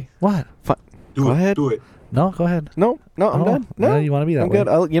 Really? What? Do Go it. ahead. Do it. No, go ahead. No, I'm Oh, done. No, you want to be that I'm way.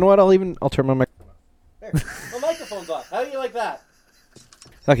 good. You know what? I'll turn my mic. There. My microphone. headphones on. How do you like that?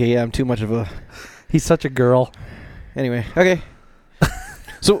 Okay, yeah, I'm too much of a... He's such a girl. Anyway, okay.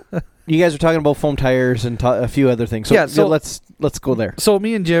 So, you guys are talking about foam tires and a few other things. So, Yeah, so- let's go there. So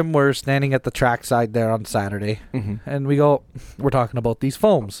me and Jim were standing at the trackside there on Saturday, and we're talking about these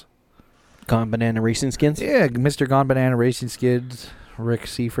foams. Gone Banana Racing Skins? Yeah, Mr. Gone Banana Racing Skids, Rick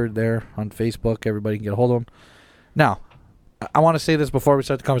Seaford there on Facebook. Everybody can get a hold of him. Now, I want to say this before we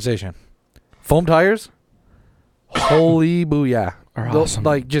start the conversation. Foam tires, holy booyah. Are awesome.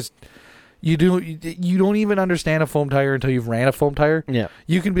 Like, just, you don't even understand a foam tire until you've ran a foam tire. Yeah.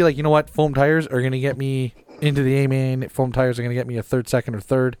 You can be like, you know what, foam tires are going to get me into the A-main. Foam tires are going to get me a third, second, or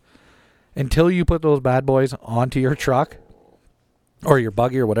third. Until you put those bad boys onto your truck or your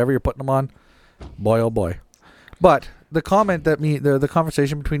buggy or whatever you're putting them on, boy, oh boy. But the comment that the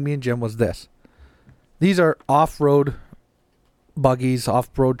conversation between me and Jim was this. These are off-road buggies,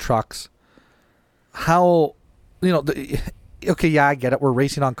 off-road trucks. How, okay, yeah, I get it. We're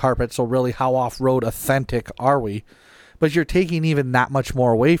racing on carpet, so really how off-road authentic are we? But you're taking even that much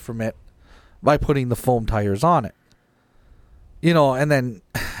more away from it by putting the foam tires on it. And then,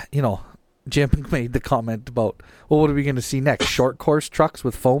 Jim made the comment about, well, what are we going to see next? Short course trucks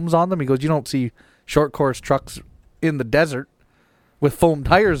with foams on them? He goes, you don't see short course trucks in the desert with foam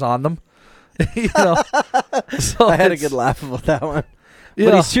tires on them. So I had a good laugh about that one.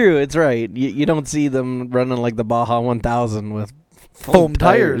 But it's true. It's right. You don't see them running like the Baja 1000 with foam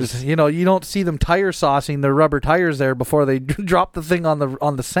tires. You don't see them tire saucing their rubber tires there before they drop the thing on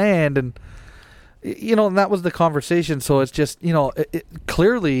the sand, and and that was the conversation. So it's just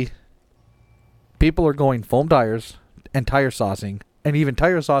clearly people are going foam tires and tire saucing, and even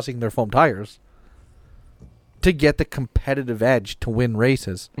tire saucing their foam tires to get the competitive edge to win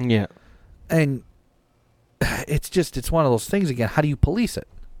races. Yeah. And it's one of those things again. How do you police it?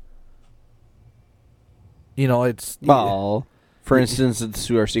 Well, for instance, at the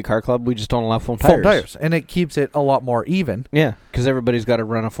Sioux RC Car Club, we just don't allow foam tires. And it keeps it a lot more even. Yeah, because everybody's got to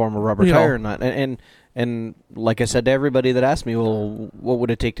run a form of rubber tire or not. And like I said to everybody that asked me, well, what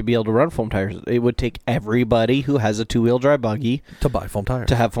would it take to be able to run foam tires? It would take everybody who has a two-wheel drive buggy to buy foam tires,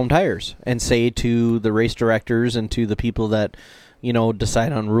 to have foam tires, and say to the race directors and to the people that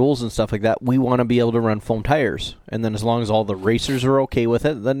decide on rules and stuff like that, we want to be able to run foam tires. And then as long as all the racers are okay with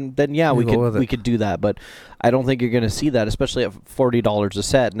it, then yeah, we could do that. But I don't think you're going to see that, especially at $40 a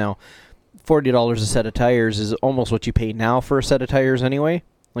set. Now, $40 a set of tires is almost what you pay now for a set of tires anyway,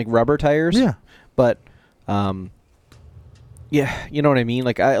 like rubber tires. Yeah. But yeah, you know what I mean?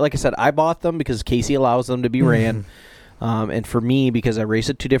 Like I said, I bought them because Casey allows them to be ran. And for me, because I race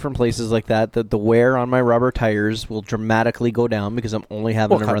at two different places like that, the wear on my rubber tires will dramatically go down because I'm only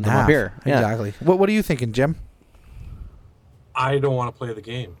having to run them up here. Yeah. Exactly. What are you thinking, Jim? I don't want to play the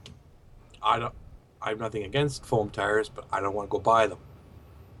game. I have nothing against foam tires, but I don't want to go buy them.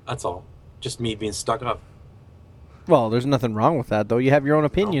 That's all. Just me being stuck up. Well, there's nothing wrong with that, though. You have your own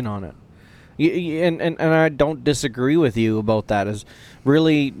opinion on it. And I don't disagree with you about that. Is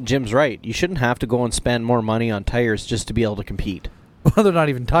really, Jim's right. You shouldn't have to go and spend more money on tires just to be able to compete. Well, they're not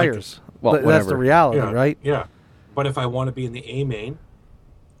even tires. That's the reality, right? Yeah. But if I want to be in the A-main,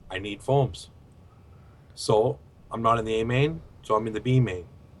 I need foams. So I'm not in the A-main, so I'm in the B-main.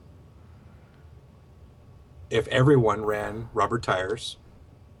 If everyone ran rubber tires,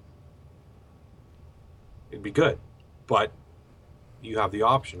 it'd be good. But you have the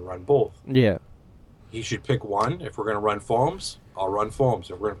option to run both. Yeah. You should pick one. If we're going to run foams, I'll run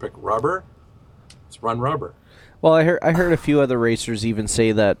foams. If we're going to pick rubber, let's run rubber. Well, I heard a few other racers even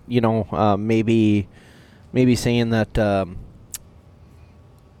say that, maybe saying that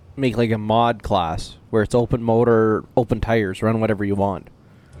make like a mod class where it's open motor, open tires, run whatever you want.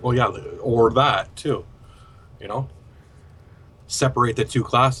 Well, yeah, or that too. Separate the two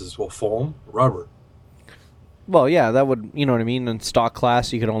classes. Well, foam, rubber. Well, yeah, that would, you know what I mean? In stock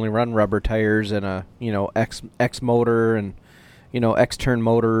class, you could only run rubber tires and a, X motor and, X-turn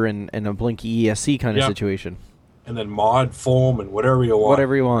motor and a blinky ESC kind of situation. And then mod, foam, and whatever you want.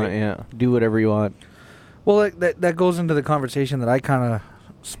 Whatever you want, right? Yeah. Do whatever you want. Well, that goes into the conversation that I kind of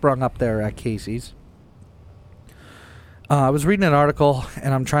sprung up there at Casey's. I was reading an article,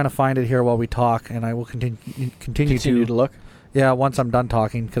 and I'm trying to find it here while we talk, and I will continue to look. Yeah, once I'm done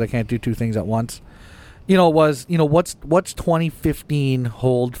talking, because I can't do two things at once. What's 2015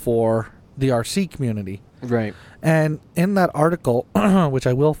 hold for the RC community? Right. And in that article, which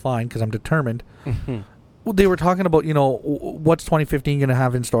I will find because I'm determined, they were talking about, what's 2015 going to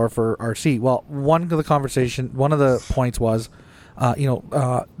have in store for RC? Well, one of the points was,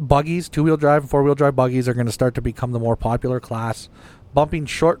 buggies, two-wheel drive and four-wheel drive buggies are going to start to become the more popular class, bumping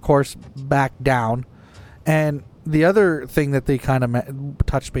short course back down. And the other thing that they kind of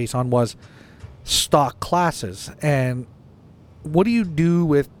touched base on was stock classes. And what do you do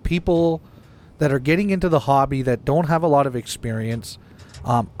with people that are getting into the hobby that don't have a lot of experience?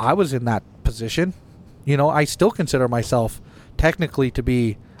 I was in that position. You know, I still consider myself technically to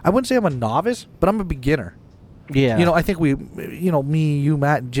be, I wouldn't say I'm a novice, but I'm a beginner. Yeah. You know, I think we, you know, me, you,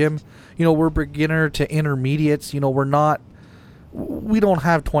 Matt, and Jim, you know, we're beginner to intermediates. You know, we don't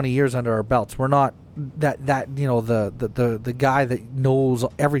have 20 years under our belts. We're not that you know, the guy that knows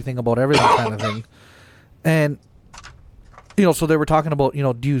everything about everything kind of thing. And, you know, so they were talking about, you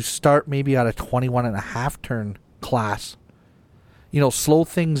know, do you start maybe at a 21.5 turn class? You know, slow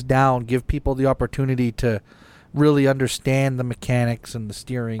things down, give people the opportunity to really understand the mechanics and the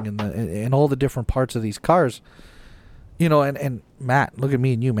steering and all the different parts of these cars. You know, and Matt, look at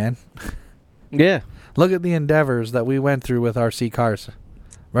me and you, man. Yeah. Look at the endeavors that we went through with RC cars.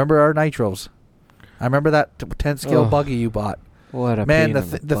 Remember our nitros? I remember that 10 scale buggy you bought. What a man!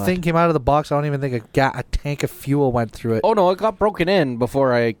 pain The thing came out of the box. I don't even think a tank of fuel went through it. Oh no, it got broken in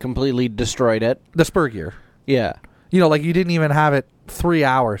before I completely destroyed it. The spur gear. Yeah. You know, like you didn't even have it 3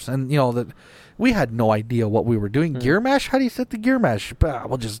 hours, and you know that we had no idea what we were doing. Gear mesh? How do you set the gear mesh?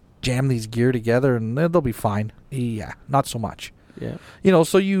 We'll just jam these gear together and they'll be fine. Yeah, not so much. Yeah. You know,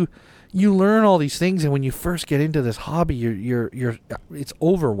 so you learn all these things, and when you first get into this hobby, you're it's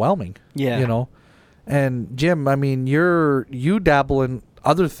overwhelming. Yeah. You know, and Jim, I mean, you dabble in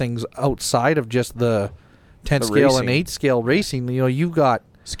other things outside of just the 10 scale racing. and 8 scale racing. You know, you've got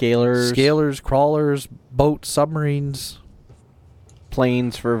Scalers, crawlers, boats, submarines,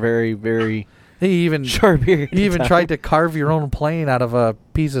 planes for very, very he even short period. you even tried to carve your own plane out of a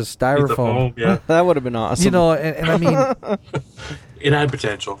piece of styrofoam. Yeah, That would have been awesome. You know, and I mean, it had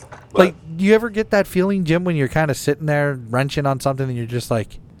potential. But like, do you ever get that feeling, Jim, when you're kind of sitting there wrenching on something and you're just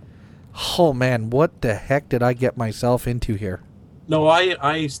like, oh man, what the heck did I get myself into here? no,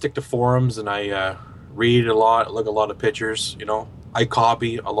 I stick to forums and I read a lot, look at a lot of pictures. You know, I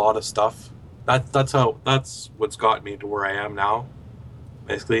copy a lot of stuff. That's what's got me to where I am now.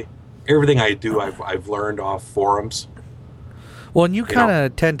 Basically, everything I do, I've learned off forums. Well, and you kind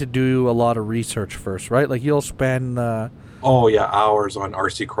of tend to do a lot of research first, right? Like you'll spend, Oh yeah, hours on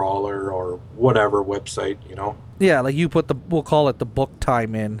RC Crawler or whatever website. You know. yeah, like you put we'll call it the book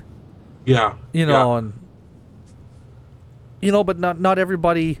time in, Yeah. you know, and you know, but not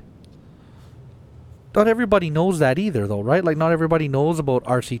everybody. Not everybody knows that either, though, right? Like, not everybody knows about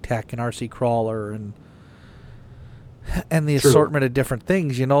RC Tech and RC Crawler and the True. assortment of different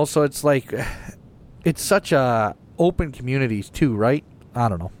things, you know? So it's like, it's such a open communities, too, right? I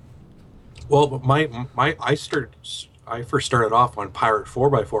don't know. Well, I first started off on Pirate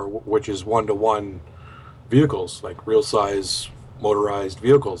 4x4, which is 1-to-1 vehicles, like real size motorized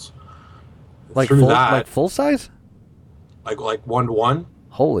vehicles. Like Through full, that, like full size? like 1-to-1.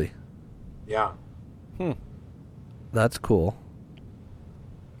 Holy. Yeah. That's cool.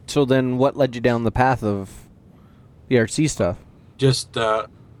 So then what led you down the path of the RC stuff? Just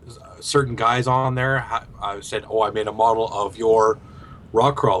certain guys on there. I said, "Oh, I made a model of your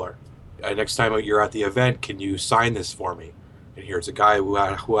rock crawler. Next time you're at the event, can you sign this for me?" And here's a guy who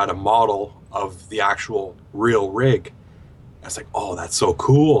had a model of the actual real rig. I was like, "Oh, that's so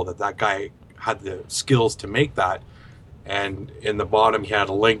cool that guy had the skills to make that." And in the bottom, he had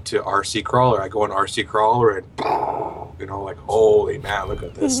a link to RC Crawler. I go on RC Crawler and, you know, like, holy man, look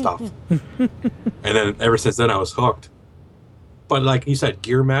at this stuff. And then ever since then, I was hooked. But like you said,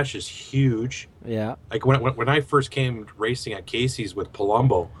 gear mesh is huge. Yeah. Like when I first came racing at Casey's with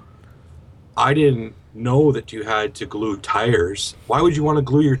Palumbo, I didn't know that you had to glue tires. Why would you want to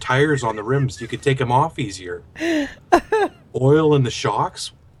glue your tires on the rims? You could take them off easier. Oil in the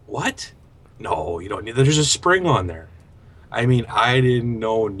shocks? What? No, you don't need. There's a spring on there. I mean, I didn't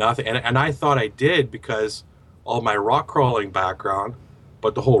know nothing. And I thought I did because all my rock crawling background,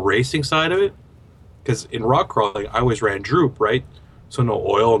 but the whole racing side of it, because in rock crawling, I always ran droop, right? So no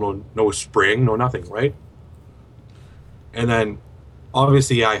oil, no spring, no nothing, right? And then,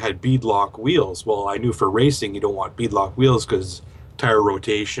 obviously, I had beadlock wheels. Well, I knew for racing, you don't want beadlock wheels because tire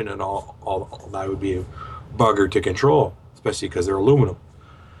rotation and all that would be a bugger to control, especially because they're aluminum.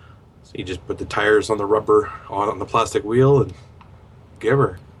 So you just put the tires on the rubber, on the plastic wheel, and give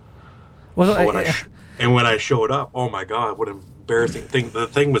her. Well, And when I showed up, oh my God, what an embarrassing thing. The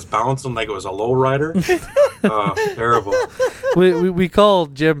thing was bouncing like it was a lowrider. Terrible. we call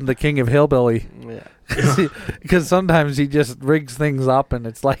Jim the king of hillbilly. Yeah. Because sometimes he just rigs things up and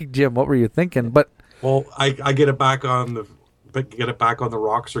it's like, Jim, what were you thinking? But Well, I get it back on the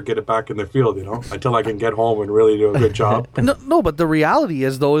rocks or get it back in the field, you know, until I can get home and really do a good job. no, but the reality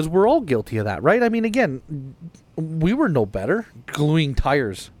is, though, is we're all guilty of that, right? I mean, again, we were no better gluing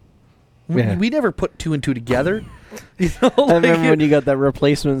tires. Yeah. We never put two and two together. You know, I remember when you got that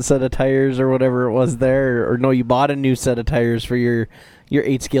replacement set of tires or whatever it was there, or no, you bought a new set of tires for your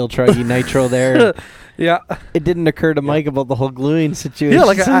 8-scale Truggy Nitro there. Yeah. It didn't occur to Mike about the whole gluing situation. Yeah,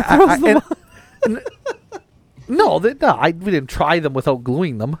 like So he throws them on. no, we didn't try them without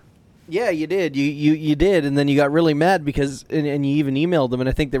gluing them. Yeah, you did. You did, and then you got really mad because, and you even emailed them, and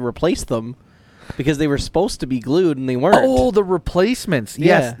I think they replaced them because they were supposed to be glued and they weren't. Oh, the replacements.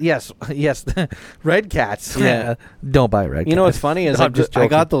 Yeah. Yes. Red Cats. Yeah. Don't buy Red Cats. You know what's funny is No, I I'm just I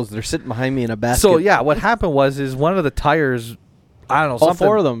got joking. those. They're sitting behind me in a basket. So, yeah, what happened was one of the tires, I don't know, all something.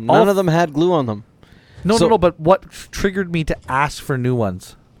 4 of them. None of them had glue on them. No, but what triggered me to ask for new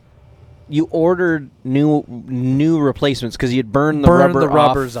ones? You ordered new replacements because you'd burned the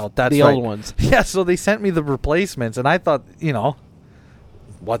rubbers off out. That's the right. old ones. Yeah, so they sent me the replacements, and I thought,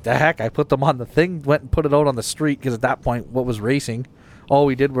 what the heck? I put them on the thing, went and put it out on the street because at that point, what was racing? All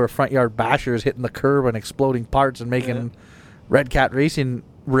we did were front yard bashers hitting the curb and exploding parts and making Red Cat Racing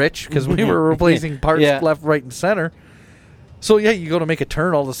rich because we were replacing parts left, right, and center. So, yeah, you go to make a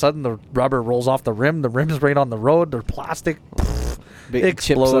turn, all of a sudden the rubber rolls off the rim. The rim's right on the road. They're plastic. Big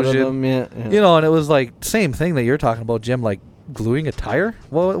Explosion. chips out of them. Yeah. And it was like same thing that you're talking about, Jim, like gluing a tire.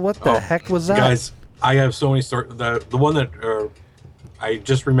 What the heck was that? Guys, I have so many stories. The one that I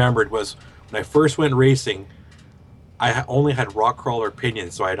just remembered was when I first went racing, I only had rock crawler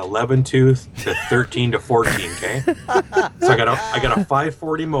pinions, so I had 11 tooth to 13 to 14. Okay, so I got a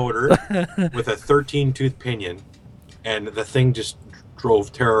 540 motor with a 13 tooth pinion, and the thing just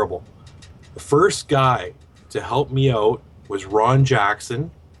drove terrible. The first guy to help me out was Ron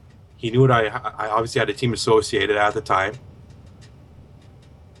Jackson. He knew what I obviously had a team associated at the time.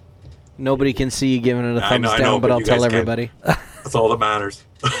 Nobody can see you giving it a I thumbs know, down, but but I'll you tell guys can. everybody. That's all that matters.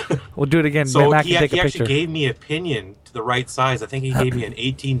 We'll do it again. So Matt he can take a actually picture. gave me a pinion to the right size. I think he gave me an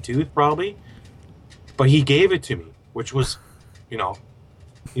 18 tooth probably, but he gave it to me, which was, you know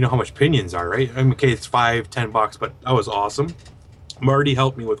how much pinions are, right? I mean, okay, it's $5-10, but that was awesome. Marty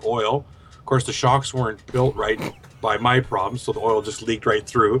helped me with oil. Of course, the shocks weren't built right by my problem, so the oil just leaked right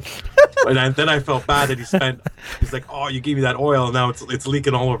through. And then I felt bad that he's like, oh, you gave me that oil, and now it's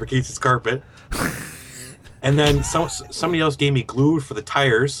leaking all over Casey's carpet. And then somebody else gave me glue for the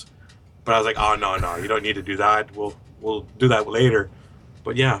tires, but I was like, oh, no, you don't need to do that. We'll do that later.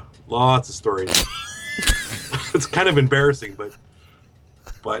 But yeah, lots of stories. It's kind of embarrassing,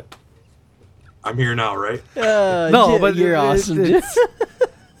 but I'm here now, right? No, but you're awesome.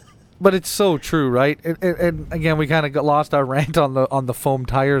 But it's so true, right? And again, we kind of got lost our rant on the foam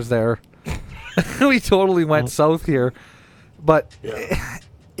tires there. We totally went south here, but Yeah.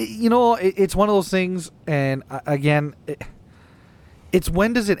 it's one of those things. And again, it's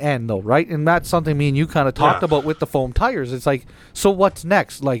when does it end, though, right? And that's something me and you kind of talked about with the foam tires. It's like, so what's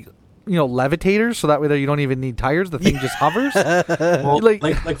next? Like, levitators, so that way you don't even need tires. The thing just hovers. Well, Like-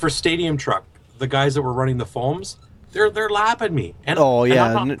 like for Stadium Truck, the guys that were running the foams, they're lapping me. And Oh, and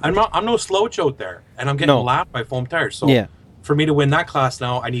yeah. I'm no slouch out there, and I'm getting No. lapped by foam tires. So Yeah. for me to win that class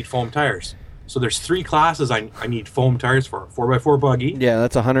now, I need foam tires. So there's 3 classes I need foam tires for. 4x4 buggy. Yeah,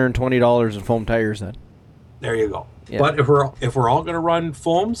 that's $120 in foam tires then. There you go. Yeah. But if we're all gonna run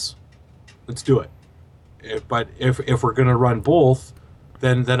foams, let's do it. If we're gonna run both,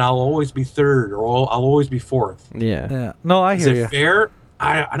 then I'll always be third, or I'll always be fourth. Yeah. Yeah. No, I Is hear it you. fair?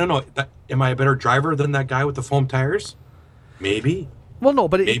 I don't know. Am I a better driver than that guy with the foam tires? Maybe. Well, no,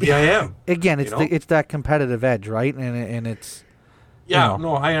 but Maybe I am. Again, it's you know? it's that competitive edge, right? And it's Yeah. You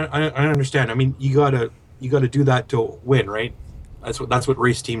know. No, I understand. I mean, you gotta do that to win, right? That's what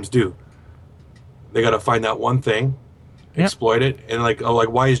race teams do. They gotta find that one thing, Yep. exploit it, and like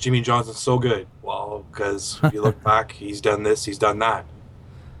why is Jimmy Johnson so good? Well, because if you look back, he's done this, he's done that.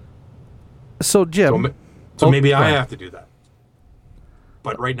 so Jim. So maybe go I ahead. have to do that.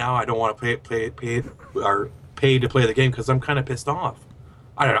 But right now, I don't want to pay to play the game because I'm kind of pissed off.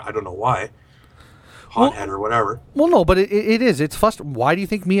 I don't know why. Hothead or whatever. Well, no, but it is. It's frustrating. Why do you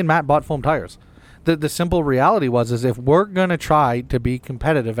think me and Matt bought foam tires? The simple reality is if we're going to try to be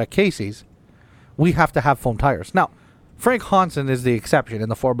competitive at Casey's, we have to have foam tires. Now, Frank Hansen is the exception in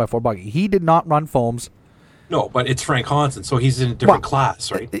the 4x4 buggy. He did not run foams. No, but it's Frank Hansen, so he's in a different Well,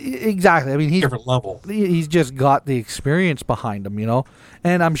 class, right? Exactly. I mean, Different level. he's just got the experience behind him,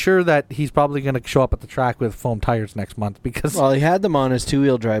 And I'm sure that he's probably going to show up at the track with foam tires next month because, Well, he had them on his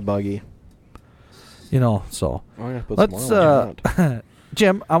 2-wheel drive buggy. so. I'm gonna put Let's, some oil on that.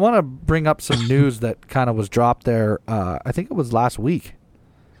 Jim, I want to bring up some news that kind of was dropped there. I think it was last week.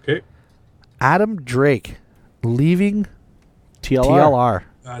 Okay. Adam Drake leaving TLR. TLR.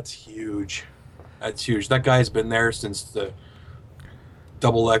 That's huge. That's huge. That guy's been there since the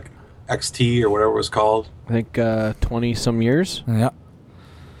double XT or whatever it was called. I think 20 some years. Yeah.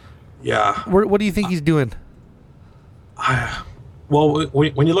 Yeah. What do you think he's doing? Well,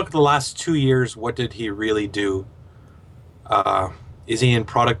 when you look at the last 2 years, what did he really do? Is he in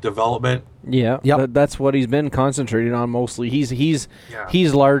product development? Yeah, Yep. that's what he's been concentrating on mostly. He's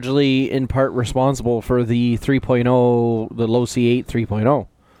largely in part responsible for the 3.0, the low C8 3.0.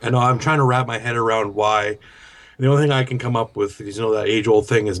 I know. I'm trying to wrap my head around why. The only thing I can come up with is, that age-old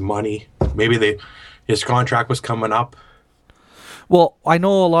thing is money. Maybe his contract was coming up. Well, I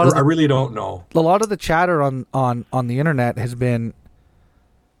know I really don't know. a lot of the chatter on the internet has been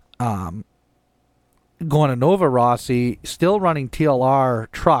going to Nova Rossi, still running TLR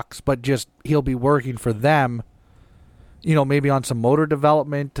trucks, but just he'll be working for them, maybe on some motor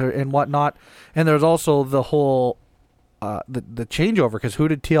development and whatnot. And there's also the whole the changeover, because who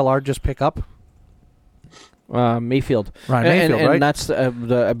did TLR just pick up? Mayfield. Ryan Mayfield, and right? that's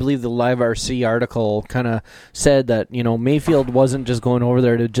I believe the Live RC article kind of said that Mayfield wasn't just going over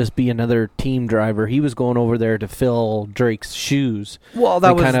there to just be another team driver. He was going over there to fill Drake's shoes. Well, that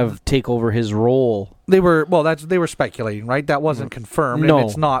and was kind of take over his role. they were speculating, right? That wasn't confirmed, No. and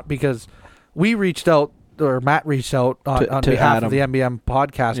it's not, because we reached out, or Matt reached out on To behalf Adam. of the MBM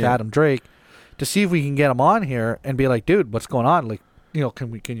podcast, Yeah. Adam Drake, to see if we can get him on here and be like, dude, what's going on? Like,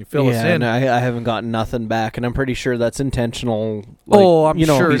 can you fill us in? And I haven't gotten nothing back, and I'm pretty sure that's intentional. I'm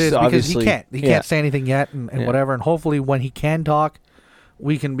sure it he's is, because he obviously- can't say anything yet, and Yeah. whatever. And hopefully, when he can talk,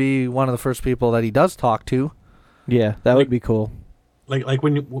 we can be one of the first people that he does talk to. Yeah, that would be cool. Like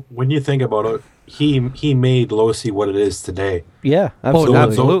when you think about it, he made Losi what it is today. Yeah, absolutely.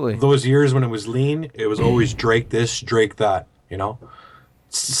 absolutely. Those years when it was lean, it was always Drake this, Drake that.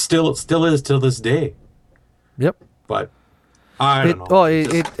 Still is till this day. Yep. But I don't know.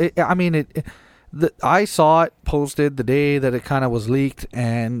 I saw it posted the day that it kind of was leaked,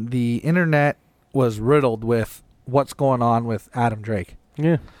 and the internet was riddled with what's going on with Adam Drake.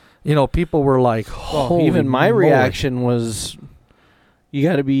 Yeah. People were like, holy Even my moly. reaction was, you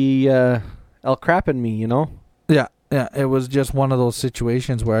got to be El crapping me, Yeah, it was just one of those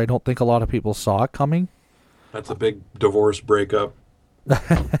situations where I don't think a lot of people saw it coming. That's a big divorce breakup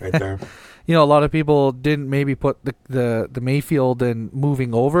right there. A lot of people didn't maybe put the Mayfield and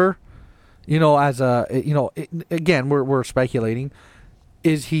moving over, as again, we're speculating.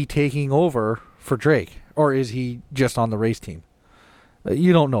 Is he taking over for Drake, or is he just on the race team?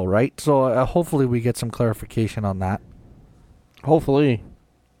 You don't know, right? So hopefully we get some clarification on that. Hopefully.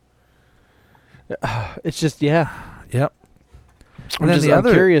 It's just, yeah. Yep. I'm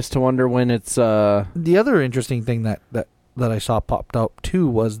curious to wonder when it's... The other interesting thing that I saw popped up too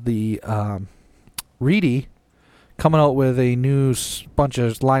was the Reedy coming out with a new bunch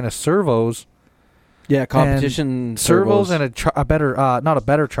of line of servos. Yeah, competition servos and a better, not a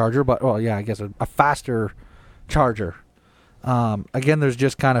better charger, but I guess a faster charger. Again, there's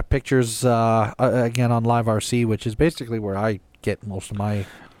just kind of pictures again on Live RC, which is basically where I get most of my.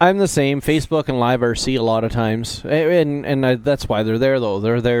 I'm the same. Facebook and Live RC a lot of times, and that's why they're there. Though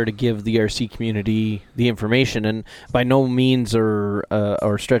they're there to give the RC community the information, and by no means or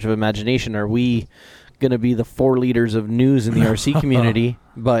stretch of imagination are we going to be the 4 leaders of news in the RC community.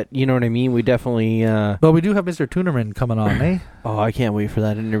 But you know what I mean. We definitely. But we do have Mr. Tunerman coming on, eh? Oh, I can't wait for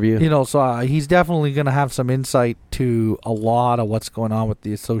that interview. So he's definitely going to have some insight to a lot of what's going on with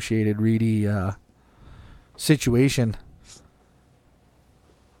the Associated Reedy situation.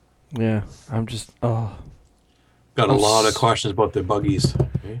 Yeah, I'm just Got a lot of questions about the buggies.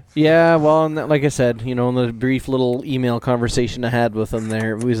 Yeah, well, and like I said, in the brief little email conversation I had with him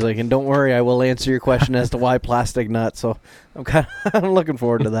there, he was like, and don't worry, I will answer your question as to why plastic nuts. So I'm looking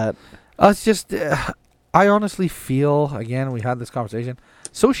forward to that. It's just, I honestly feel, again, we had this conversation,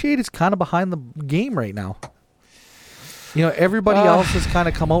 Associated's kind of behind the game right now. Everybody else has kind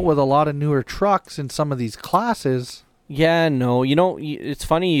of come out with a lot of newer trucks in some of these classes. Yeah, no, it's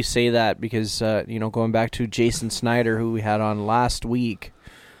funny you say that because, going back to Jason Snyder, who we had on last week,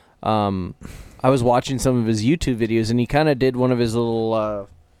 I was watching some of his YouTube videos, and he kind of did one of his little,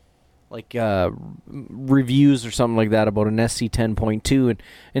 reviews or something like that about an SC 10.2,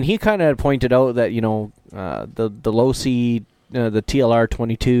 and he kind of pointed out that, the low C, the TLR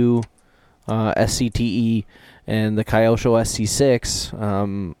 22, SCTE, and the Kyosho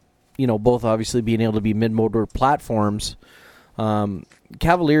SC6, both obviously being able to be mid-motor platforms,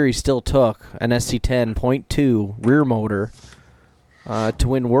 Cavalieri still took an SC10.2 rear motor to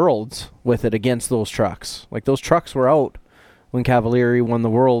win Worlds with it against those trucks. Like, those trucks were out when Cavalieri won the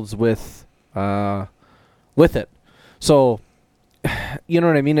Worlds with it. So, you know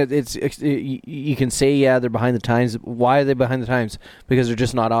what I mean? You can say, yeah, they're behind the times. Why are they behind the times? Because they're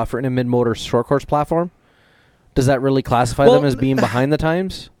just not offering a mid-motor short course platform? Does that really classify them as being behind the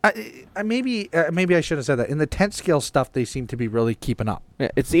times? Maybe I should have said that. In the 10 scale stuff, they seem to be really keeping up. Yeah,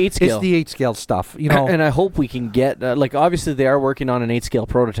 it's the 8 scale. It's the 8 scale stuff, you know. And I hope we can get, obviously they are working on an 8 scale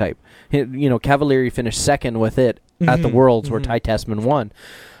prototype. You know, Cavalieri finished second with it at the Worlds where Ty Tessman won.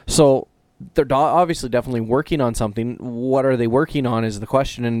 So they're obviously definitely working on something. What are they working on is the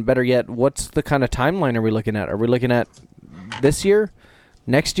question. And better yet, what's the kind of timeline are we looking at? Are we looking at this year?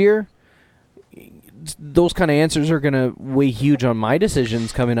 Next year? Those kind of answers are going to weigh huge on my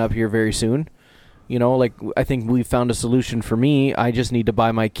decisions coming up here very soon. You know, like, I think we've found a solution for me. I just need to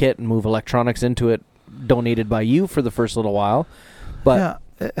buy my kit and move electronics into it, donated by you for the first little while. But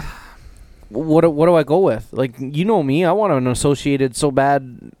what do I go with? Like, you know me, I want an Associated so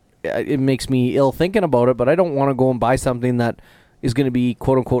bad it makes me ill thinking about it, but I don't want to go and buy something that is going to be,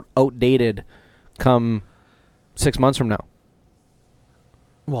 quote-unquote, outdated come 6 months from now.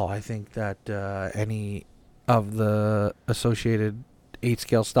 Well, I think that any of the Associated 8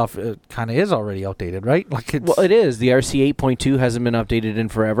 scale stuff kind of is already outdated, right? Like, it is. The RC 8.2 hasn't been updated in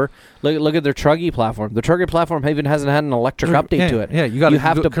forever. Look at their Truggy platform. The Truggy platform even hasn't had an electric update to it. Yeah, you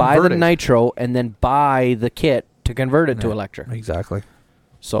have to buy the nitro and then buy the kit to convert it to electric. Exactly.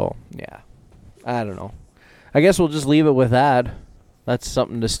 So, yeah. I don't know. I guess we'll just leave it with that. That's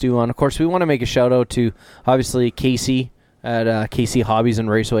something to stew on. Of course, we want to make a shout out to, obviously, Casey at KC Hobbies and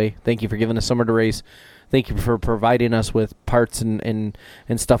Raceway. Thank you for giving us summer to race. Thank you for providing us with parts and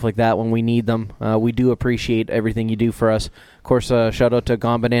stuff like that when we need them. We do appreciate everything you do for us. Of course, shout out to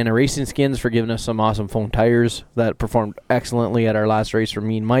Gone Banana Racing Skins for giving us some awesome foam tires that performed excellently at our last race for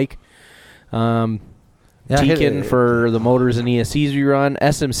me and Mike. Tekin for the motors and ESCs we run.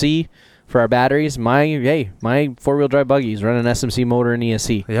 SMC for our batteries. My four-wheel drive buggies run an SMC motor and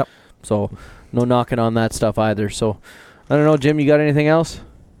ESC. Yep. So no knocking on that stuff either. So I don't know, Jim, you got anything else?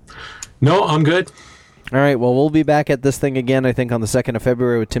 No, I'm good. All right, well, we'll be back at this thing again, I think, on the 2nd of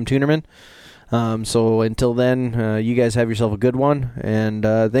February with Tim Tunerman. So until then, you guys have yourself a good one, and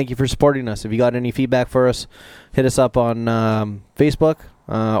thank you for supporting us. If you got any feedback for us, hit us up on Facebook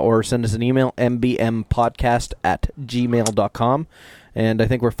or send us an email, mbmpodcast@gmail.com. And I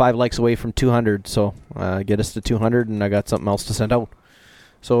think we're 5 likes away from 200, so get us to 200, and I got something else to send out.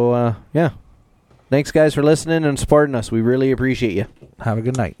 So, yeah. Thanks, guys, for listening and supporting us. We really appreciate you. Have a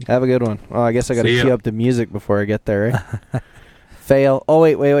good night. Have a good one. Oh, I guess I got to cue up the music before I get there, right? Fail. Oh,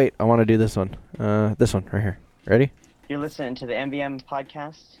 wait. I want to do this one. This one right here. Ready? You're listening to the MBM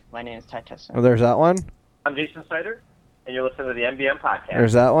podcast. My name is Ty Tessman. Oh, there's that one. I'm Jason Snyder, and you're listening to the MBM podcast.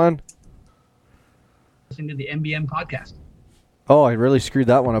 There's that one. Listening to the MBM podcast. Oh, I really screwed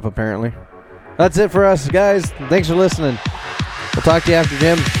that one up, apparently. That's it for us, guys. Thanks for listening. We'll talk to you after,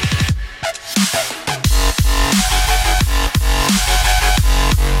 Jim.